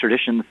oldest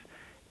traditions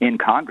in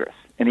Congress.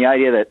 And the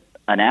idea that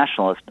a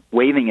nationalist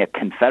waving a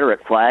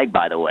Confederate flag,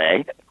 by the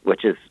way,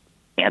 which is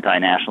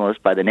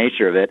anti-nationalist by the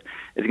nature of it,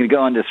 is going to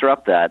go and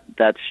disrupt that.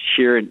 That's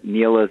sheer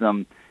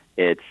nihilism.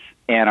 It's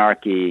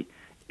anarchy.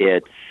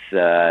 It's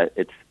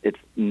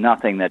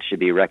nothing that should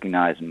be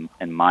recognized,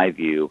 in my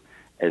view,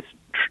 as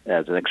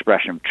an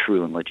expression of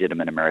true and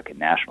legitimate American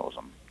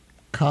nationalism.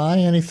 Kai,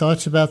 any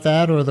thoughts about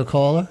that, or the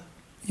caller?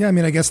 Yeah, I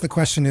mean, I guess the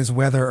question is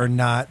whether or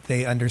not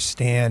they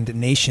understand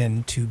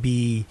nation to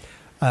be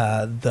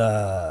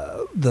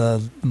the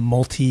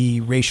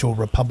multiracial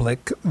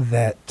republic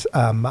that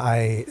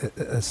I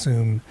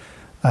assume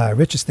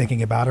Rich is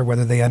thinking about, or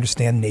whether they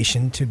understand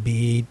nation to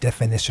be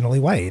definitionally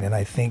white. And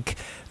I think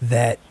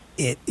that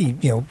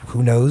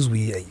who knows?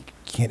 We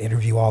can't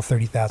interview all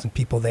 30,000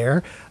 people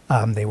there.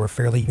 They were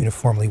fairly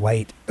uniformly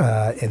white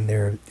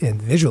in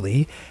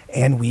visually,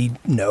 and we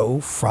know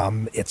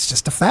from it's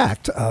just a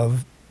fact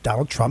of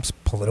Donald Trump's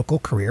political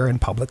career and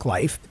public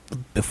life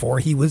before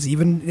he was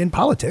even in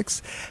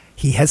politics.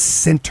 He has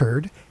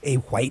centered a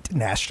white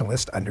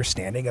nationalist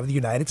understanding of the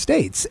United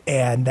States,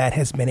 and that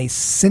has been a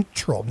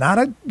central, not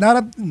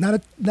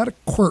a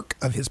quirk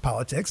of his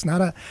politics,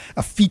 not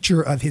a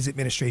feature of his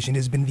administration. It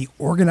has been the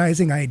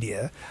organizing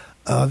idea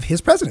of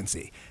his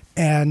presidency.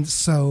 And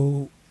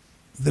so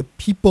the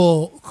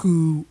people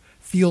who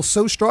feel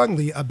so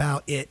strongly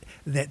about it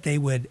that they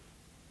would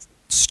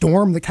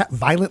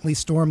violently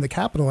storm the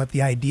Capitol at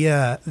the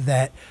idea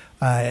that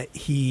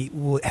he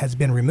has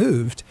been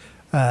removed,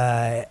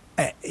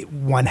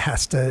 one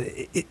has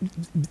to.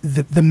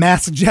 The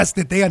math suggests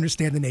that they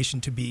understand the nation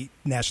to be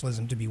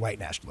nationalism, to be white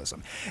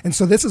nationalism, and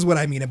so this is what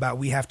I mean about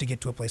we have to get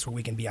to a place where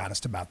we can be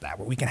honest about that,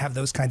 where we can have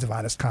those kinds of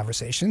honest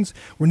conversations.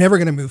 We're never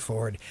going to move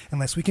forward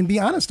unless we can be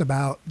honest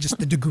about just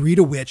the degree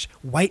to which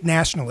white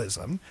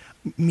nationalism,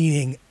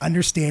 meaning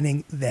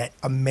understanding that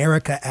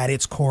America at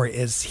its core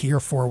is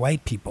here for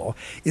white people,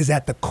 is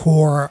at the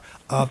core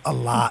of a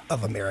lot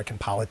of American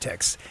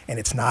politics, and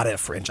it's not a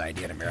fringe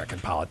idea in American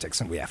politics,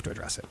 and we have to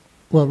address it.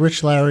 Well,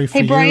 Rich, Larry,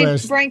 for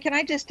Brian, can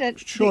I just add,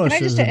 sure,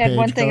 add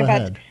one thing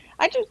about? Ahead.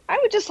 I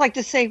would just like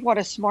to say what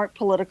a smart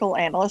political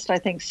analyst I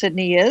think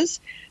Sydney is,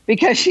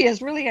 because she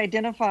has really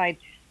identified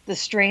the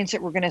strains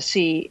that we're going to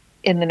see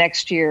in the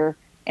next year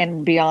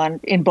and beyond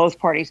in both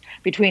parties,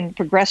 between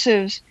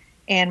progressives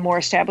and more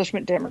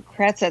establishment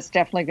Democrats. That's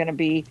definitely going to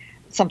be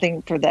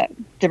something for the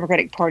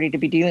Democratic Party to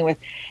be dealing with,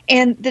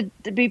 and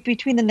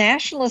between the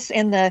nationalists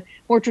and the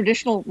more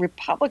traditional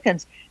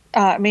Republicans.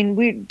 I mean,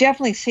 we're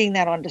definitely seeing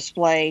that on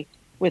display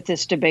with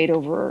this debate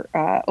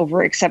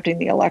over accepting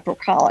the Electoral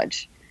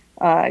College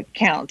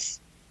counts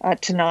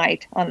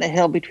tonight on the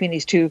Hill between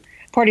these two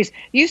parties.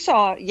 You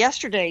saw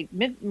yesterday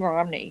Mitt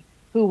Romney,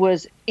 who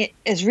was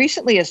as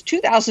recently as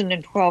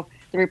 2012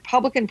 the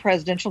Republican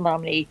presidential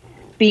nominee,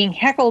 being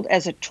heckled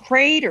as a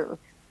traitor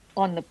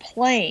on the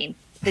plane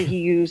that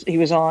he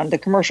was on, the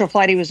commercial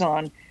flight he was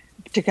on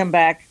to come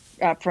back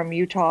from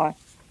Utah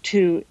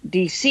to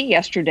D.C.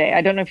 yesterday.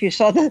 I don't know if you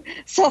saw the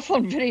cell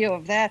phone video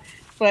of that,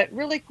 but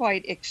really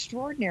quite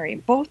extraordinary.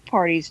 Both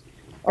parties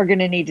are going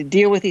to need to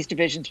deal with these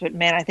divisions, but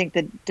man, I think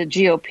that the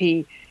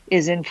GOP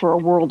is in for a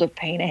world of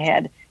pain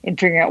ahead in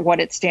figuring out what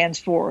it stands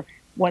for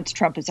once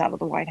Trump is out of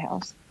the White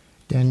House.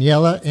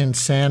 Daniela in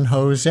San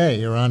Jose,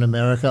 you're on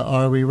America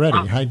Are We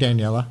Ready? Hi,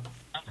 Daniela.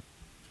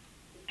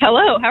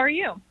 Hello, how are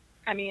you?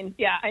 I mean,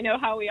 yeah, I know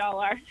how we all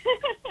are.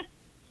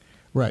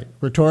 Right,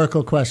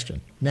 rhetorical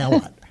question. Now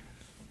what?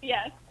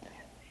 Yes.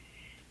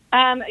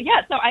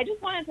 So I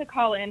just wanted to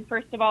call in,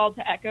 first of all,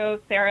 to echo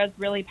Sarah's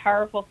really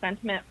powerful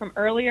sentiment from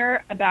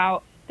earlier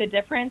about the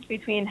difference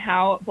between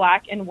how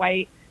black and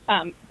white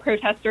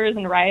protesters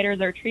and rioters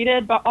are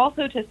treated, but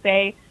also to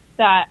say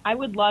that I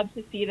would love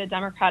to see the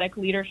Democratic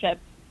leadership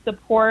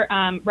support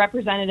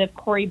Representative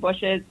Cori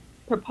Bush's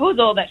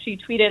proposal that she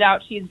tweeted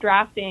out she's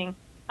drafting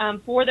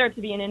for there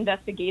to be an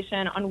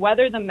investigation on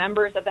whether the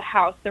members of the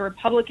House, the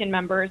Republican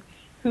members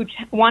who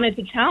wanted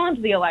to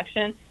challenge the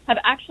election, have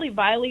actually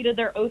violated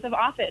their oath of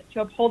office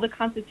to uphold the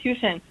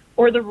Constitution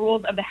or the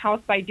rules of the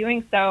House by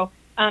doing so,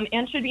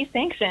 and should be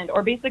sanctioned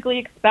or basically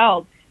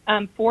expelled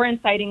for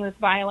inciting this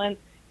violence.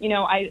 You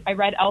know, I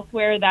read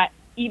elsewhere that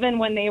even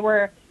when they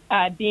were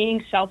when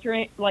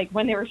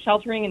they were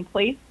sheltering in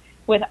place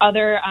with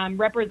other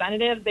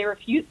representatives, they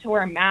refused to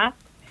wear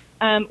masks.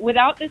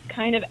 Without this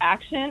kind of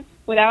action,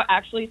 without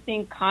actually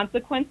seeing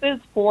consequences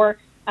for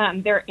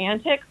their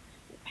antics,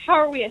 how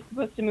are we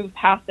supposed to move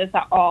past this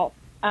at all?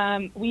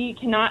 We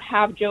cannot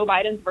have Joe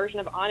Biden's version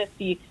of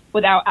honesty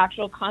without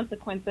actual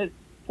consequences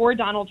for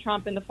Donald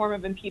Trump in the form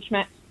of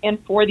impeachment and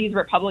for these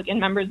Republican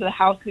members of the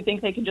House who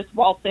think they can just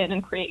waltz in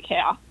and create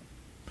chaos.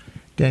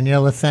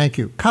 Daniela, thank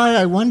you. Kai,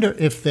 I wonder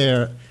if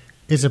there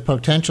is a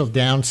potential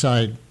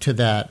downside to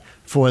that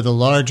for the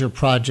larger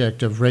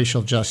project of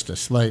racial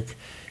justice. Like,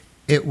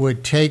 it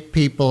would take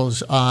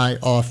people's eye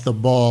off the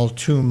ball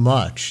too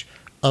much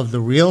of the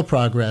real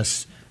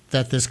progress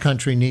that this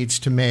country needs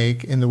to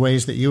make in the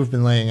ways that you've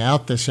been laying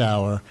out this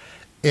hour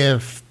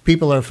if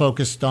people are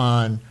focused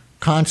on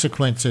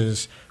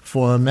consequences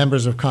for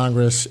members of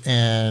Congress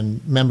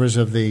and members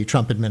of the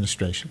Trump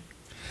administration.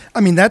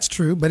 I mean, that's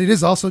true, but it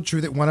is also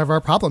true that one of our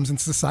problems in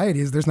society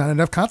is there's not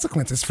enough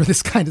consequences for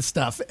this kind of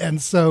stuff.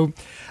 And so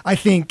I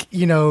think,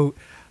 to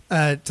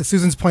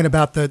Susan's point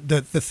about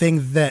the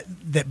thing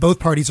that both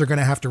parties are going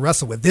to have to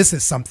wrestle with, this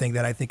is something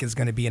that I think is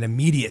going to be an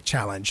immediate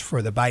challenge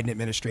for the Biden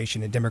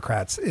administration and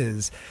Democrats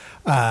is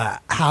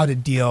how to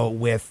deal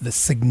with the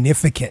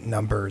significant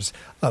numbers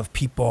of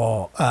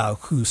people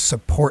who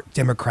support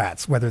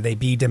Democrats, whether they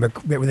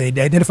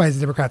identify as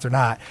Democrats or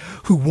not,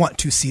 who want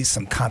to see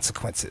some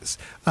consequences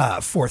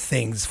for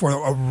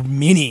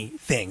many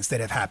things that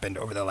have happened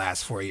over the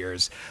last 4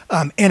 years,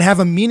 and have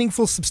a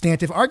meaningful,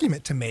 substantive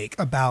argument to make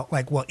about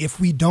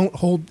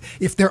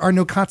if there are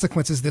no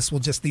consequences,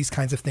 these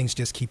kinds of things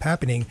just keep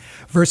happening,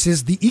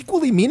 versus the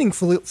equally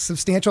meaningful,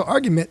 substantial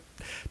argument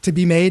to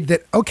be made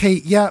that,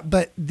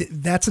 but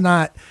that's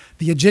not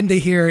the agenda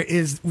here.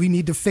 Is we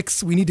need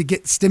to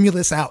get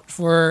stimulus out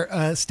for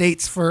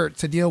states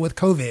to deal with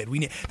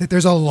COVID. That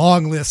there's a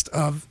long list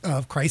of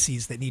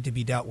crises that need to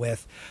be dealt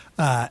with.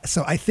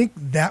 So I think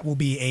that will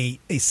be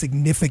a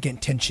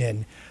significant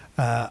tension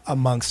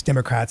amongst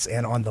Democrats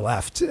and on the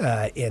left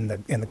in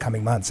the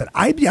coming months. And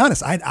I'd be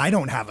honest, I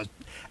don't have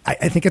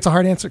I think it's a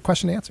hard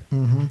question to answer.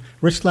 Mm-hmm.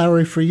 Rich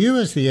Lowry, for you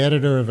as the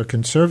editor of a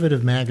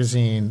conservative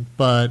magazine,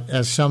 but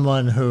as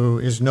someone who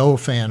is no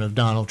fan of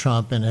Donald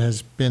Trump and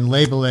has been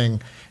labeling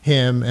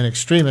him an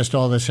extremist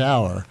all this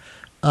hour,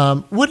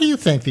 what do you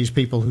think these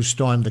people who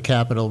stormed the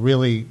Capitol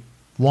really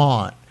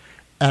want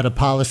at a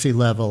policy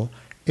level,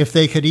 if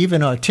they could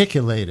even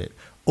articulate it?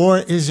 Or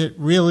is it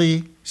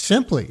really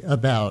simply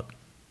about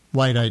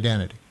white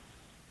identity?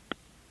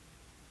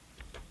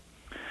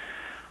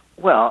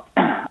 Well,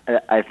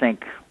 I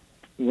think,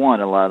 one,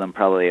 a lot of them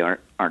probably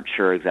aren't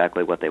sure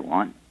exactly what they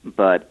want,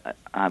 but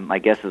my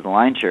guess is the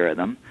lion's share of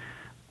them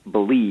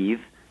believe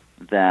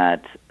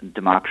that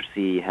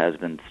democracy has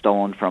been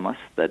stolen from us,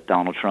 that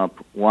Donald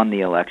Trump won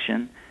the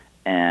election,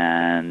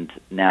 and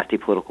nasty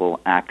political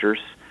actors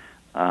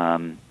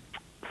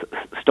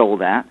stole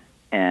that,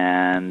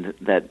 and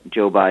that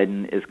Joe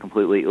Biden is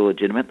completely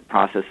illegitimate, the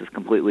process is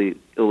completely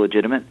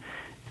illegitimate,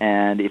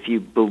 and if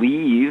you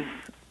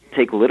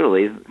take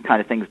literally the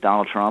kind of things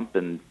Donald Trump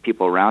and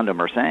people around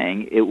him are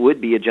saying, it would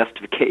be a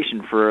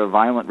justification for a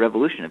violent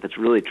revolution. If it's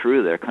really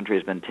true that our country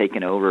has been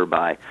taken over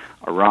by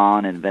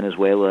Iran and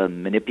Venezuela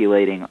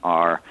manipulating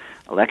our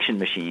election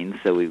machines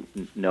so we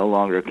no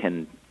longer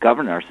can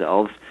govern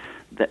ourselves,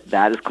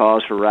 that is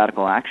cause for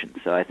radical action.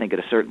 So I think at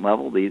a certain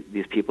level,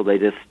 these people, they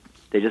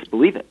just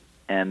believe it.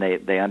 And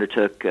they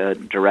undertook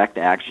direct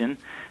action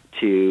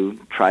to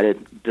try to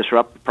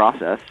disrupt the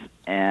process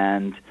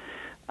and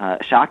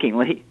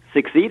shockingly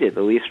succeeded,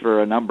 at least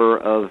for a number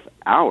of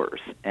hours.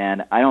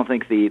 And I don't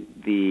think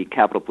the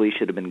Capitol Police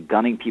should have been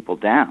gunning people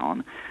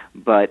down,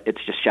 but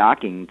it's just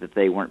shocking that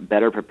they weren't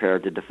better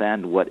prepared to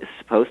defend what is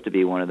supposed to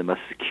be one of the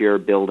most secure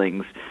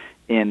buildings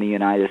in the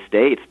United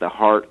States, the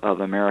heart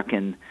of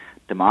American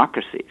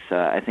democracy. So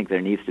I think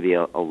there needs to be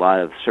a lot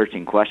of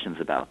searching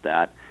questions about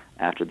that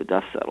after the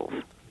dust settles.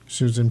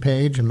 Susan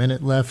Page, a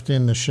minute left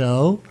in the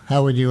show.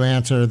 How would you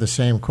answer the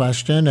same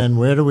question, and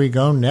where do we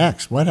go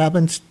next? What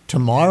happens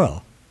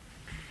tomorrow?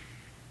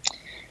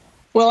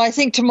 Well, I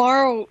think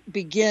tomorrow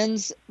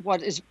begins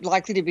what is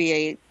likely to be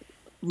a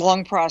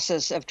long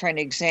process of trying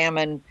to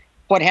examine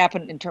what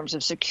happened in terms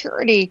of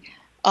security,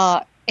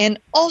 and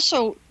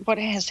also what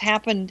has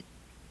happened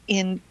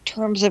in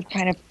terms of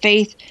kind of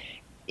faith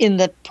in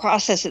the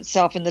process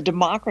itself, in the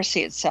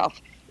democracy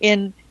itself,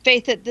 in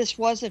faith that this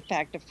was, in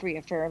fact, a free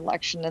and fair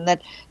election, and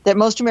that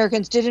most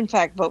Americans did, in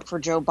fact, vote for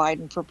Joe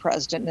Biden for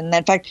president, and that,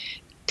 in fact,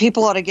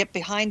 people ought to get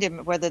behind him,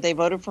 whether they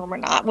voted for him or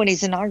not, when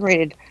he's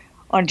inaugurated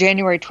on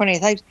January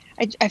 20th.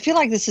 I feel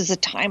like this is a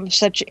time of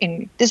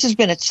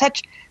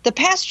the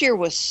past year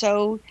was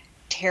so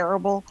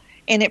terrible,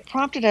 and it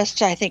prompted us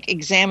to, I think,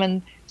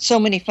 examine so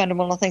many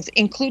fundamental things,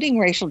 including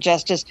racial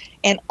justice,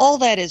 and all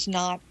that is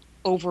not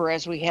over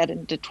as we head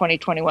into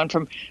 2021,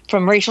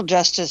 from racial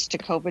justice to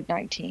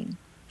COVID-19.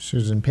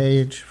 Susan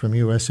Page from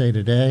USA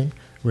Today,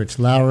 Rich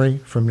Lowry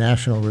from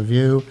National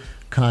Review,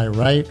 Kai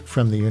Wright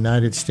from the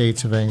United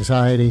States of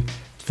Anxiety.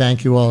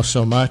 Thank you all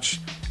so much,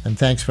 and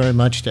thanks very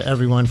much to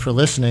everyone for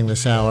listening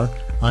this hour.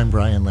 I'm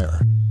Brian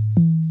Lehrer.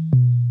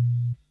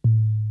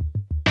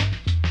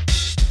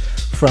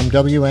 From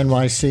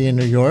WNYC in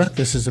New York,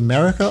 this is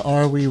America,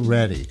 Are We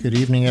Ready? Good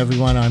evening,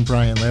 everyone. I'm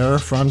Brian Lehrer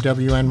from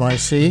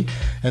WNYC,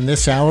 and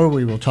this hour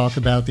we will talk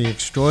about the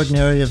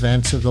extraordinary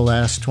events of the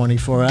last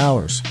 24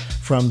 hours.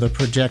 From the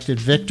projected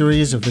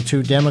victories of the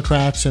two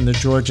Democrats in the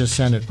Georgia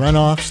Senate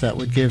runoffs that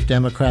would give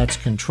Democrats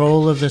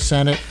control of the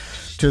Senate,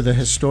 to the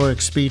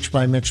historic speech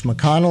by Mitch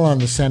McConnell on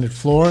the Senate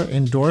floor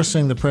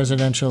endorsing the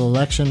presidential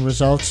election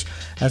results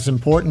as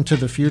important to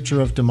the future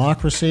of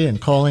democracy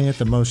and calling it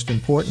the most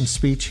important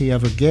speech he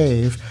ever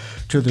gave,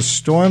 to the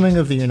storming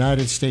of the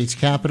United States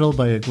Capitol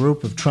by a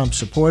group of Trump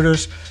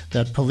supporters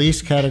that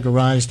police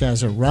categorized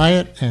as a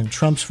riot and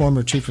Trump's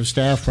former chief of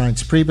staff,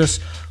 Reince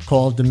Priebus,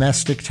 called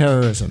domestic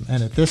terrorism.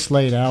 And at this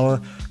late hour,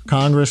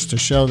 Congress, to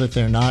show that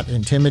they're not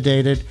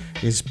intimidated,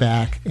 is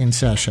back in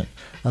session.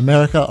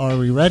 America, are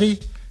we ready?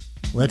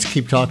 Let's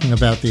keep talking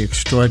about the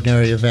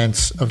extraordinary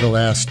events of the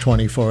last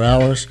 24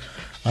 hours.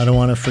 I don't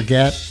want to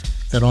forget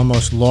that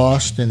almost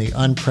lost in the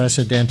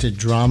unprecedented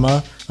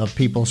drama of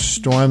people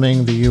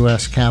storming the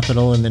U.S.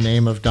 Capitol in the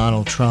name of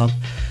Donald Trump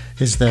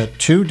is that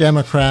two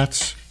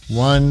Democrats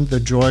won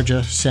the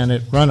Georgia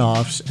Senate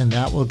runoffs, and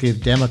that will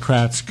give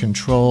Democrats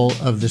control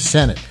of the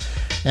Senate.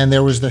 And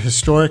there was the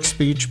historic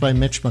speech by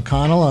Mitch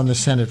McConnell on the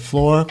Senate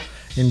floor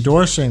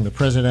endorsing the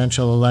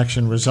presidential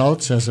election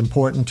results as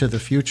important to the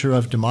future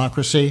of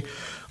democracy.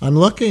 I'm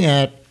looking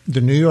at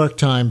the New York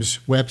Times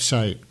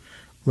website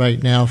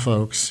right now,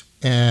 folks,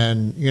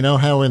 and you know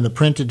how in the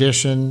print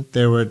edition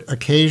there would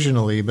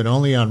occasionally, but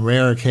only on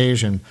rare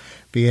occasion,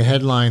 be a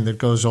headline that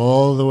goes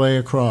all the way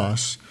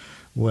across.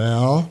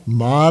 Well,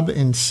 mob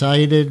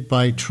incited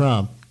by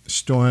Trump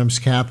storms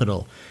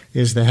Capitol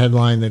is the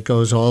headline that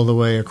goes all the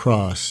way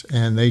across,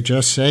 and they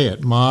just say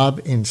it, mob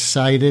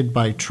incited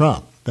by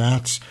Trump.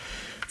 That's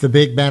the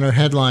big banner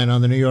headline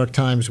on the New York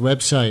Times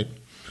website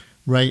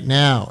right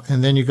now.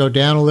 And then you go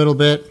down a little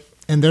bit,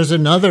 and there's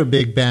another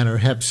big banner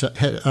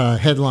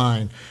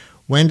headline.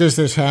 When does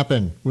this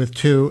happen with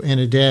two in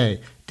a day?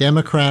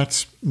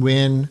 Democrats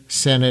win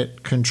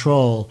Senate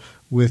control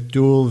with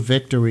dual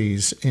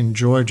victories in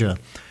Georgia.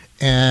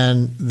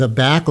 And the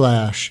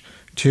backlash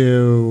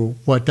to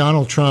what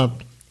Donald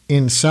Trump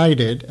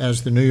incited,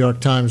 as the New York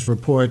Times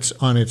reports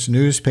on its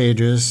news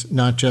pages,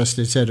 not just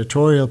its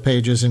editorial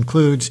pages,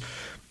 includes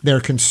their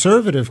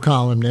conservative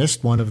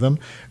columnist, one of them,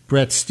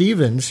 Bret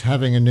Stephens,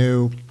 having a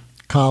new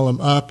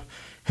column up,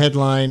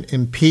 headline,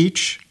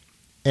 Impeach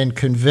and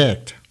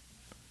Convict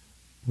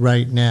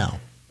right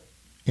now.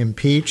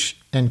 Impeach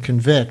and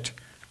convict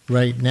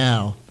right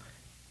now,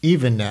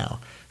 even now.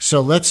 So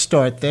let's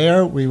start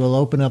there. We will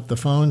open up the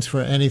phones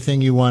for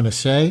anything you want to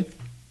say,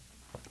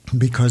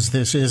 because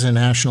this is a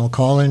national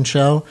call-in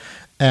show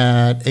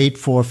at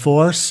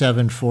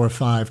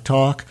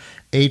 844-745-TALK,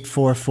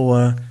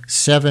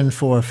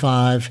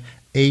 844-745-8255,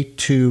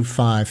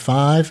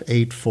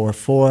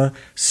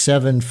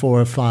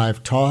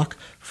 844-745-TALK,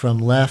 from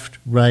left,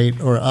 right,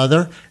 or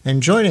other.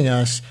 And joining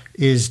us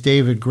is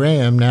David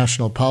Graham,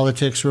 national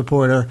politics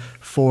reporter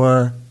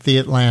for The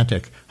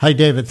Atlantic. Hi,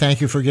 David. Thank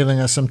you for giving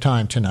us some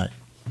time tonight.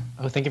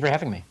 Oh, thank you for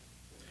having me.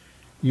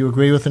 You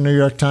agree with the New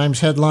York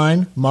Times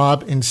headline,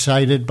 mob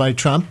incited by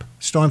Trump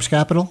storms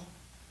Capitol?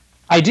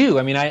 I do.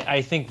 I mean,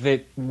 I think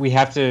that we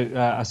have to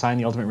assign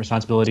the ultimate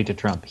responsibility to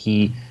Trump.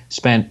 He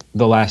spent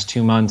the last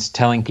 2 months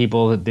telling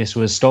people that this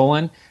was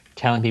stolen,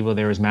 telling people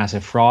there was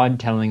massive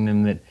fraud, telling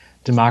them that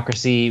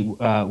democracy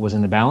was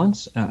in the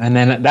balance. And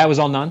then that was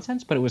all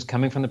nonsense, but it was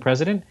coming from the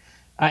president.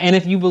 And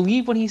if you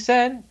believe what he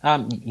said,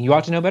 you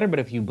ought to know better. But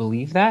if you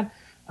believe that,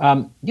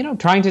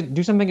 trying to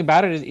do something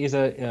about it is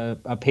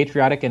a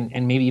patriotic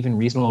and maybe even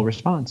reasonable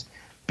response.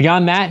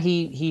 Beyond that,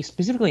 he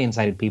specifically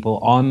incited people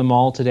on the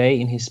Mall today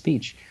in his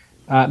speech.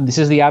 This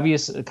is the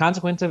obvious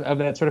consequence of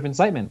that sort of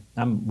incitement.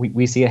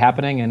 We see it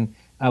happening, and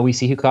we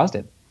see who caused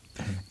it.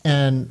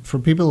 And for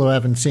people who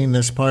haven't seen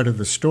this part of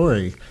the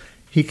story,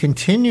 he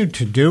continued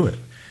to do it.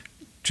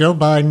 Joe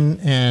Biden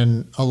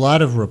and a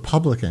lot of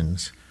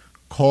Republicans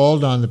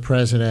called on the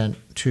president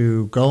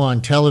to go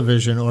on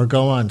television or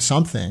go on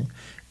something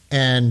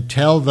and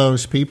tell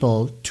those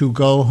people to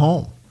go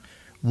home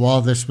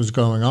while this was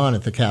going on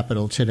at the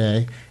Capitol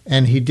today.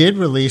 And he did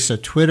release a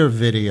Twitter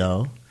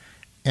video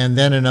and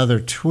then another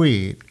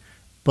tweet,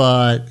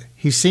 but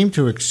he seemed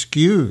to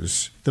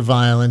excuse the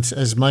violence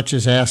as much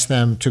as ask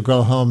them to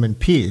go home in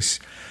peace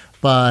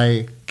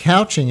by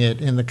couching it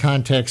in the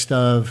context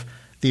of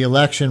the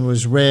election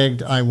was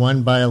rigged, I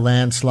won by a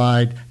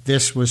landslide,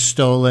 this was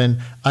stolen,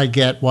 I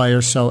get why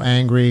you're so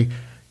angry,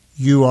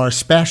 you are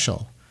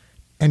special.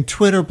 And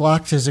Twitter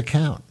blocked his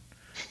account.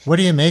 What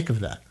do you make of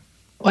that?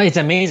 Well, it's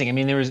amazing. I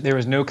mean, there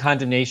was no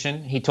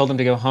condemnation. He told them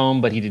to go home,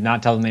 but he did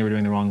not tell them they were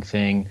doing the wrong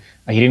thing.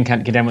 He didn't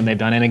condemn what they've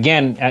done. And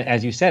again,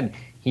 as you said,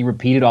 he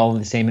repeated all of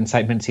the same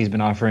incitements he's been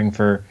offering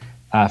for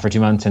 2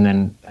 months and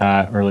then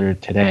earlier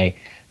today.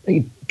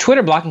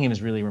 Twitter blocking him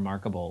is really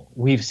remarkable.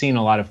 We've seen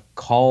a lot of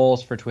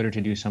calls for Twitter to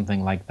do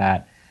something like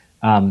that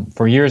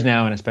for years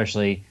now, and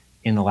especially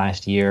in the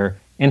last year.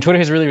 And Twitter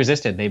has really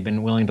resisted. They've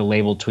been willing to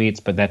label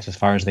tweets, but that's as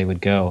far as they would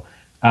go.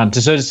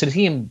 So to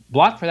see him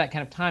blocked for that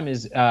kind of time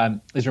is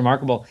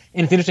remarkable.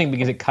 And it's interesting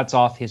because it cuts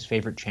off his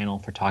favorite channel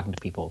for talking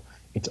to people.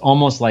 It's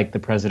almost like the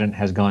president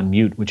has gone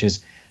mute, which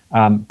is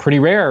pretty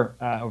rare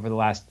over the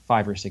last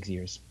 5 or 6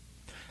 years.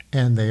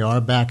 And they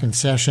are back in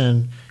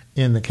session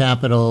in the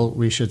Capitol,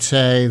 we should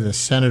say, the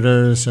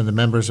senators and the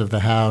members of the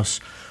House,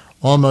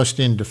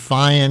 almost in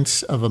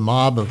defiance of a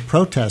mob of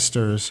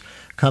protesters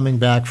coming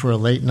back for a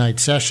late-night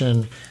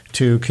session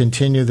to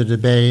continue the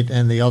debate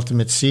and the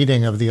ultimate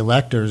seating of the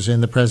electors in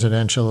the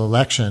presidential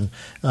election.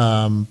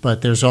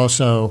 But there's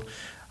also,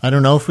 I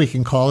don't know if we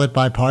can call it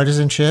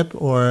bipartisanship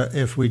or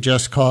if we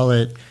just call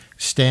it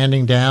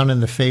standing down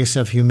in the face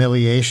of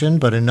humiliation,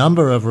 but a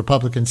number of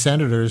Republican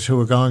senators who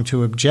are going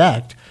to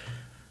object,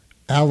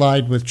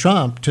 allied with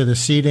Trump, to the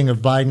seating of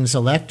Biden's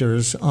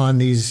electors on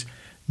these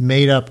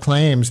made-up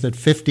claims that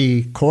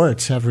 50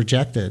 courts have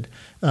rejected,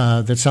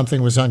 that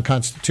something was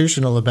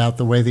unconstitutional about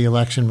the way the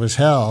election was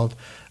held.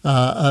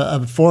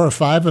 4 or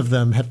 5 of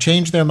them have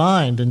changed their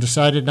mind and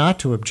decided not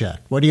to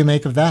object. What do you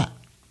make of that?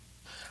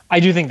 I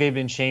do think they've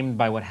been shamed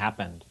by what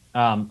happened.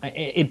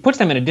 It puts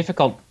them in a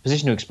difficult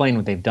position to explain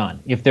what they've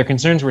done. If their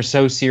concerns were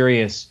so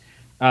serious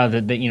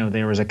that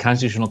there was a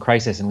constitutional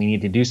crisis and we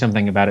need to do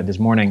something about it this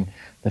morning,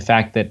 the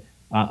fact that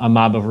a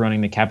mob overrunning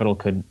the Capitol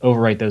could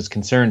overwrite those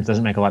concerns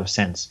doesn't make a lot of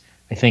sense.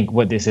 I think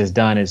what this has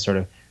done is sort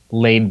of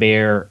laid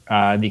bare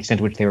the extent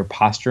to which they were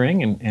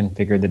posturing and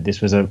figured that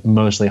this was a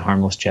mostly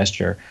harmless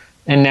gesture.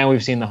 And now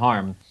we've seen the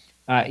harm.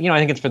 I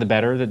think it's for the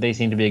better that they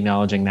seem to be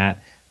acknowledging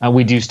that.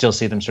 We do still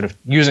see them sort of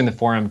using the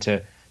forum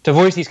to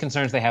voice these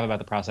concerns they have about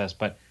the process,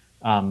 but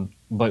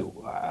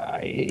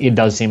it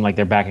does seem like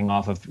they're backing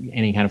off of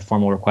any kind of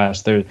formal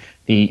request. The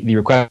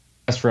request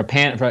for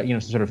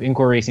sort of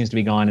inquiry seems to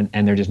be gone,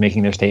 and they're just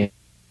making their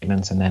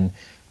statements and then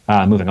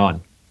moving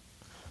on.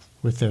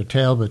 With their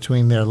tail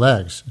between their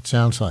legs, it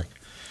sounds like.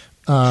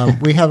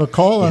 We have a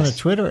call on a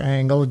Twitter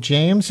angle.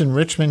 James in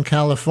Richmond,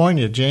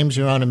 California. James,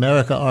 you're on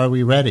America. Are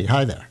we ready?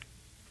 Hi there.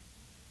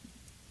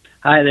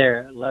 Hi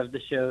there. Love the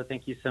show.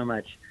 Thank you so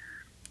much.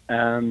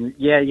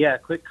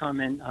 Quick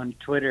comment on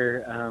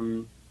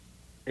Twitter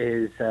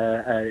is,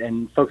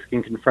 and folks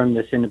can confirm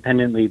this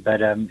independently,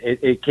 but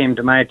it came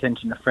to my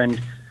attention. A friend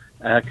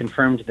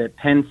confirmed that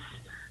Pence's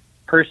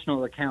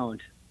personal account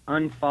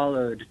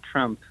unfollowed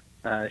Trump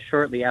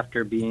shortly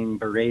after being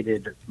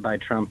berated by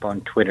Trump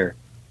on Twitter.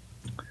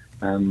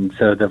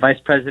 So the vice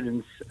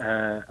president's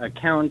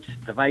account,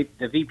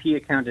 the VP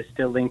account, is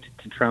still linked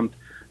to Trump,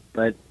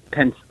 but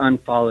Pence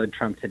unfollowed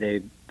Trump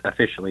today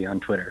officially on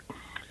Twitter.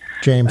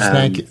 James,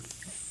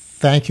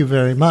 thank you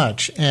very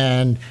much.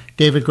 And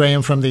David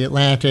Graham from The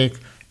Atlantic,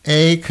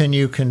 A, can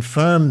you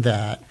confirm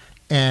that?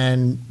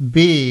 And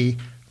B,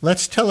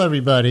 let's tell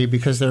everybody,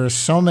 because there are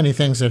so many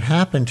things that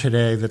happened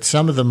today that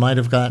some of them might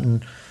have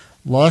gotten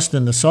lost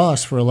in the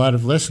sauce for a lot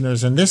of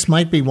listeners, and this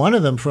might be one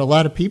of them for a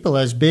lot of people,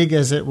 as big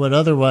as it would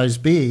otherwise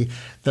be,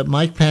 that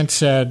Mike Pence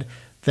said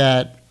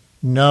that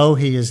no,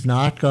 he is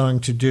not going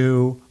to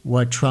do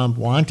what Trump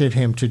wanted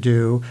him to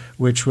do,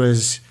 which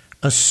was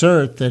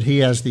assert that he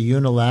has the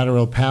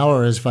unilateral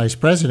power as vice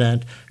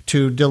president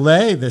to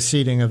delay the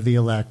seating of the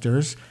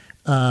electors.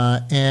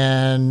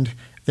 And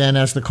then,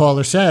 as the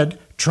caller said,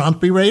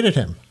 Trump berated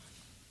him.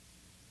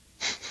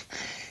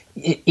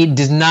 It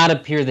does not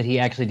appear that he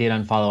actually did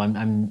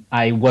unfollow.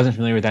 I wasn't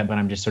familiar with that, but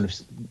I'm just sort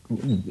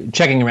of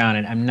checking around,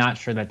 and I'm not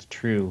sure that's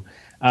true.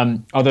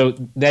 Although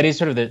that is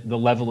sort of the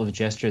level of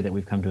gesture that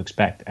we've come to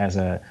expect as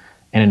an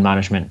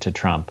admonishment to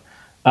Trump.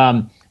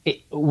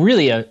 It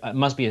really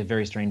must be a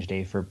very strange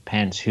day for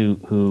Pence,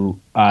 who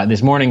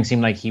this morning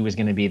seemed like he was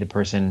going to be the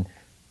person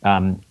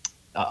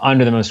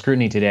under the most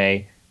scrutiny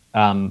today,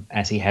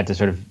 as he had to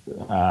sort of,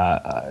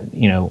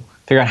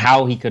 figure out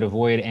how he could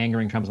avoid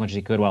angering Trump as much as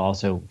he could while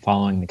also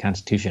following the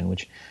Constitution,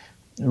 which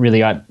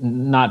really ought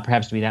not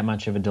perhaps to be that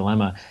much of a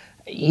dilemma.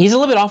 He's a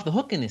little bit off the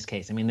hook in this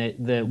case. I mean,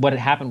 what had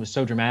happened was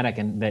so dramatic,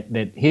 and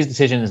that his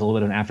decision is a little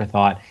bit of an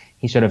afterthought.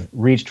 He sort of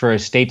reached for a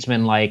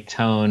statesman-like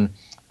tone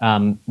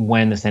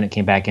when the Senate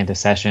came back into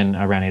session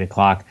around 8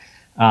 o'clock,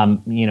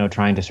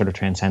 trying to sort of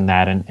transcend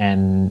that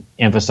and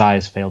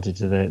emphasize fealty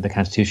to the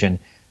Constitution.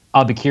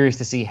 I'll be curious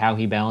to see how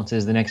he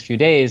balances the next few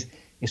days,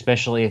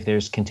 especially if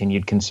there's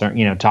continued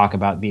concern, talk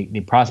about the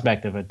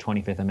prospect of a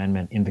 25th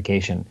Amendment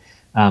invocation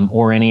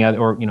or any other,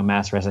 or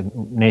mass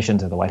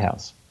resignations of the White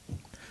House.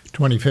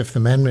 25th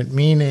Amendment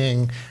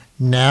meaning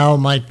now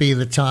might be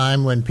the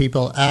time when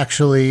people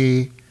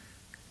actually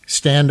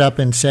stand up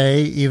and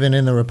say, even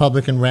in the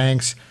Republican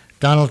ranks,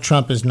 Donald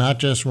Trump is not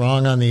just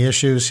wrong on the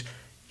issues,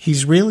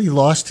 he's really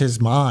lost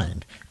his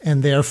mind,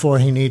 and therefore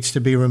he needs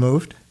to be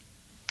removed?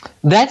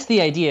 That's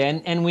the idea,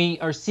 and we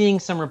are seeing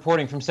some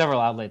reporting from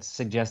several outlets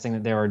suggesting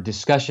that there are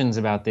discussions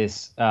about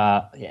this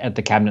at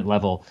the cabinet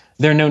level.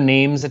 There are no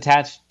names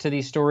attached to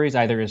these stories,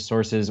 either as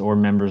sources or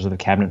members of the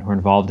cabinet who are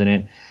involved in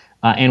it.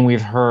 And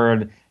we've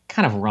heard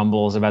kind of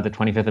rumbles about the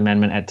 25th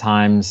Amendment at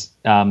times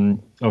over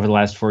the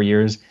last 4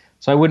 years.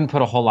 So I wouldn't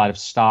put a whole lot of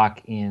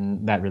stock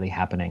in that really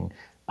happening.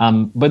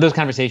 But those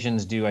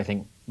conversations do, I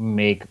think,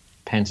 make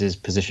Pence's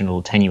position a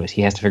little tenuous.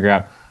 He has to figure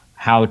out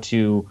how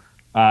to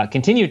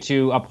continue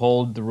to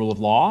uphold the rule of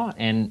law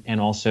and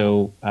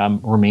also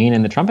remain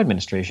in the Trump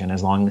administration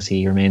as long as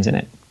he remains in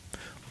it.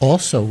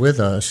 Also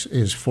with us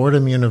is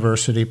Fordham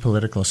University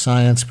political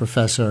science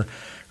professor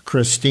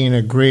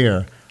Christina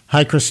Greer.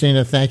 Hi,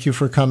 Christina. Thank you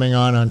for coming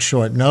on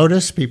short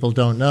notice. People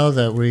don't know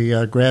that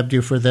we grabbed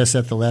you for this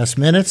at the last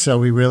minute, so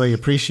we really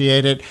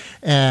appreciate it.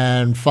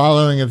 And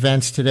following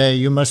events today,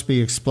 you must be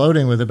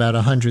exploding with about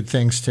 100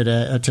 things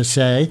today to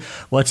say.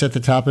 What's at the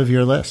top of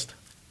your list?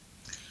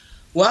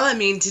 Well, I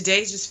mean,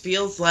 today just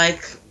feels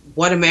like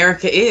what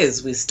America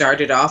is. We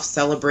started off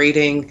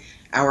celebrating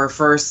our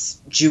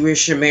first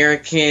Jewish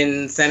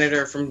American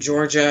senator from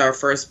Georgia, our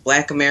first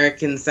Black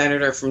American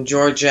senator from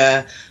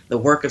Georgia, the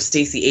work of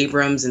Stacey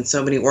Abrams and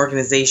so many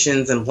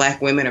organizations and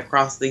Black women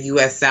across the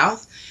U.S.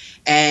 South.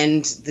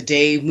 And the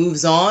day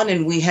moves on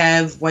and we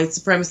have white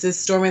supremacists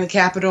storming the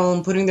Capitol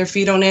and putting their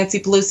feet on Nancy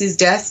Pelosi's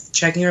desk,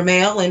 checking her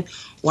mail, and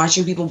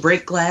watching people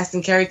break glass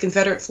and carry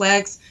Confederate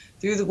flags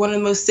through one of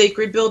the most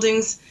sacred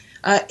buildings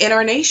in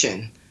our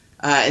nation.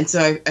 And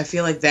so I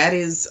feel like that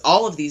is,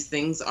 all of these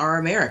things are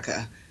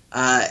America.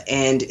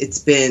 And it's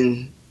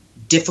been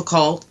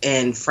difficult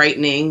and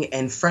frightening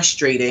and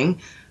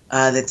frustrating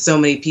that so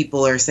many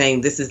people are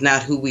saying this is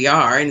not who we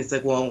are. And it's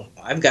like, well,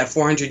 I've got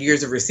 400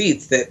 years of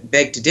receipts that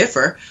beg to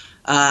differ.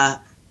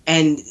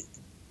 And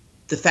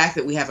the fact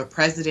that we have a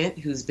president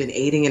who's been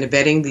aiding and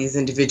abetting these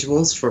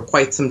individuals for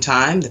quite some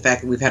time, the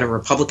fact that we've had a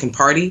Republican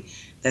Party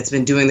that's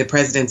been doing the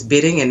president's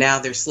bidding, and now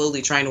they're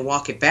slowly trying to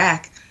walk it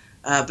back.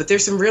 But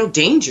there's some real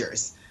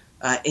dangers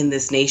in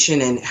this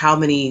nation, and how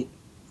many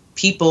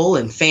people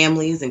and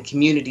families and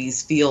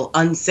communities feel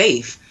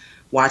unsafe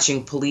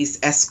watching police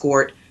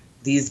escort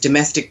these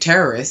domestic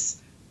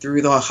terrorists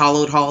through the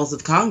hallowed halls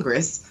of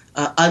Congress,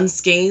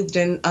 unscathed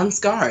and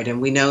unscarred.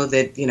 And we know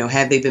that,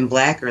 had they been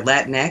Black or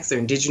Latinx or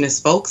indigenous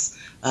folks,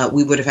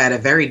 we would have had a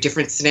very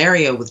different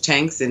scenario with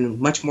tanks and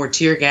much more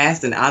tear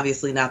gas, and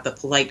obviously not the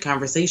polite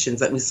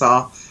conversations that we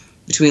saw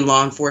between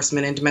law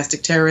enforcement and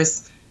domestic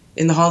terrorists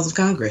in the halls of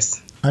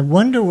Congress. I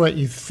wonder what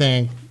you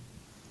think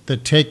the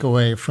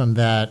takeaway from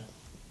that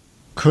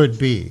could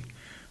be.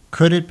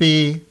 Could it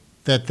be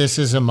that this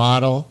is a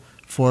model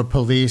for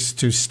police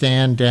to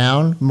stand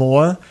down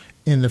more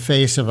in the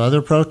face of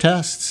other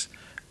protests?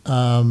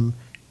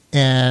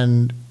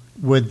 And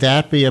would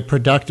that be a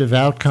productive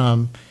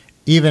outcome,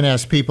 even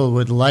as people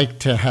would like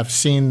to have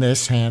seen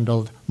this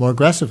handled more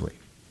aggressively?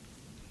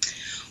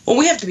 Well,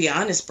 we have to be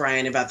honest,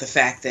 Brian, about the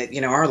fact that,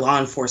 our law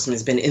enforcement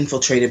has been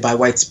infiltrated by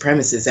white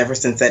supremacists ever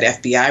since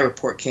that FBI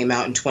report came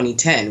out in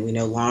 2010. We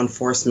know law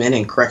enforcement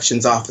and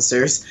corrections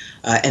officers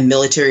and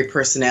military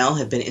personnel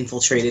have been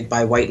infiltrated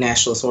by white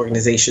nationalist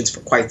organizations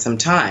for quite some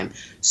time.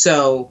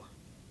 So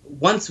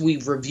once we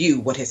review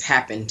what has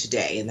happened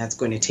today, and that's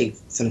going to take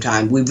some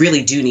time, we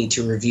really do need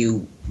to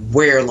review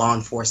where law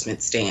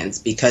enforcement stands,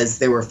 because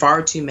there were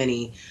far too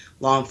many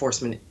law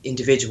enforcement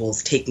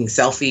individuals taking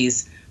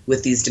selfies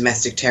with these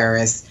domestic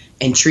terrorists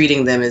and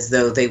treating them as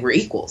though they were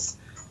equals.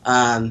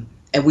 And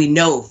we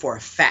know for a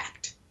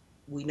fact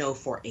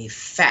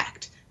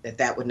that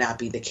that would not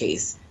be the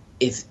case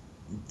if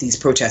these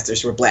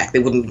protesters were Black. They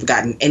wouldn't have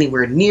gotten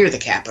anywhere near the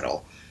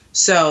Capitol.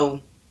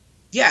 So,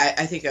 yeah,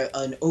 I think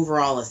an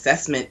overall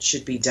assessment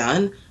should be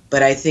done,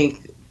 but I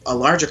think a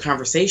larger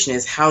conversation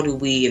is how do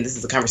we, and this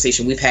is a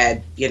conversation we've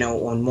had,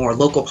 on more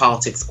local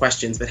politics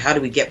questions, but how do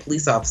we get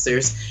police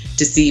officers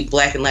to see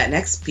Black and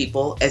Latinx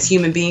people as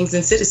human beings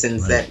and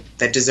citizens that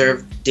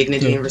deserve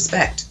dignity and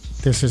respect?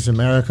 This is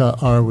America.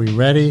 Are we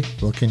ready?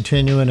 We'll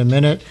continue in a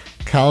minute.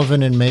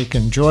 Calvin in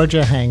Macon,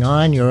 Georgia. Hang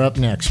on. You're up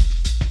next.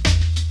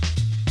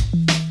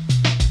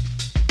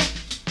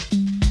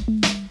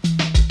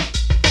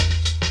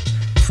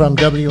 From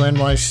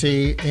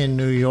WNYC in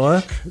New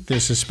York,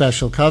 this is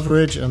special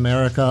coverage,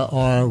 America,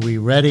 Are We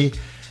Ready?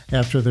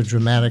 after the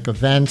dramatic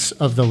events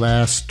of the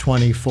last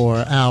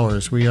 24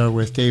 hours. We are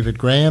with David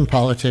Graham,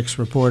 politics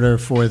reporter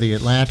for The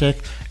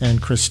Atlantic,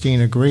 and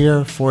Christina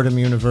Greer, Fordham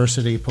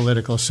University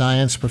political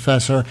science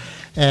professor.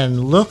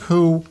 And look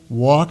who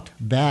walked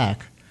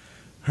back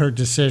her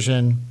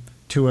decision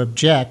to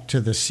object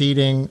to the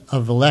seating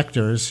of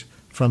electors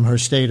from her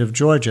state of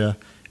Georgia.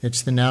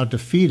 It's the now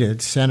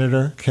defeated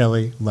Senator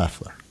Kelly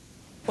Loeffler.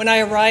 When I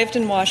arrived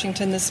in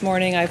Washington this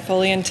morning, I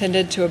fully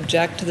intended to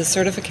object to the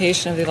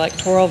certification of the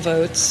electoral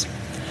votes.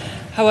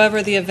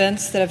 However, the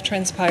events that have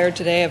transpired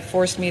today have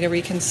forced me to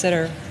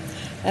reconsider,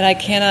 and I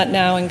cannot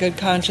now in good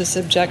conscience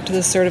object to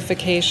the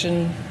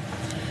certification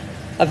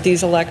of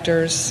these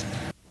electors.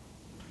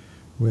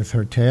 With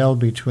her tail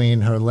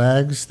between her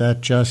legs,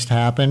 that just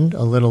happened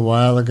a little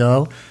while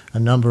ago. A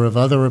number of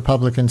other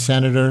Republican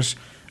senators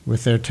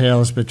with their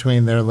tails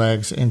between their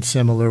legs in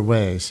similar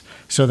ways.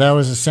 So that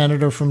was a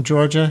senator from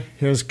Georgia.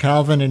 Here's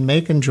Calvin in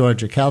Macon,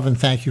 Georgia. Calvin,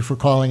 thank you for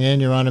calling in.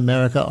 You're on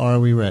America. Are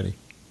we ready?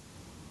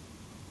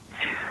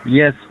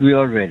 Yes, we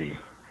are ready.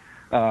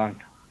 Hello,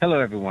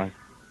 everyone.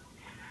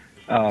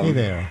 Hey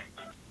there.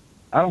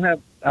 I don't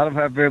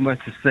have very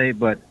much to say,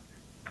 but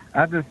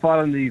I've been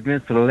following the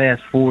events for the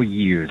last 4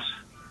 years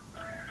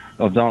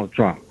of Donald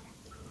Trump.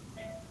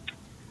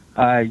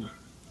 I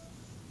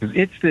was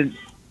interested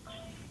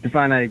to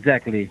find out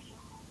exactly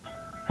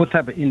what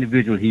type of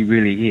individual he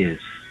really is.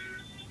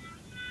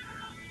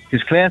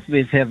 His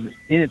classmates have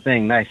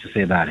anything nice to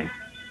say about him.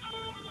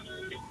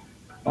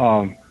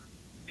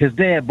 His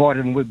dad brought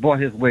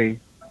his way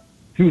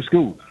through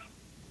school.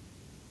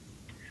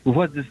 But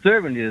what's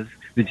disturbing is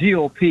the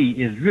GOP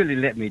is really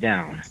let me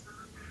down.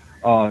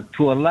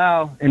 To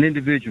allow an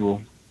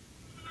individual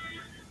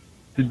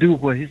to do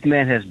what this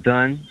man has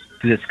done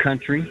to this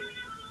country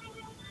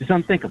is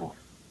unthinkable.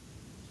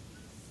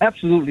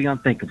 Absolutely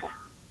unthinkable.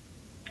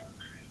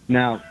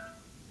 Now,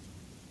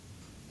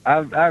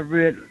 I've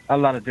read a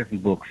lot of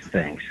different books and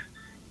things,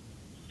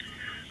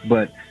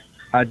 but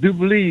I do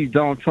believe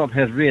Donald Trump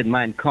has read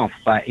Mein Kampf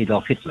by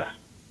Adolf Hitler.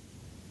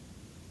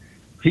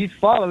 He's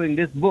following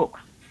this book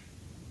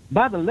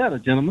by the letter,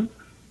 gentlemen.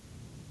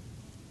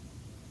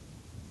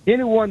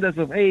 Anyone that's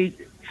of age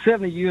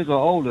 70 years or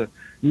older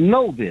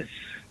know this.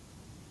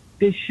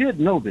 They should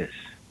know this.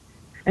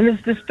 And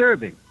it's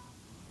disturbing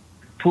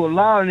to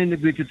allow an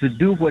individual to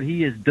do what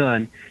he has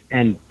done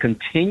and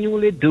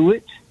continually do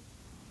it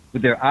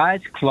with their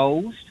eyes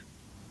closed,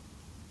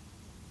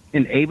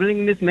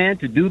 enabling this man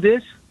to do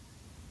this.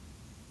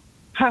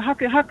 How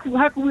can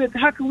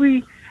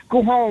we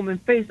go home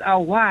and face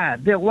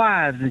their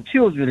wives and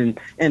children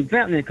and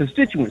family and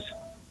constituents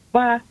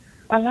by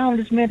allowing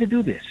this man to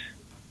do this?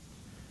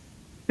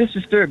 It's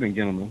disturbing,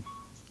 gentlemen.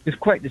 It's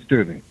quite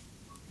disturbing.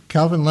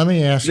 Calvin, let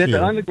me ask you,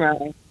 the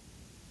underground,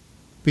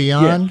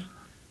 beyond yes.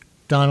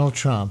 Donald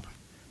Trump,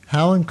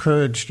 how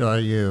encouraged are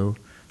you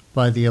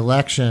by the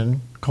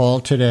election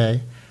called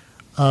today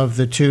of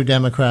the two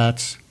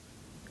Democrats,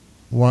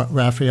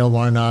 Raphael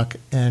Warnock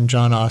and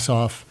John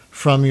Ossoff,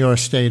 from your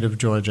state of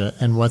Georgia,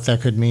 and what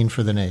that could mean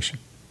for the nation?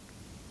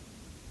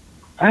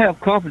 I have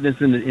confidence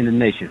in the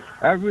nation.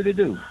 I really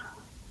do.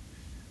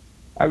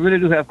 I really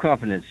do have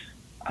confidence.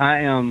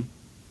 I'm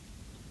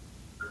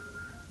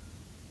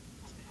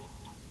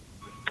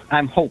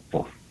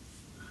hopeful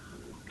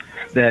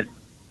that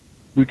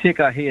we take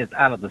our heads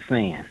out of the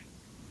sand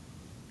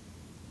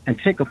and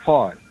take a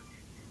part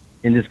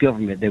in this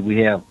government that we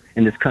have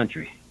in this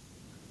country.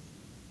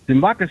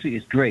 Democracy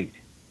is great.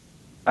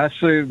 I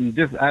served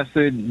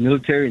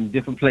military in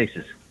different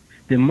places.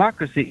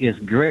 Democracy is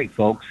great,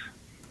 folks.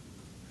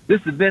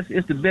 It's the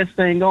best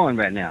thing going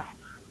right now.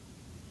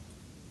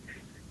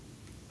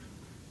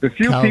 The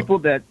few people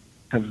that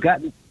have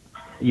gotten,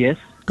 yes.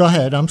 Go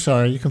ahead. I'm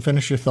sorry. You can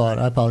finish your thought.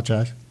 I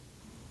apologize.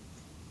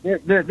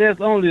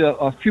 There's only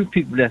a few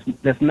people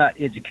that's not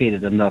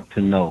educated enough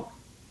to know.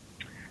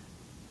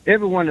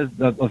 Everyone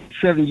of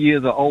 7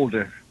 years or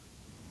older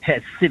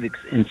had civics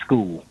in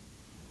school.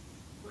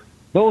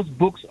 Those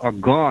books are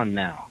gone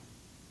now.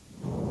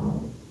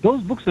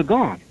 Those books are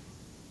gone.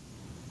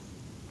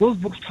 Those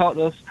books taught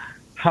us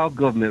how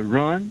government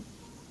runs,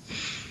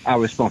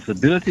 our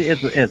responsibility as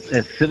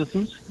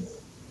citizens,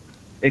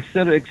 et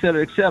cetera, et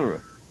cetera, et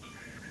cetera.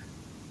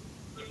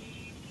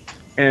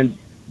 And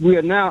we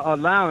are now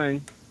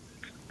allowing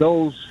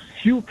those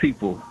few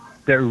people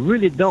that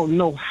really don't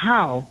know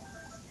how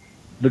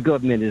the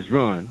government is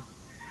run,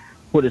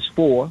 what it's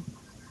for,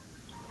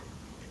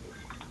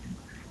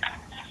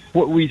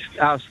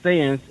 our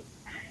stance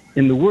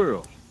in the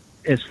world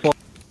as far as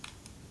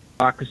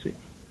democracy.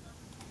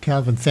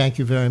 Calvin, thank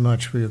you very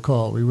much for your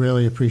call. We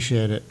really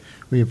appreciate it.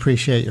 We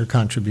appreciate your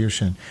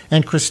contribution.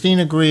 And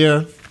Christina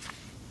Greer,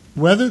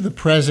 whether the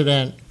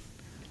president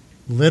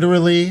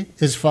literally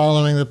is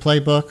following the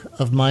playbook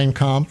of Mein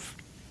Kampf,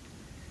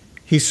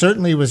 he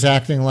certainly was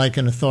acting like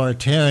an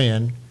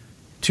authoritarian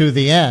to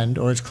the end,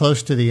 or as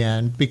close to the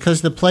end,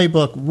 because the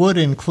playbook would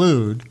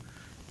include,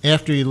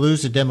 after you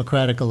lose a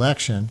democratic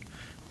election,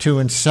 to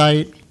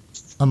incite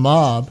a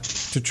mob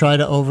to try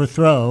to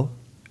overthrow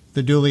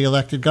the duly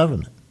elected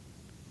government.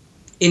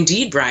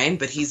 Indeed, Brian,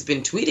 but he's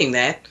been tweeting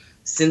that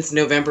since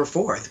November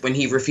 4th when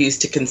he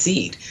refused to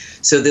concede.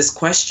 So this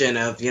question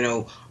of,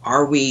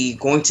 are we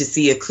going to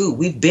see a coup?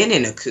 We've been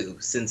in a coup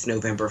since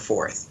November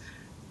 4th,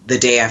 the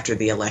day after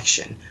the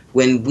election,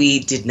 when we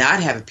did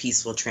not have a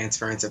peaceful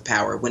transference of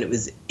power, when it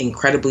was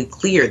incredibly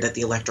clear that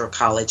the Electoral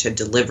College had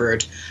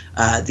delivered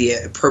the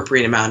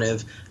appropriate amount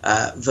of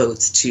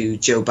votes to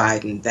Joe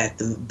Biden, that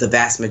the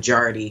vast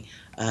majority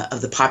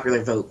of the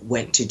popular vote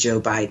went to Joe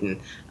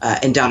Biden.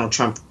 And Donald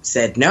Trump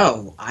said,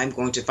 no, I'm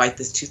going to fight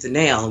this tooth and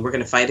nail, and we're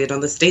going to fight it on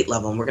the state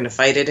level, and we're going to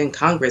fight it in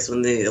Congress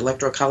when the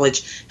Electoral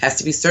College has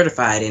to be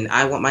certified, and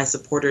I want my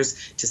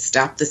supporters to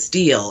stop the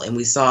steal. And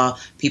we saw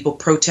people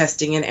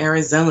protesting in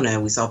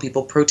Arizona. We saw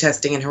people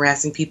protesting and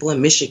harassing people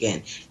in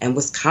Michigan and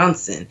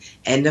Wisconsin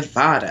and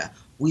Nevada.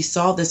 We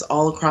saw this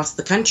all across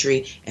the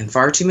country, and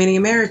far too many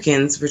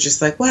Americans were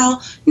just like,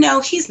 well,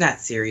 no, he's not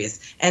serious.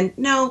 And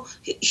no,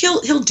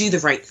 he'll do the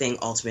right thing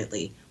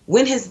ultimately.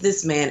 When has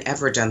this man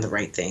ever done the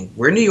right thing?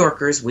 We're New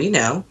Yorkers, we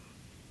know.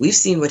 We've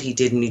seen what he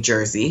did in New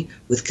Jersey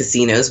with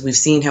casinos. We've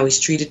seen how he's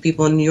treated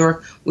people in New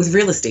York with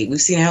real estate.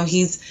 We've seen how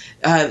he's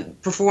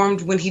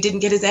performed when he didn't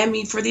get his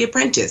Emmy for The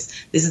Apprentice.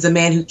 This is a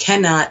man who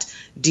cannot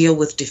deal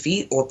with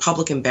defeat or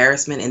public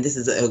embarrassment, and this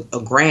is a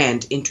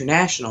grand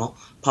international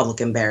public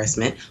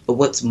embarrassment. But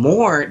what's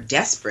more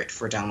desperate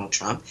for Donald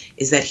Trump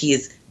is that he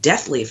is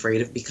deathly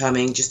afraid of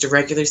becoming just a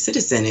regular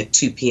citizen at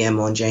 2 p.m.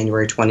 on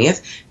January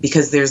 20th,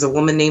 because there's a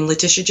woman named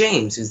Letitia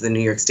James, who's the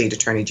New York State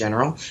Attorney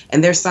General,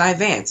 and there's Cy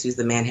Vance, who's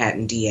the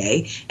Manhattan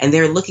DA, and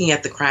they're looking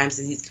at the crimes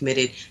that he's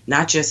committed,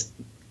 not just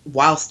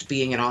whilst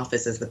being in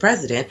office as the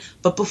president,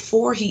 but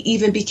before he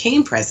even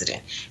became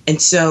president. And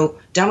so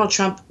Donald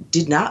Trump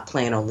did not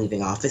plan on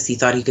leaving office. He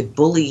thought he could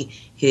bully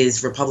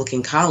his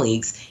Republican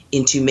colleagues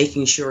into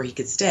making sure he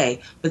could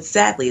stay. But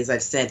sadly, as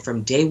I've said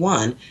from day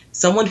one,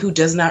 someone who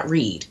does not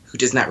read, who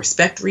does not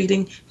respect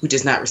reading, who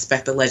does not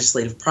respect the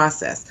legislative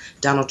process,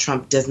 Donald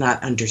Trump does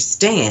not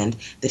understand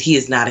that he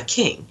is not a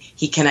king.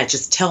 He cannot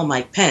just tell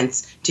Mike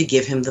Pence to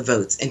give him the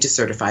votes and to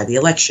certify the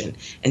election.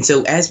 And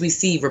so as we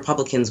see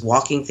Republicans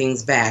walking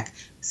things back,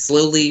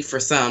 slowly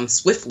for some,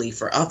 swiftly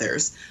for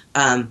others,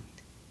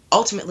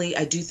 ultimately,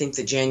 I do think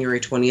that January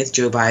 20th,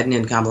 Joe Biden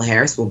and Kamala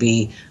Harris will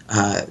be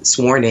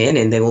sworn in,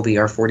 and they will be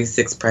our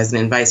 46th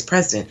president and vice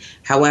president.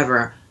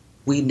 However,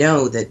 we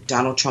know that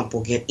Donald Trump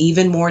will get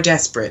even more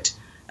desperate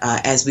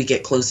as we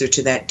get closer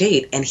to that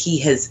date, and he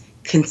has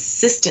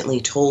consistently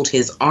told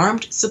his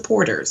armed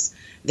supporters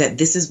that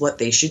this is what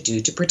they should do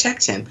to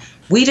protect him.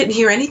 We didn't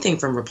hear anything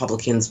from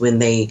Republicans when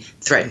they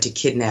threatened to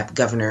kidnap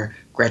Governor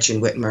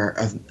Gretchen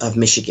Whitmer of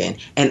Michigan,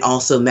 and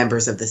also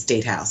members of the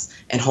State House,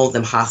 and hold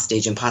them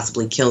hostage and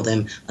possibly kill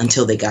them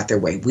until they got their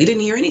way. We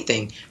didn't hear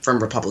anything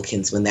from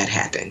Republicans when that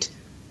happened.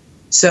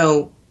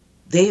 So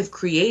they have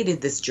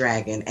created this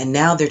dragon, and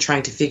now they're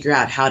trying to figure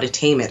out how to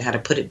tame it, how to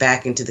put it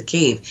back into the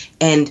cave.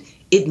 And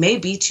it may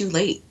be too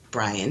late,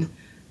 Brian.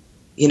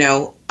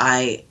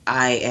 I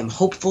am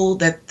hopeful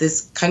that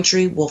this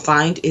country will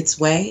find its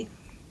way,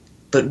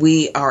 but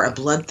we are a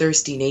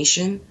bloodthirsty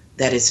nation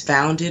that is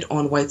founded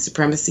on white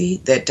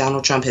supremacy that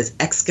Donald Trump has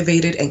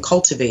excavated and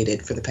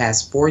cultivated for the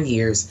past 4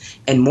 years,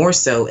 and more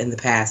so in the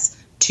past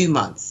 2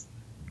 months.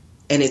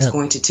 And it's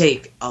going to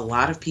take a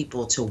lot of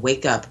people to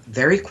wake up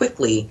very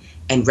quickly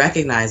and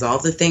recognize all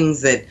the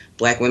things that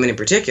Black women in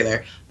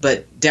particular,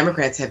 but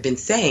Democrats have been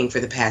saying for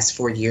the past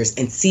 4 years,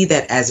 and see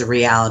that as a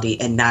reality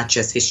and not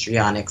just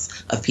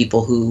histrionics of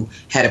people who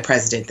had a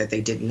president that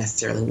they didn't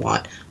necessarily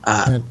want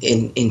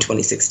in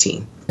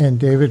 2016. And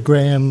David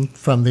Graham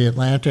from The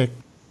Atlantic,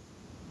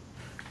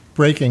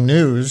 breaking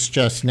news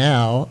just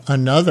now,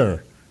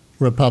 another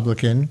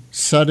Republican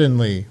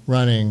suddenly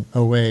running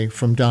away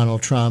from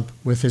Donald Trump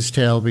with his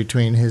tail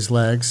between his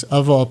legs,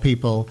 of all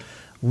people,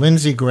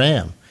 Lindsey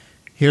Graham.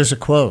 Here's a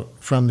quote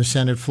from the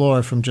Senate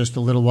floor from just a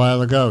little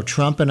while ago.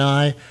 Trump and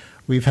I,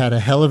 we've had a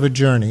hell of a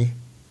journey.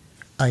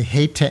 I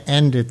hate to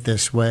end it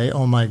this way.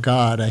 Oh, my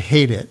God, I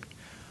hate it.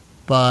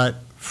 But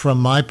from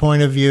my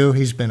point of view,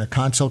 he's been a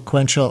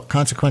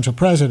consequential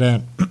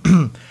president.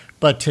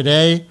 But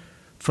today,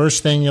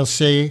 first thing you'll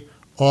see,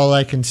 all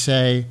I can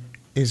say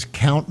is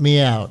count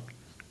me out.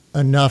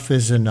 Enough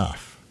is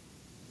enough.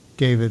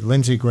 David,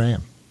 Lindsey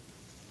Graham.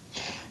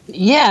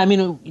 Yeah, I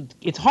mean,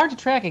 it's hard to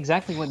track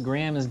exactly what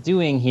Graham is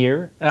doing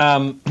here.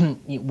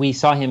 We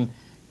saw him,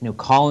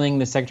 calling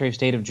the Secretary of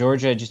State of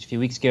Georgia just a few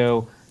weeks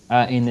ago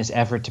in this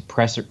effort to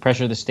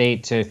pressure the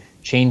state to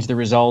change the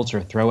results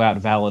or throw out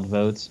valid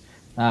votes.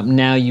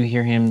 Now you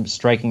hear him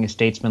striking a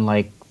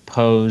statesman-like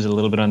pose a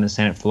little bit on the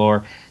Senate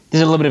floor. This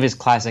is a little bit of his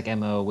classic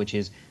MO, which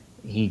is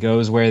he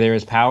goes where there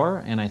is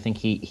power, and I think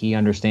he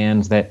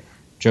understands that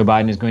Joe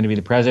Biden is going to be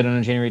the president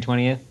on January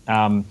 20th,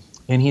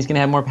 and he's going to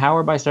have more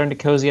power by starting to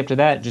cozy up to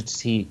that, just as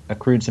he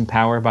accrued some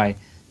power by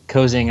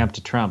cozying up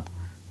to Trump.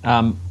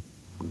 One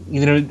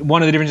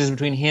of the differences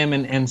between him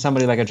and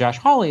somebody like a Josh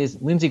Hawley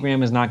is Lindsey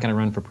Graham is not going to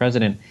run for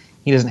president.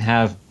 He doesn't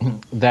have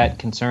that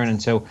concern,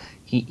 and so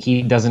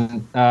he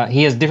doesn't.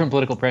 He has different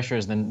political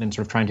pressures than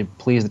sort of trying to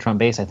please the Trump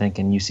base, I think,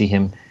 and you see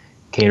him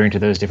catering to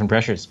those different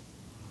pressures.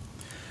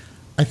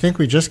 I think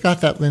we just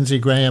got that Lindsey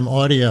Graham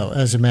audio,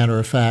 as a matter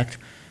of fact.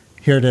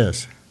 Here it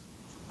is.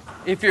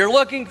 If you're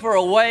looking for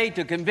a way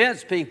to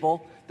convince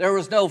people there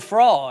was no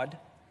fraud,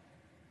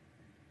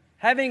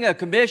 having a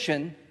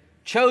commission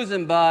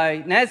chosen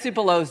by Nancy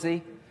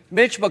Pelosi,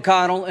 Mitch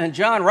McConnell, and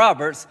John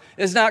Roberts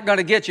is not going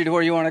to get you to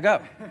where you want to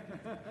go.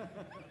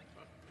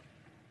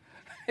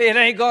 It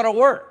ain't going to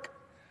work.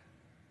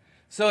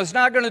 So it's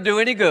not going to do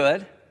any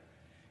good.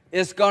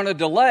 It's going to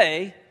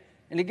delay,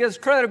 and it gives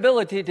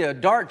credibility to a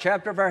dark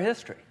chapter of our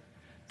history.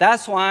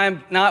 That's why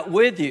I'm not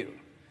with you.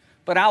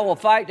 But I will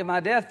fight to my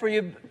death for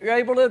you. You're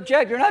able to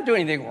object. You're not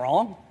doing anything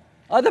wrong.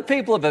 Other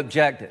people have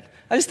objected.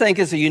 I just think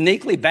it's a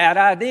uniquely bad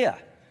idea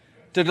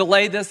to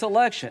delay this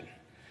election.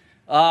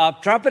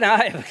 Trump and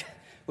I,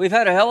 we've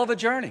had a hell of a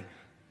journey.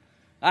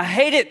 I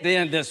hate it to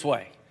end this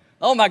way.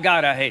 Oh, my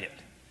God, I hate it.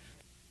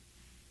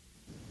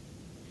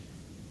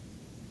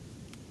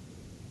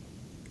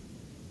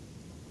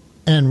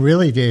 And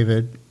really,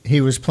 David,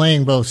 he was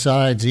playing both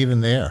sides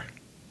even there.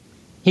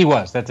 He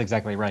was. That's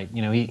exactly right.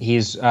 You know,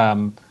 he's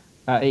willing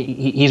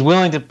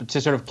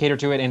to sort of cater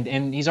to it,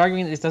 and he's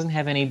arguing that this doesn't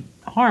have any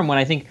harm, when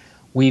I think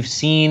we've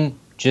seen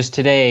just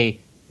today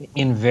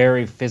in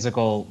very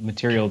physical,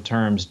 material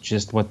terms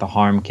just what the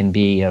harm can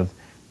be of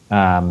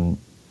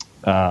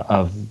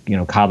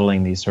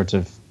coddling these sorts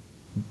of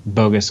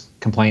bogus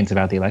complaints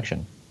about the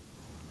election.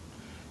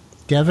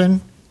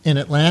 Devin in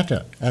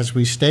Atlanta, as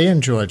we stay in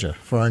Georgia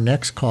for our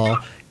next call.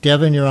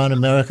 Devin, you're on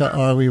America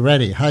Are We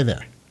Ready? Hi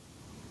there.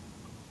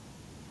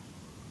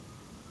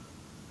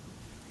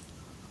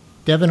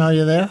 Devin, are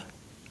you there?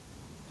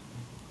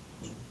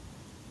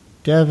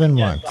 Devin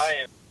once. Yes, I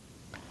am.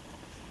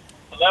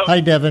 Hello?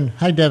 Hi, Devin.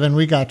 Hi, Devin.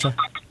 We got you.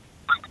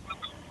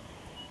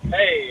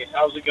 Hey,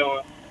 how's it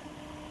going?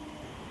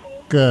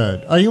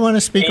 Good. Are you on a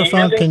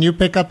speakerphone? Can Can you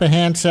pick up a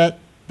handset?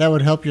 That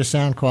would help your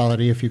sound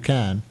quality if you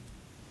can.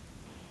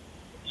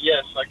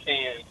 Yes, I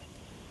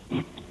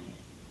can.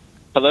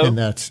 Hello? And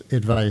that's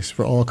advice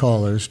for all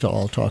callers to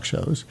all talk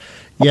shows.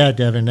 Yeah,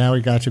 Devin, now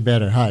we got you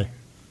better. Hi.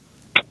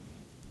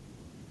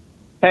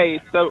 Hey,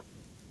 so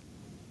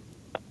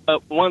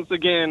once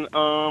again,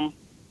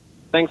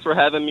 thanks for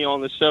having me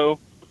on the show.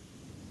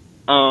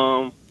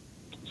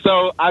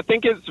 So I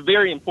think it's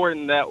very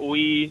important that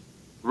we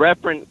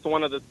reference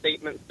one of the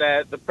statements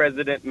that the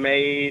president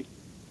made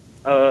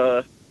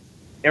in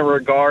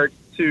regards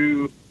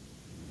to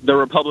the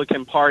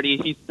Republican Party.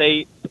 He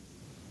states,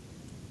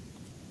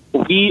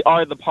 "We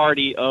are the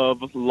party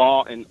of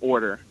law and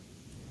order."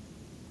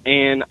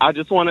 And I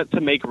just wanted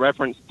to make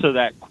reference to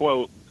that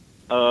quote,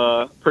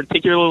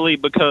 particularly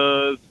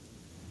because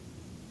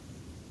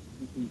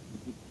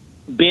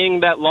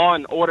being that law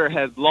and order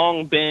has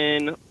long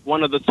been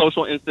one of the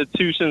social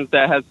institutions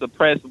that has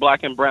suppressed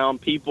black and brown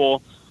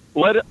people,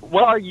 what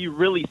are you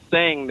really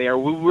saying there?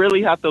 We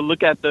really have to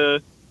look at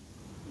the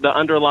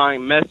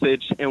underlying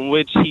message in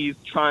which he's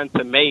trying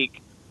to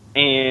make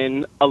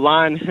and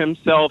align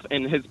himself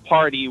and his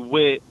party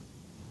with,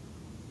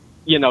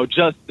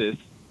 justice.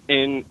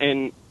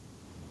 And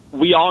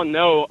we all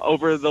know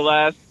over the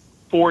last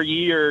 4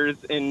 years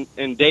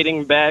and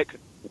dating back,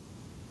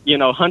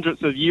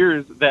 hundreds of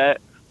years, that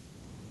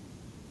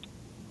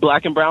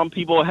black and brown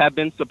people have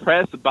been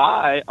suppressed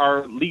by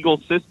our legal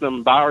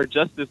system, by our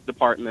Justice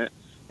Department.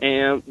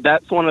 And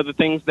that's one of the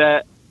things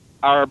that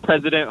our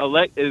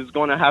president-elect is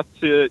going to have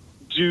to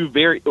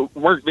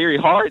work very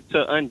hard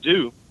to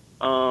undo,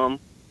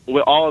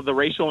 with all of the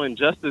racial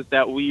injustice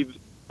that we've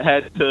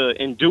had to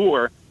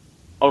endure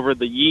over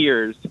the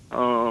years.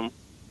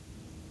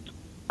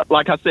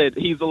 Like I said,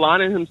 he's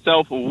aligning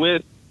himself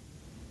with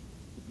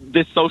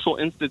this social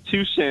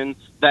institution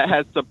that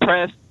has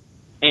suppressed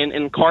and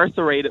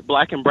incarcerated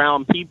black and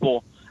brown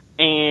people.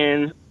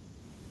 And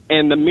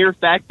the mere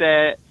fact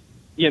that,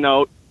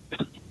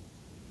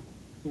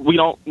 we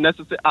don't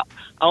necessarily, I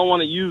don't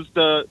want to use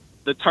the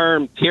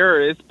term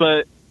terrorist,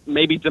 but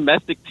maybe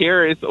domestic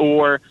terrorists,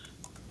 or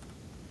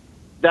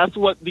that's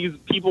what these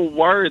people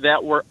were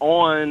that were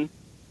on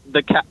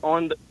the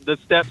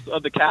steps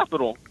of the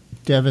Capitol.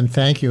 Devin,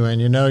 thank you.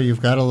 And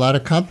you've got a lot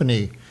of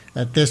company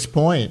at this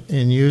point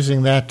in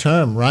using that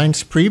term.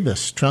 Reince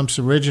Priebus, Trump's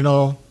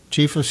original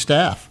chief of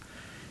staff,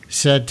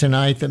 said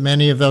tonight that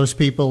many of those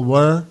people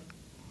were,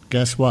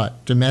 guess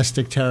what,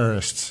 domestic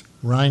terrorists.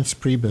 Reince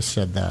Priebus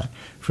said that,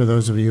 for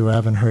those of you who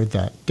haven't heard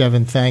that.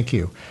 Devin, thank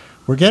you.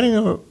 We're getting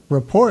a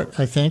report,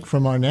 I think,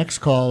 from our next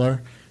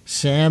caller,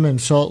 Sam in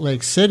Salt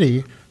Lake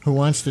City, who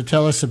wants to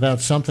tell us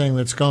about something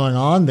that's going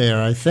on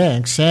there, I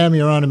think. Sam,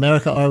 you're on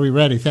America Are We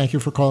Ready? Thank you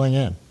for calling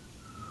in.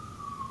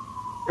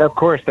 Of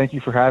course. Thank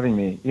you for having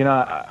me.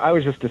 I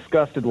was just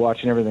disgusted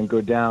watching everything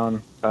go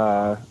down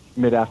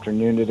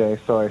mid-afternoon today,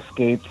 so I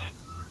escaped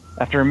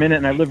after a minute,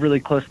 and I live really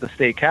close to the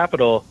state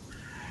capitol.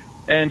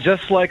 And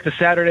just like the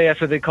Saturday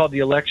after they called the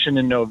election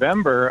in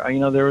November,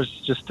 there was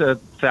just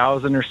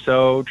 1,000 or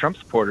so Trump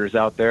supporters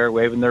out there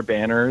waving their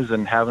banners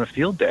and having a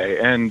field day.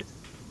 And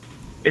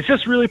it's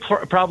just really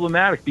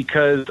problematic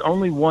because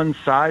only one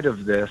side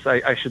of this,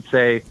 I should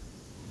say,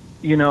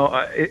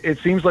 it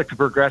seems like the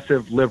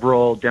progressive,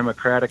 liberal,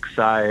 Democratic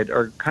side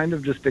are kind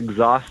of just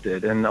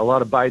exhausted. And a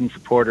lot of Biden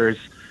supporters,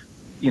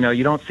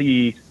 you don't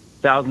see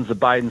thousands of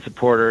Biden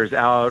supporters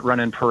out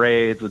running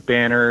parades with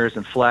banners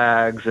and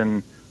flags.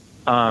 And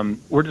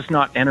we're just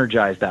not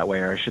energized that way.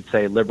 Or I should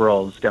say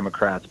liberals,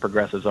 Democrats,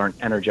 progressives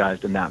aren't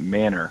energized in that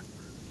manner.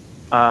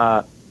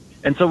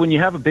 And so when you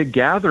have a big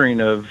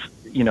gathering of,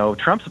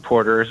 Trump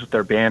supporters with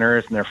their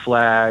banners and their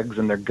flags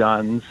and their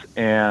guns,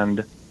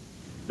 and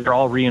they're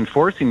all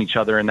reinforcing each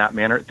other in that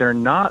manner, they're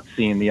not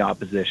seeing the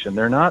opposition.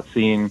 They're not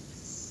seeing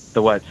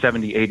the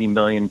 70, 80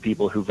 million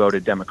people who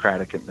voted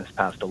Democratic in this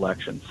past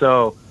election.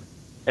 So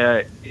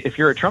if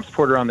you're a Trump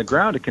supporter on the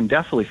ground, it can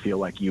definitely feel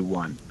like you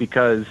won,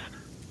 because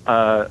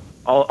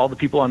all the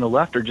people on the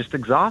left are just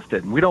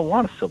exhausted, and we don't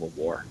want a civil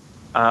war.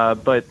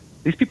 But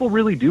these people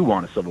really do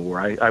want a civil war.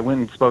 I went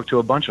and spoke to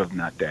a bunch of them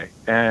that day,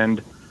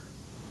 and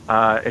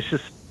it's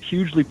just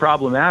hugely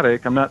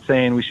problematic. I'm not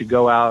saying we should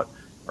go out,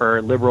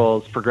 or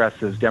liberals,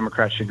 progressives,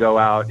 Democrats should go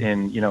out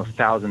in,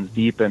 thousands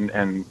deep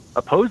and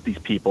oppose these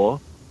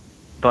people.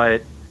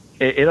 But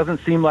it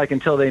doesn't seem like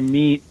until they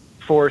meet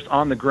force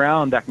on the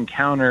ground that can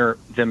counter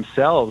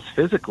themselves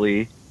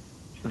physically,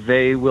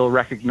 they will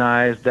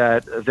recognize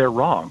that they're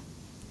wrong.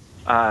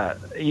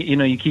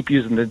 You keep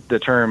using the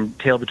term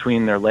tail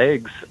between their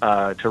legs,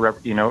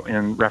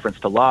 in reference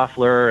to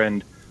Loeffler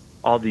and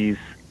all these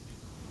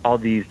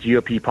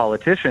GOP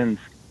politicians.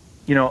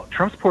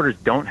 Trump supporters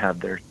don't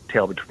have their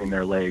tail between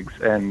their legs,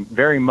 and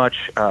very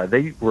much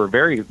they were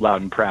very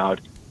loud and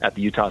proud at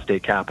the Utah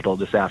State Capitol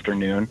this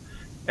afternoon,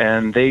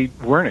 and they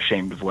weren't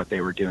ashamed of what they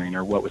were doing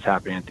or what was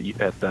happening at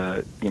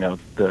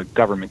the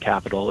government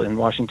capitol in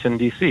Washington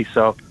D.C.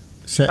 So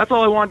that's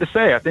all I wanted to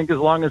say. I think as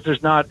long as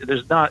there's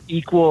not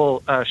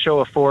equal show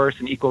of force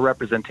and equal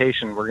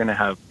representation, we're going to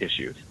have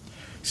issues.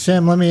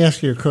 Sam, let me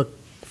ask you a quick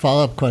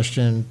follow-up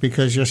question,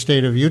 because your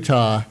state of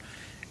Utah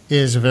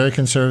is a very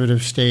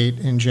conservative state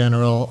in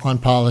general on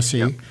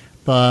policy,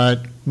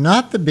 but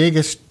not the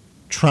biggest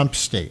Trump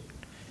state.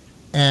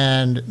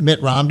 And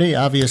Mitt Romney,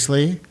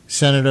 obviously,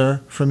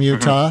 senator from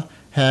Utah,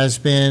 has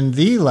been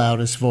the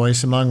loudest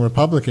voice among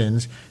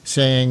Republicans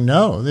saying,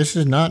 no, this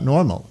is not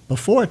normal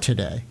before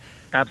today.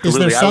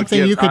 Absolutely. Is there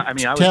something you could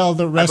tell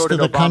the rest of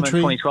the Obama country?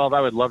 In 2012,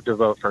 I would love to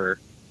vote for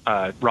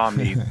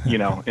Romney.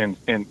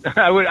 And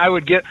I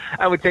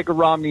would take a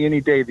Romney any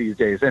day these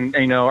days. And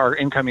our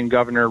incoming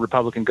governor,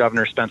 Republican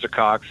governor Spencer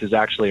Cox, is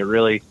actually a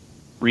really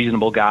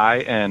reasonable guy,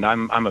 and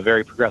I'm a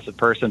very progressive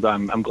person. But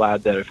I'm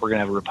glad that if we're going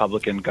to have a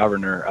Republican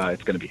governor,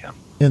 it's going to be him.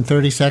 In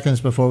 30 seconds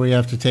before we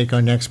have to take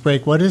our next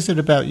break, what is it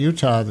about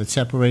Utah that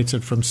separates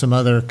it from some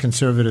other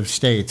conservative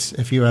states,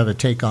 if you have a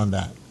take on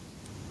that?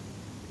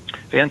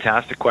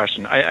 Fantastic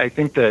question. I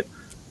think that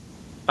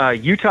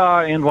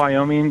Utah and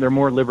Wyoming, they're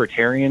more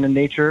libertarian in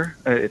nature.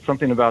 It's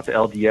something about the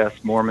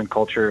LDS Mormon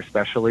culture,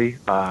 especially.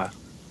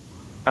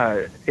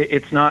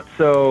 It's not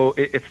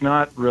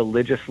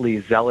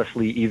religiously,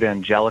 zealously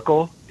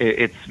evangelical.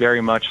 It's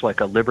very much like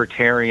a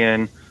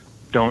libertarian,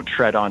 don't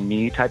tread on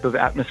me type of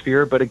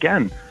atmosphere. But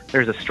again,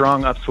 there's a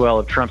strong upswell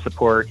of Trump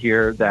support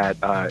here that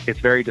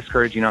it's very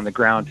discouraging on the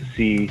ground to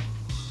see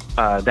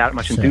that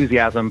much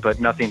enthusiasm,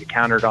 but nothing to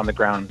counter it on the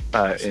ground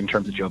in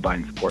terms of Joe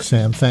Biden support.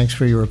 Sam, thanks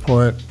for your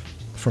report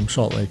from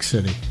Salt Lake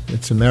City.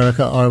 It's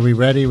America. Are we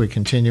ready? We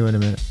continue in a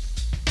minute.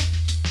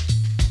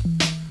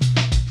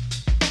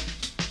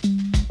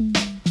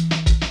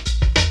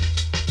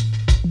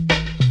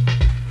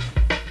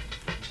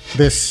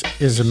 This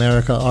is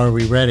America. Are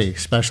we ready?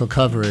 Special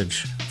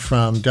coverage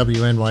from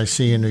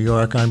WNYC in New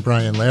York. I'm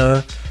Brian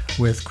Lehrer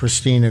with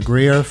Christina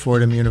Greer,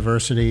 Fordham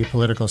University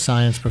political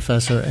science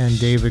professor, and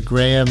David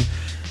Graham,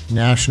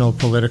 national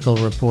political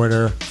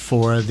reporter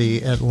for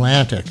The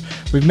Atlantic.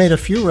 We've made a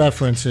few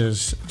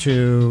references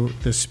to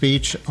the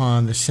speech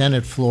on the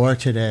Senate floor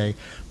today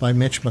by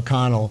Mitch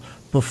McConnell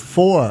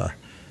before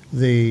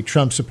the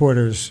Trump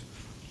supporters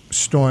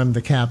stormed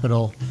the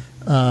Capitol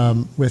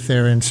with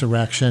their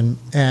insurrection.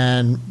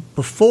 And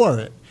before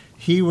it,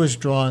 he was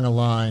drawing a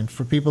line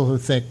for people who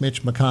think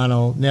Mitch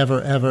McConnell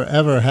never, ever,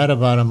 ever had a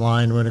bottom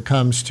line when it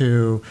comes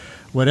to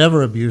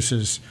whatever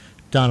abuses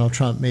Donald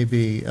Trump may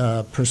be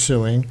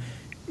pursuing.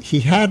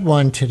 He had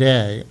one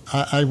today.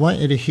 I want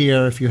you to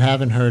hear, if you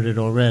haven't heard it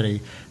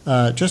already,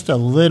 just a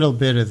little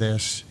bit of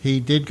this.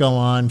 He did go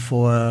on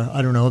for,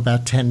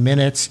 about 10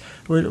 minutes.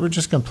 We're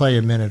just going to play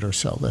a minute or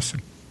so.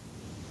 Listen.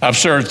 I've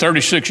served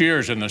 36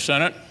 years in the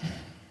Senate.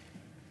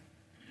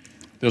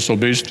 This will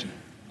be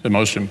the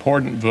most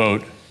important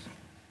vote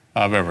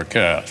I've ever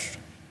cast.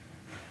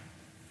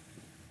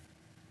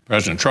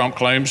 President Trump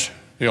claims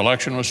the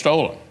election was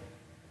stolen.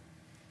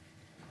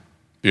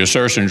 The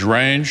assertions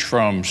range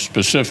from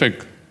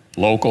specific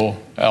local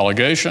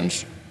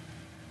allegations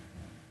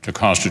to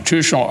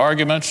constitutional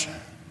arguments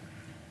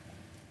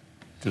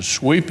to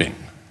sweeping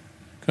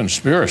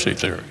conspiracy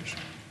theories.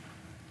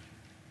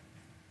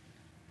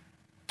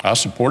 I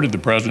supported the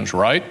president's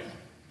right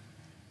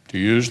to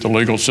use the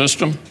legal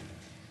system.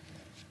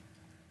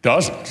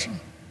 Dozens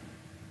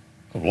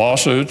of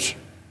lawsuits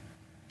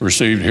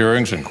received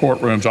hearings in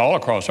courtrooms all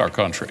across our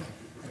country.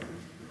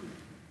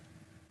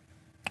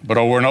 But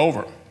over and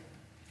over,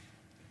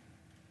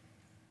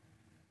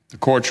 the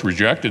courts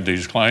rejected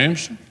these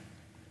claims,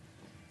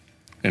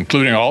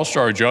 including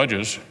all-star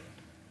judges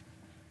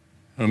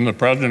whom the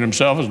president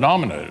himself has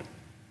nominated.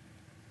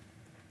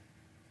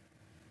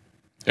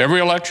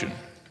 Every election,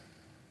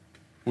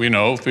 we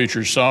know,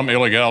 features some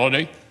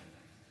illegality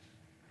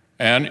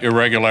and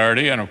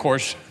irregularity, and of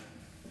course,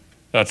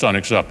 that's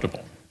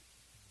unacceptable.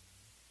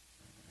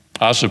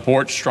 I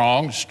support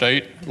strong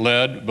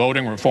state-led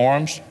voting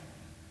reforms.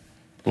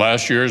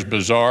 Last year's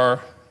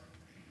bizarre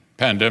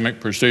pandemic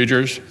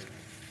procedures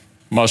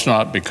must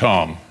not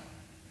become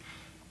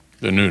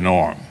the new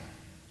norm.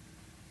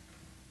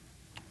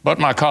 But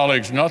my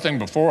colleagues, nothing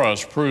before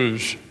us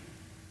proves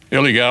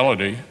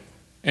illegality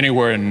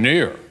anywhere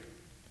near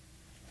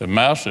the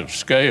massive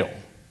scale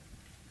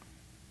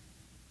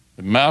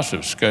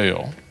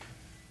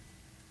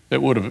that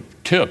would have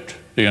tipped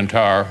the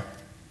entire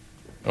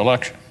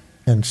election.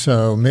 And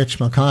so Mitch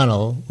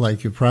McConnell,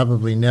 like you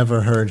probably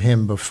never heard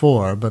him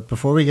before, but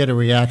before we get a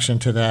reaction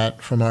to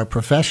that from our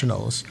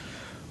professionals,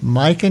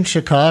 Mike in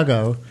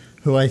Chicago,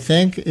 who I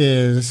think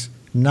is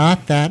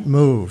not that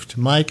moved.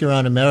 Mike, you're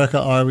on America.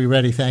 Are we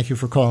ready? Thank you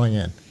for calling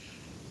in.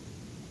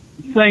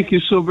 Thank you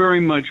so very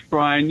much,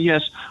 Brian.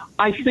 Yes,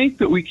 I think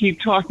that we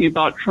keep talking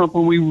about Trump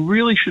when we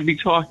really should be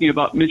talking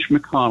about Mitch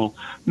McConnell.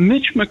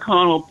 Mitch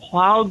McConnell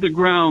plowed the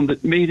ground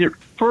that made it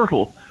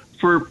fertile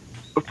for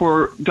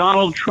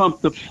Donald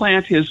Trump to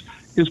plant his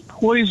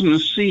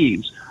poisonous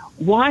seeds.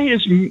 Why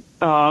is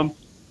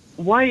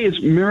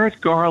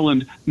Merrick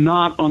Garland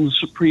not on the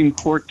Supreme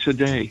Court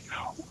today?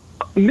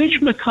 Mitch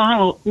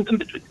McConnell,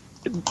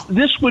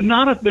 this would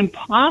not have been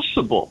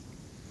possible.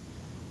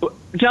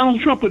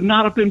 Donald Trump would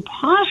not have been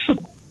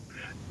possible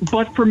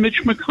but for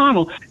Mitch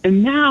McConnell.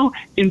 And now,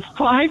 in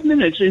 5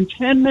 minutes, in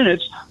 10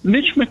 minutes,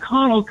 Mitch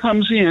McConnell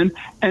comes in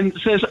and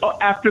says,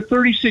 after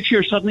 36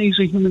 years, suddenly he's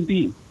a human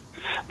being.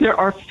 There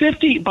are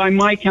 50, by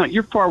my count,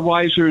 you're far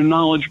wiser and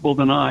knowledgeable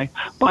than I.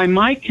 By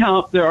my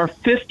count, there are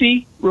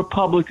 50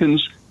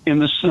 Republicans in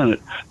the Senate.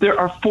 There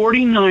are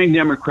 49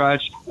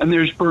 Democrats, and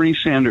there's Bernie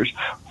Sanders.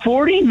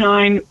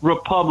 49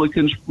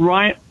 Republicans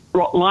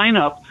line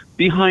up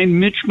behind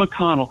Mitch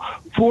McConnell.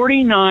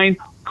 49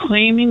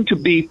 claiming to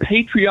be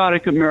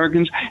patriotic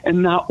Americans,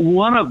 and not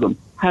one of them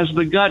has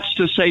the guts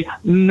to say,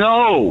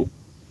 no,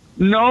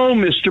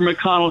 Mr.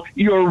 McConnell,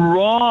 you're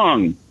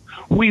wrong.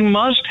 We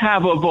must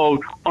have a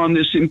vote on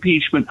this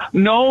impeachment.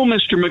 No,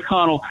 Mr.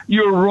 McConnell,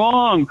 you're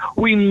wrong.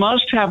 We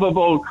must have a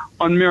vote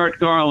on Merrick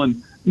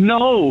Garland.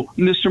 No,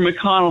 Mr.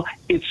 McConnell,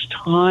 it's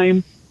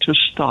time to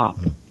stop.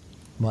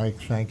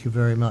 Mike, thank you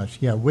very much.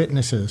 Yeah,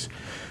 witnesses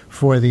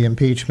for the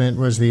impeachment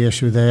was the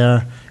issue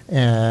there,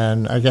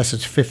 and I guess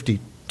it's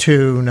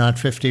 52, not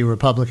 50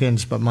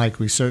 Republicans, but Mike,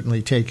 we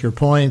certainly take your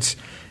points.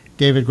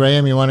 David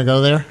Graham, you want to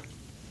go there?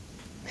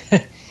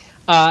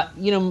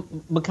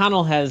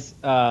 McConnell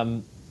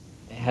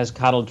has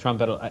coddled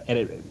Trump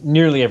at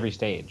nearly every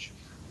stage.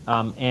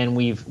 And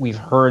we've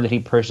heard that he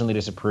personally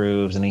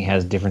disapproves, and he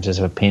has differences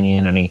of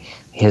opinion, and he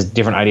has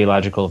different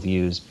ideological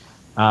views.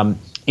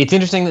 It's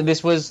interesting that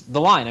this was the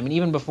line. I mean,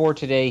 even before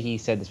today, he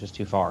said this was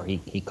too far.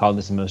 He called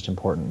this the most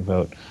important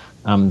vote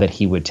that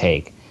he would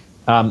take.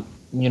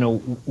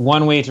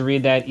 One way to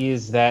read that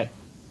is that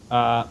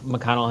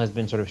McConnell has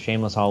been sort of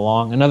shameless all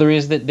along. Another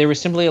is that there was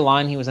simply a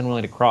line he was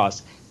unwilling to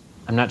cross.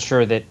 I'm not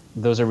sure that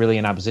those are really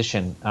in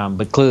opposition,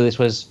 but clearly this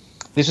was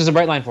a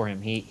bright line for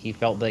him. He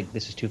felt like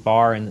this was too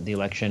far, and that the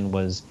election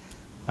was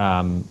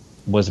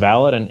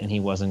valid, and he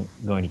wasn't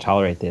going to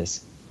tolerate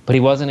this. But he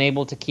wasn't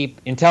able to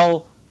keep,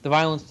 until the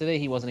violence today,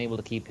 he wasn't able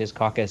to keep his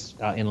caucus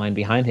in line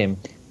behind him,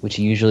 which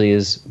he usually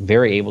is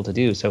very able to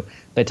do. So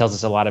that tells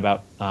us a lot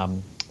about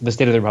the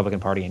state of the Republican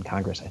Party in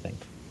Congress, I think.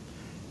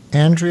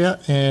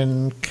 Andrea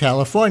in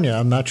California.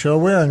 I'm not sure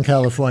where in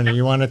California.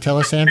 You want to tell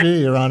us, Andrea?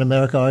 You're on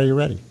America. Are you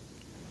ready?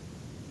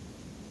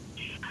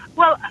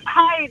 Well,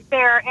 hi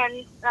there,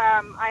 and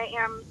I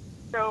am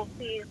so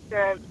pleased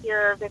to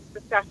hear this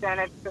discussion.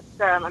 It's just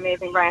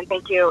amazing, Brian.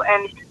 Thank you.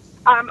 And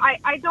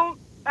I don't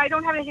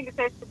have anything to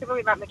say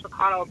specifically about Mitch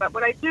McConnell, but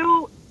what I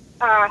do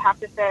have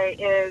to say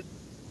is,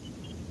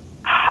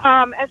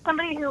 as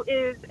somebody who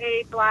is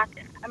a Black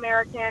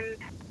American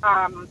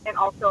and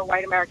also a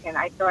white American,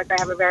 I feel like I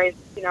have a very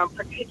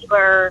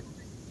particular.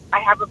 I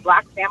have a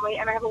Black family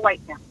and I have a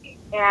white family,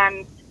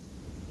 and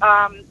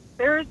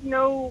there is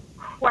no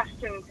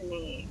question to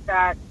me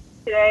that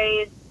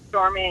today's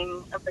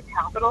storming of the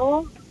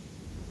Capitol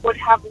would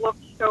have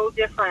looked so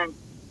different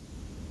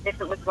if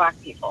it was Black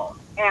people.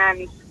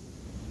 And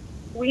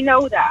we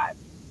know that.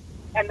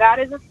 And that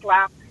is a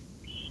slap,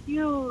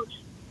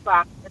 huge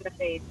slap in the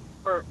face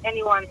for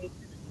anyone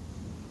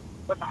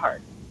with a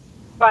heart.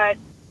 But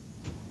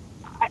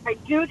I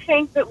do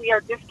think that we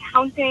are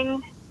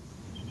discounting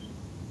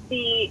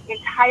the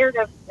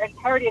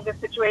entirety of the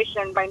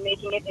situation by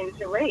making it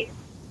into race.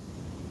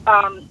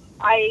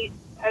 I,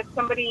 as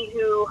somebody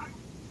who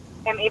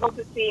am able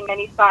to see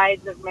many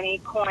sides of many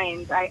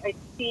coins, I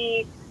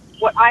see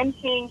what I'm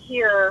seeing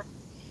here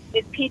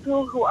is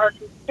people who are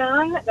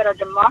concerned that our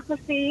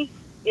democracy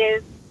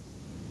is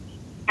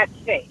at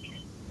stake.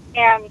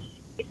 And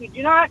if we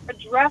do not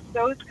address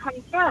those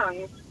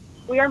concerns,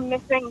 we are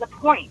missing the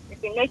point.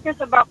 If we make this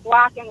about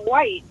black and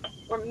white,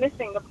 we're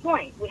missing the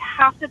point. We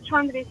have to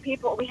turn to these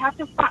people. We have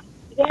to find,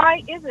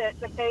 why is it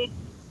that they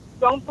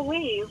don't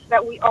believe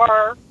that we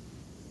are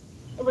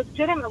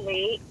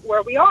legitimately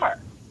where we are?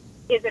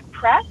 Is it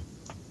press?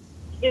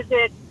 Is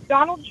it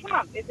Donald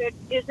Trump? Is it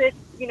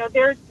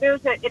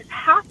it's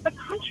half the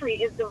country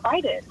is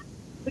divided.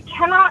 We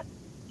cannot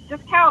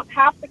discount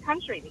half the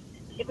country.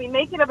 If we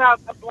make it about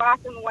a black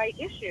and white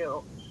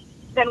issue,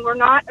 then we're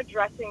not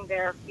addressing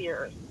their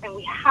fears. And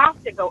we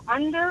have to go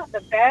under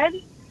the bed.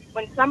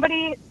 When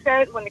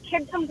the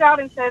kid comes out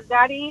and says,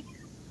 Daddy,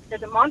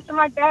 there's a monster in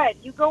my bed,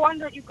 you go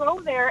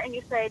there and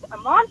you say, a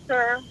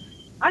monster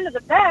under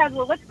the bed?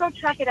 Well, let's go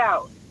check it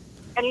out.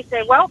 And you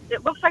say, well,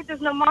 it looks like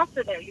there's no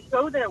monster there. You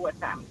go there with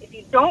them. If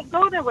you don't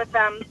go there with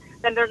them,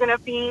 then they're going to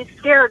be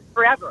scared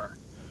forever.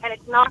 And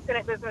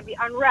there's going to be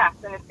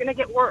unrest, and it's going to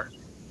get worse.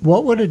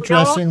 What would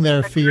addressing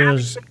their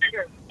fears,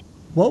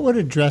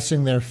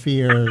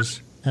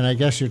 and I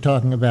guess you're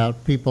talking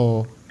about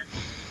people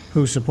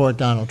who support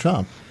Donald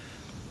Trump,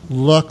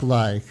 look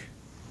like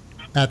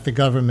at the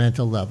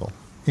governmental level,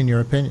 in your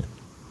opinion?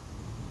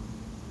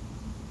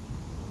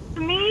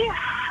 To me,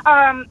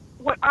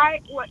 what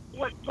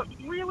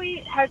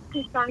really has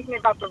concerned me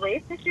about the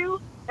race issue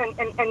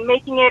and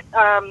making it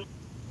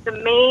the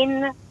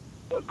main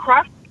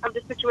crux of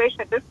the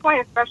situation at this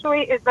point,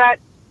 especially, is that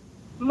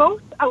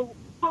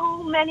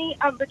so many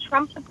of the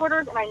Trump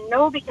supporters, and I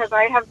know because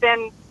I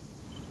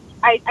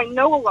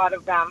know a lot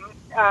of them.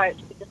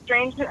 It's a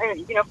strange,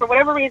 for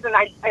whatever reason,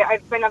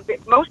 I've been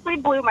mostly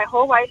blue my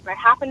whole life, and I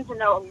happen to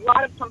know a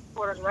lot of Trump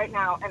supporters right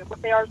now. And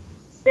what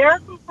their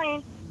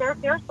complaints,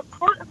 their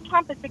support of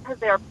Trump is because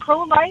they are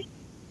pro-life,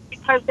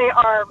 because they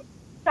are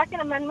Second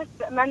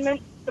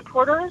Amendment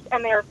supporters,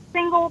 and they are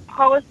single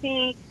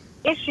policy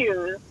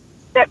issues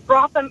that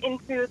brought them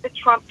into the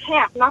Trump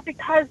camp, not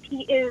because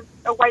he is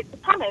a white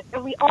supremacist.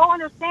 And we all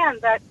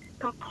understand that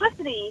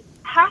complicity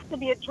has to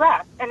be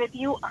addressed. And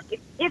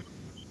if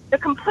the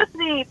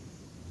complicity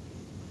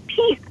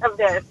piece of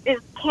this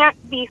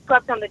can't be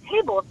swept on the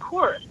table, of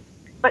course.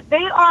 But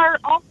they are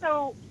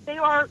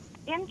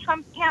in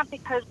Trump's camp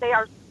because they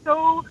are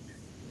so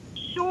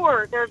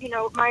sure.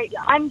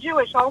 I'm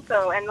Jewish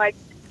also, and I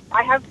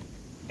have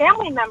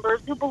family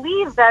members who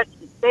believe that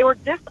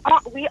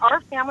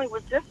our family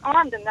was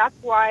disarmed, and that's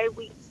why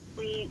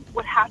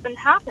what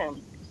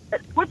happened.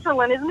 That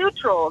Switzerland is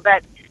neutral.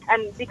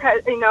 And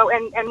because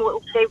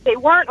they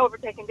weren't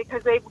overtaken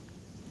because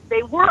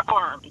they were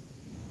armed,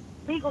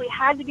 legally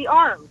had to be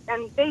armed,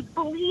 and they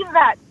believe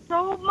that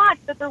so much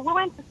that they're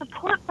willing to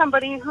support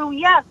somebody who,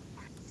 yes,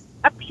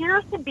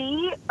 appears to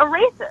be a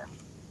racist.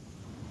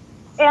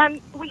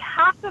 And we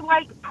have to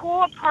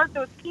pull apart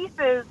those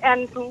pieces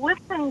and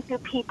listen to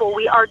people.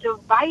 We are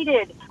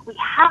divided. We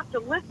have to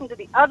listen to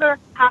the other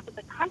half of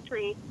the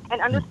country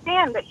and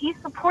understand that he's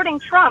supporting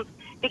Trump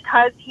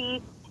because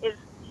he is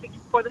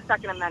for the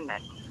Second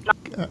Amendment.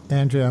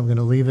 Andrea, I'm going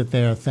to leave it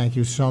there. Thank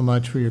you so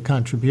much for your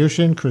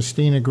contribution.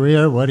 Christina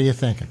Greer, what are you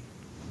thinking?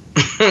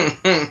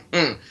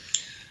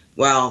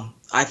 Well,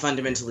 I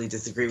fundamentally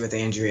disagree with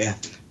Andrea.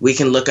 We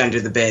can look under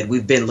the bed.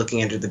 We've been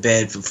looking under the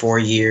bed for 4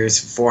 years,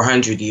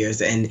 400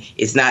 years, and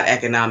it's not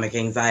economic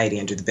anxiety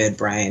under the bed,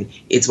 Brian.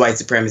 It's white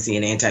supremacy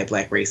and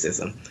anti-black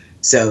racism.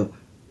 So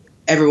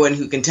everyone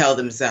who can tell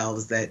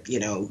themselves that,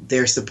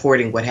 they're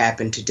supporting what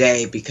happened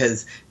today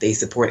because they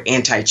support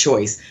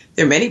anti-choice.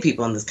 There are many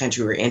people in this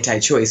country who are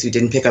anti-choice who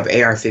didn't pick up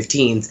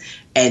AR-15s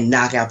and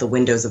knock out the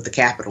windows of the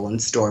Capitol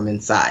and storm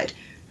inside.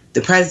 The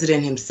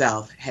president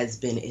himself has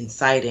been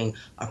inciting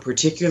a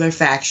particular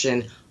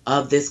faction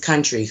of this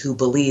country who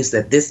believes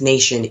that this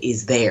nation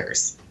is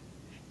theirs.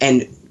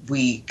 And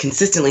we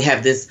consistently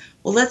have this,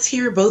 well, let's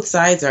hear both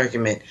sides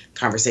argument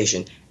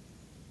conversation.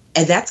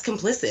 And that's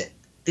complicit.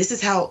 This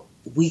is how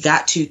we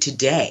got to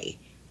today,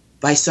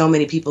 by so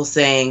many people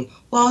saying,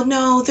 well,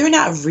 no, they're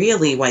not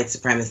really white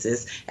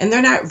supremacists, and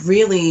they're not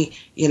really,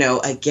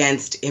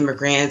 against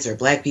immigrants or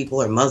black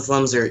people or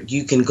Muslims, or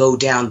you can go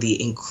down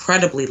the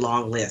incredibly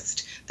long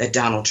list that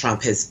Donald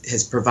Trump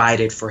has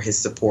provided for his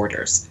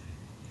supporters.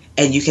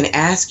 And you can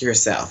ask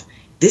yourself,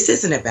 this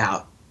isn't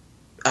about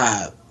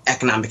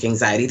economic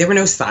anxiety. There were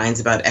no signs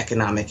about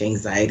economic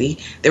anxiety.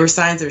 There were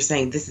signs that were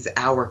saying, this is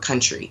our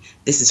country.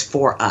 This is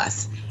for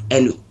us.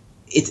 And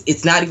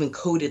it's not even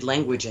coded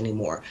language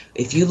anymore.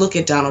 If you look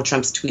at Donald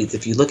Trump's tweets,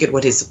 if you look at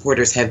what his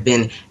supporters have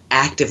been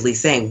actively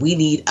saying, we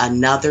need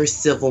another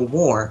civil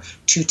war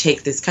to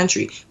take this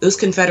country. Those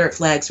Confederate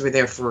flags were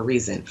there for a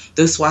reason.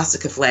 Those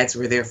swastika flags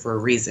were there for a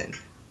reason.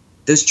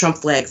 Those Trump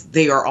flags,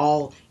 they are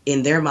all,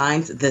 in their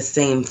minds, the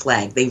same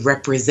flag. They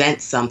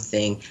represent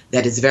something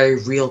that is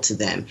very real to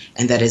them,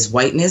 and that is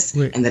whiteness,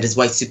 and that is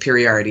white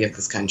superiority of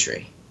this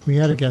country. We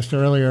had a guest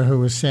earlier who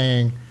was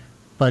saying,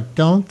 but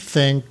don't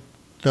think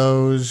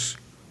those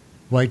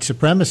white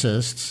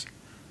supremacists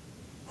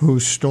who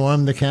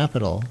stormed the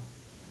Capitol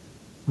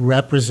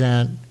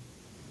represent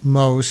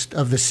most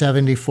of the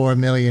 74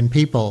 million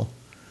people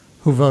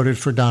who voted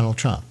for Donald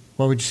Trump.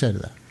 What would you say to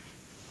that?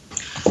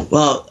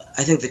 Well,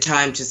 I think the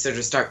time to sort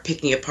of start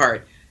picking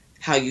apart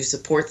how you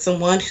support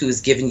someone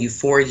who's given you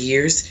 4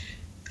 years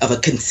of a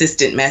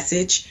consistent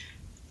message.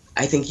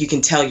 I think you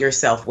can tell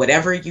yourself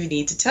whatever you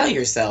need to tell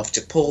yourself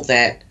to pull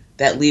that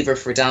lever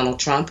for Donald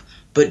Trump,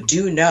 but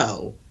do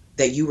know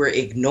that you were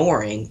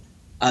ignoring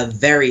a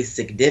very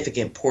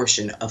significant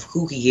portion of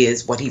who he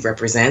is, what he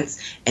represents,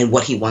 and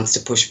what he wants to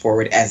push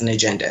forward as an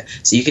agenda.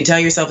 So you can tell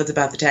yourself it's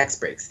about the tax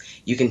breaks.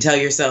 You can tell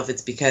yourself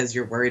it's because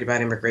you're worried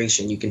about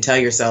immigration. You can tell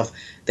yourself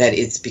that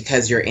it's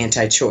because you're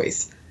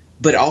anti-choice.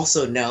 But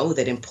also know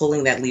that in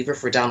pulling that lever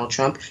for Donald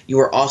Trump, you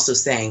are also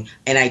saying,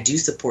 and I do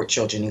support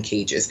children in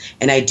cages,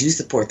 and I do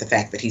support the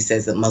fact that he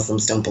says that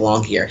Muslims don't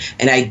belong here,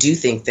 and I do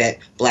think that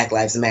Black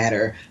Lives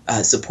Matter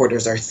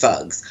supporters are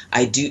thugs.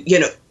 I do,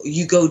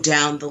 you go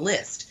down the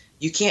list.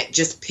 You can't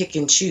just pick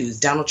and choose.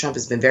 Donald Trump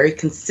has been very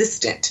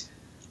consistent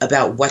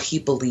about what he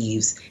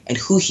believes and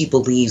who he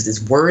believes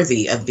is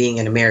worthy of being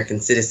an American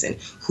citizen,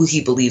 who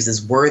he believes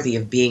is worthy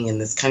of being in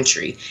this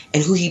country,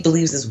 and who he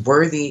believes is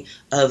worthy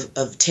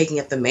of taking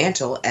up the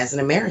mantle as an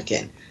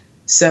American.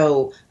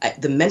 So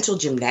the mental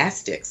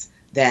gymnastics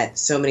that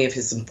so many of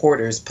his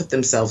supporters put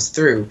themselves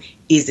through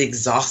is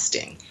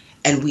exhausting.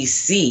 And we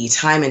see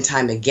time and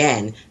time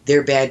again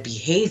their bad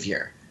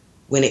behavior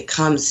when it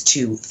comes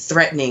to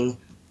threatening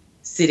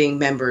sitting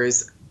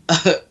members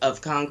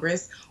of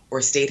Congress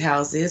or state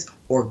houses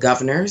or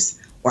governors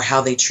or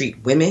how they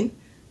treat women,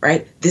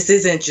 right? This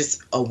isn't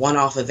just a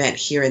one-off event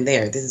here and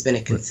there. This has been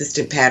a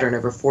consistent pattern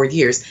over 4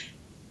 years,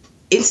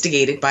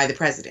 instigated by the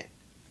president.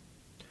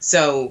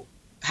 So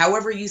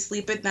however you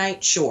sleep at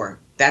night, sure,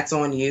 that's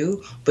on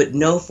you, but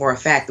know for a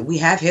fact that we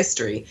have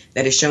history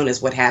that has shown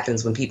us what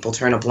happens when people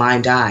turn a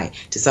blind eye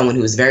to someone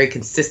who is very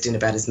consistent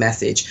about his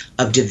message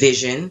of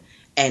division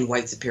and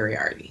white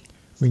superiority.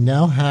 We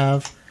now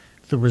have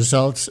the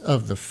results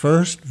of the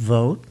first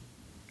vote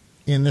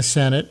in the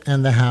Senate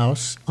and the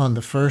House on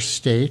the first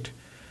state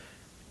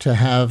to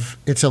have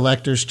its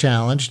electors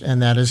challenged,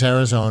 and that is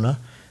Arizona,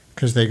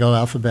 because they go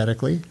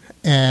alphabetically.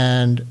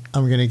 And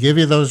I'm going to give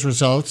you those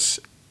results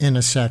in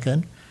a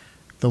second.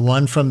 The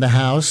one from the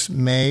House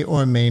may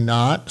or may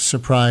not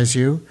surprise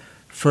you.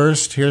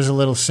 First, here's a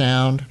little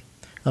sound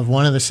of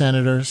one of the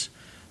senators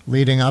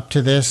leading up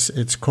to this.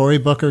 It's Cory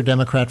Booker,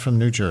 Democrat from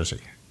New Jersey.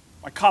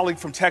 My colleague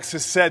from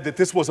Texas said that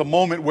this was a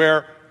moment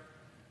where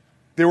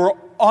there were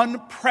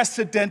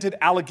unprecedented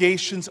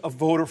allegations of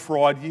voter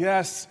fraud.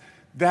 Yes,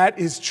 that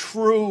is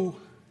true.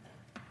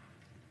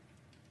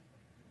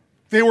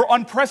 They were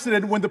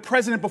unprecedented when the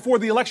president, before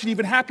the election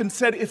even happened,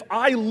 said, if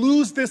I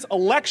lose this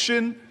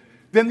election,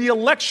 then the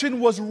election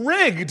was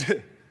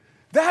rigged.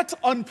 That's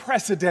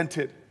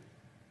unprecedented.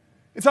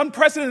 It's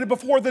unprecedented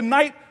before the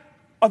night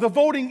of the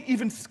voting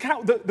even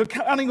the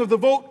counting of the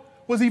vote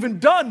was even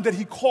done that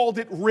he called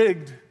it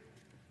rigged.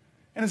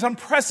 And it's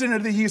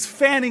unprecedented that he is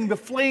fanning the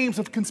flames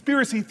of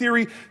conspiracy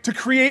theory to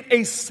create a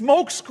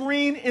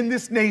smokescreen in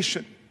this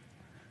nation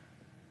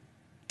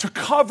to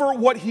cover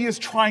what he is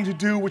trying to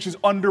do, which is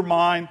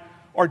undermine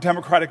our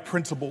democratic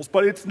principles.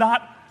 But it's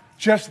not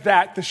just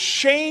that. The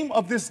shame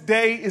of this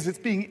day is it's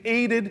being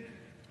aided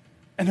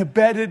and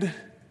abetted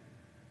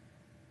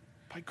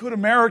by good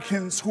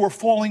Americans who are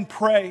falling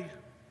prey,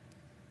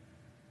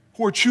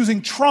 who are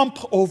choosing Trump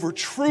over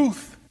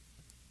truth.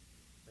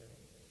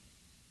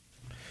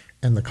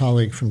 And the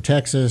colleague from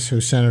Texas,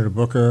 who Senator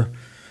Booker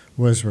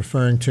was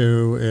referring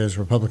to, is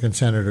Republican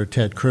Senator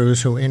Ted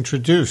Cruz, who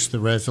introduced the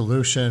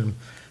resolution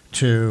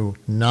to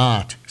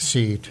not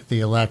seat the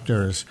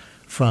electors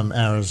from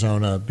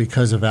Arizona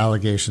because of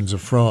allegations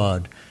of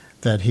fraud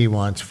that he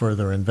wants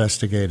further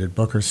investigated.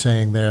 Booker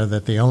saying there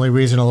that the only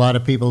reason a lot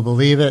of people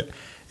believe it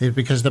is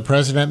because the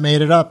president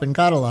made it up and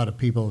got a lot of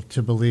people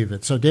to believe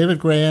it. So David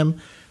Graham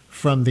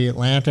from The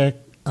Atlantic,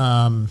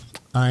 I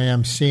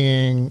am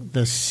seeing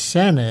the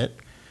Senate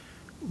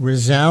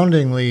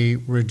resoundingly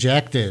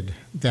rejected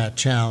that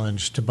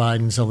challenge to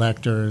Biden's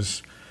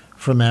electors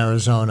from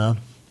Arizona.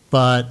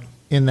 But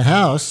in the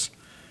House,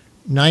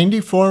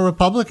 94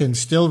 Republicans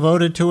still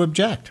voted to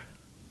object.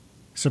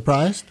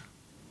 Surprised?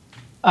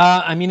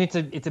 I mean, it's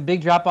a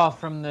big drop off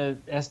from the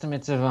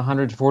estimates of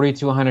 140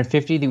 to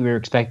 150 that we were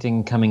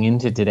expecting coming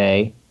into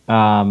today.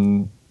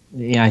 I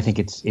think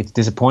it's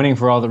disappointing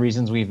for all the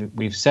reasons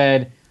we've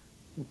said.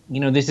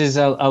 This is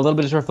a little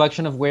bit of a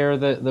reflection of where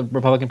the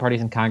Republican Party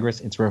is in Congress.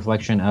 It's a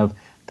reflection of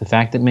the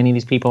fact that many of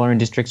these people are in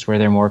districts where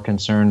they're more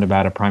concerned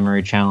about a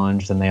primary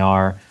challenge than they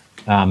are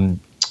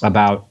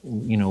about,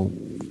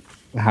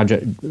 how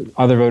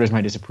other voters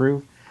might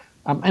disapprove.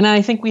 And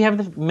I think we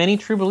have many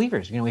true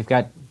believers. We've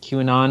got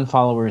QAnon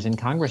followers in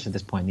Congress at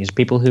this point. These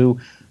people who,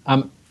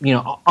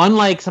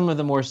 unlike some of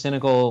the more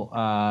cynical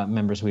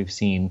members we've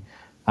seen,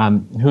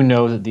 who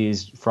know that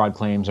these fraud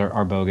claims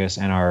are bogus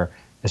and are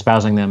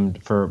espousing them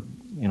for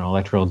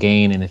electoral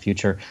gain in the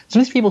future. Some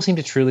of these people seem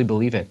to truly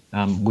believe it,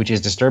 which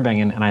is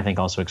disturbing, and I think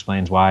also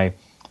explains why,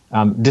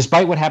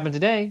 despite what happened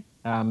today,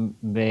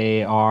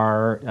 they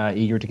are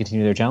eager to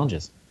continue their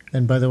challenges.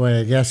 And by the way,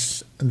 I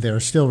guess they're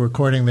still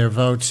recording their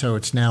votes, so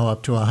it's now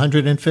up to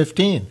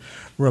 115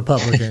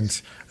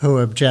 Republicans who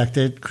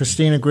objected.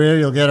 Christina Greer,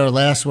 you'll get our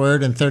last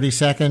word in 30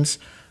 seconds.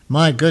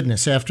 My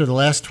goodness, after the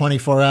last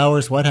 24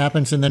 hours, what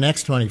happens in the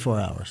next 24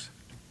 hours?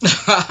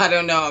 I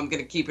don't know. I'm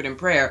going to keep it in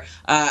prayer.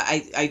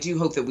 I do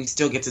hope that we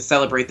still get to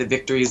celebrate the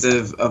victories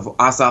of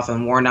Ossoff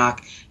and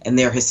Warnock and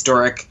their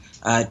historic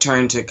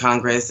turn to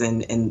Congress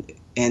and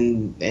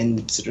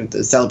sort of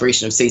the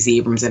celebration of Stacey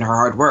Abrams and her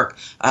hard work.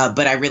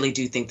 But I really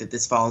do think that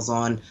this falls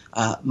on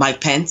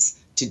Mike Pence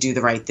to do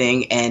the right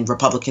thing and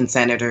Republican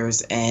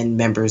senators and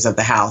members of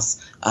the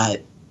House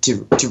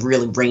to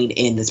really rein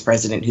in this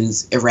president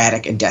who's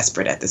erratic and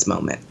desperate at this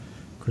moment.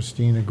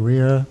 Christina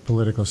Greer,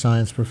 political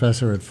science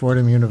professor at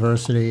Fordham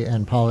University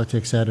and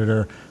politics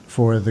editor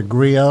for The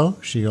Grio.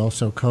 She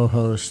also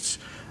co-hosts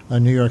a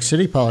New York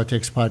City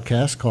politics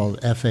podcast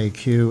called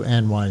FAQ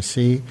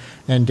NYC.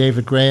 And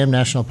David Graham,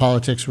 national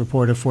politics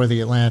reporter for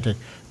The Atlantic.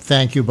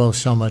 Thank you both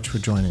so much for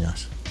joining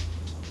us.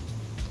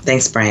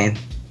 Thanks, Brian.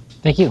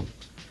 Thank you.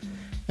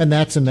 And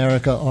that's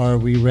America, Are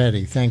We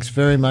Ready? Thanks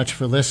very much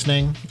for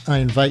listening. I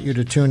invite you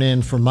to tune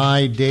in for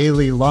my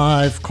daily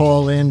live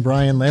call-in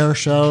Brian Lehrer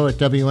show at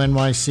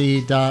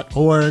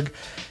wnyc.org,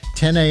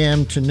 10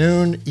 a.m. to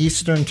noon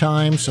Eastern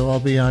Time, so I'll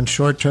be on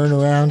short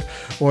turnaround,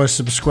 or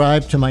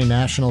subscribe to my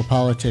national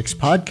politics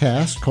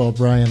podcast called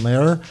Brian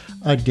Lehrer,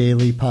 a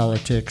daily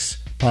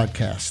politics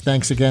podcast.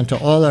 Thanks again to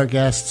all our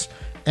guests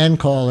and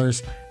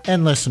callers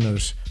and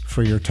listeners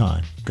for your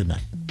time. Good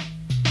night.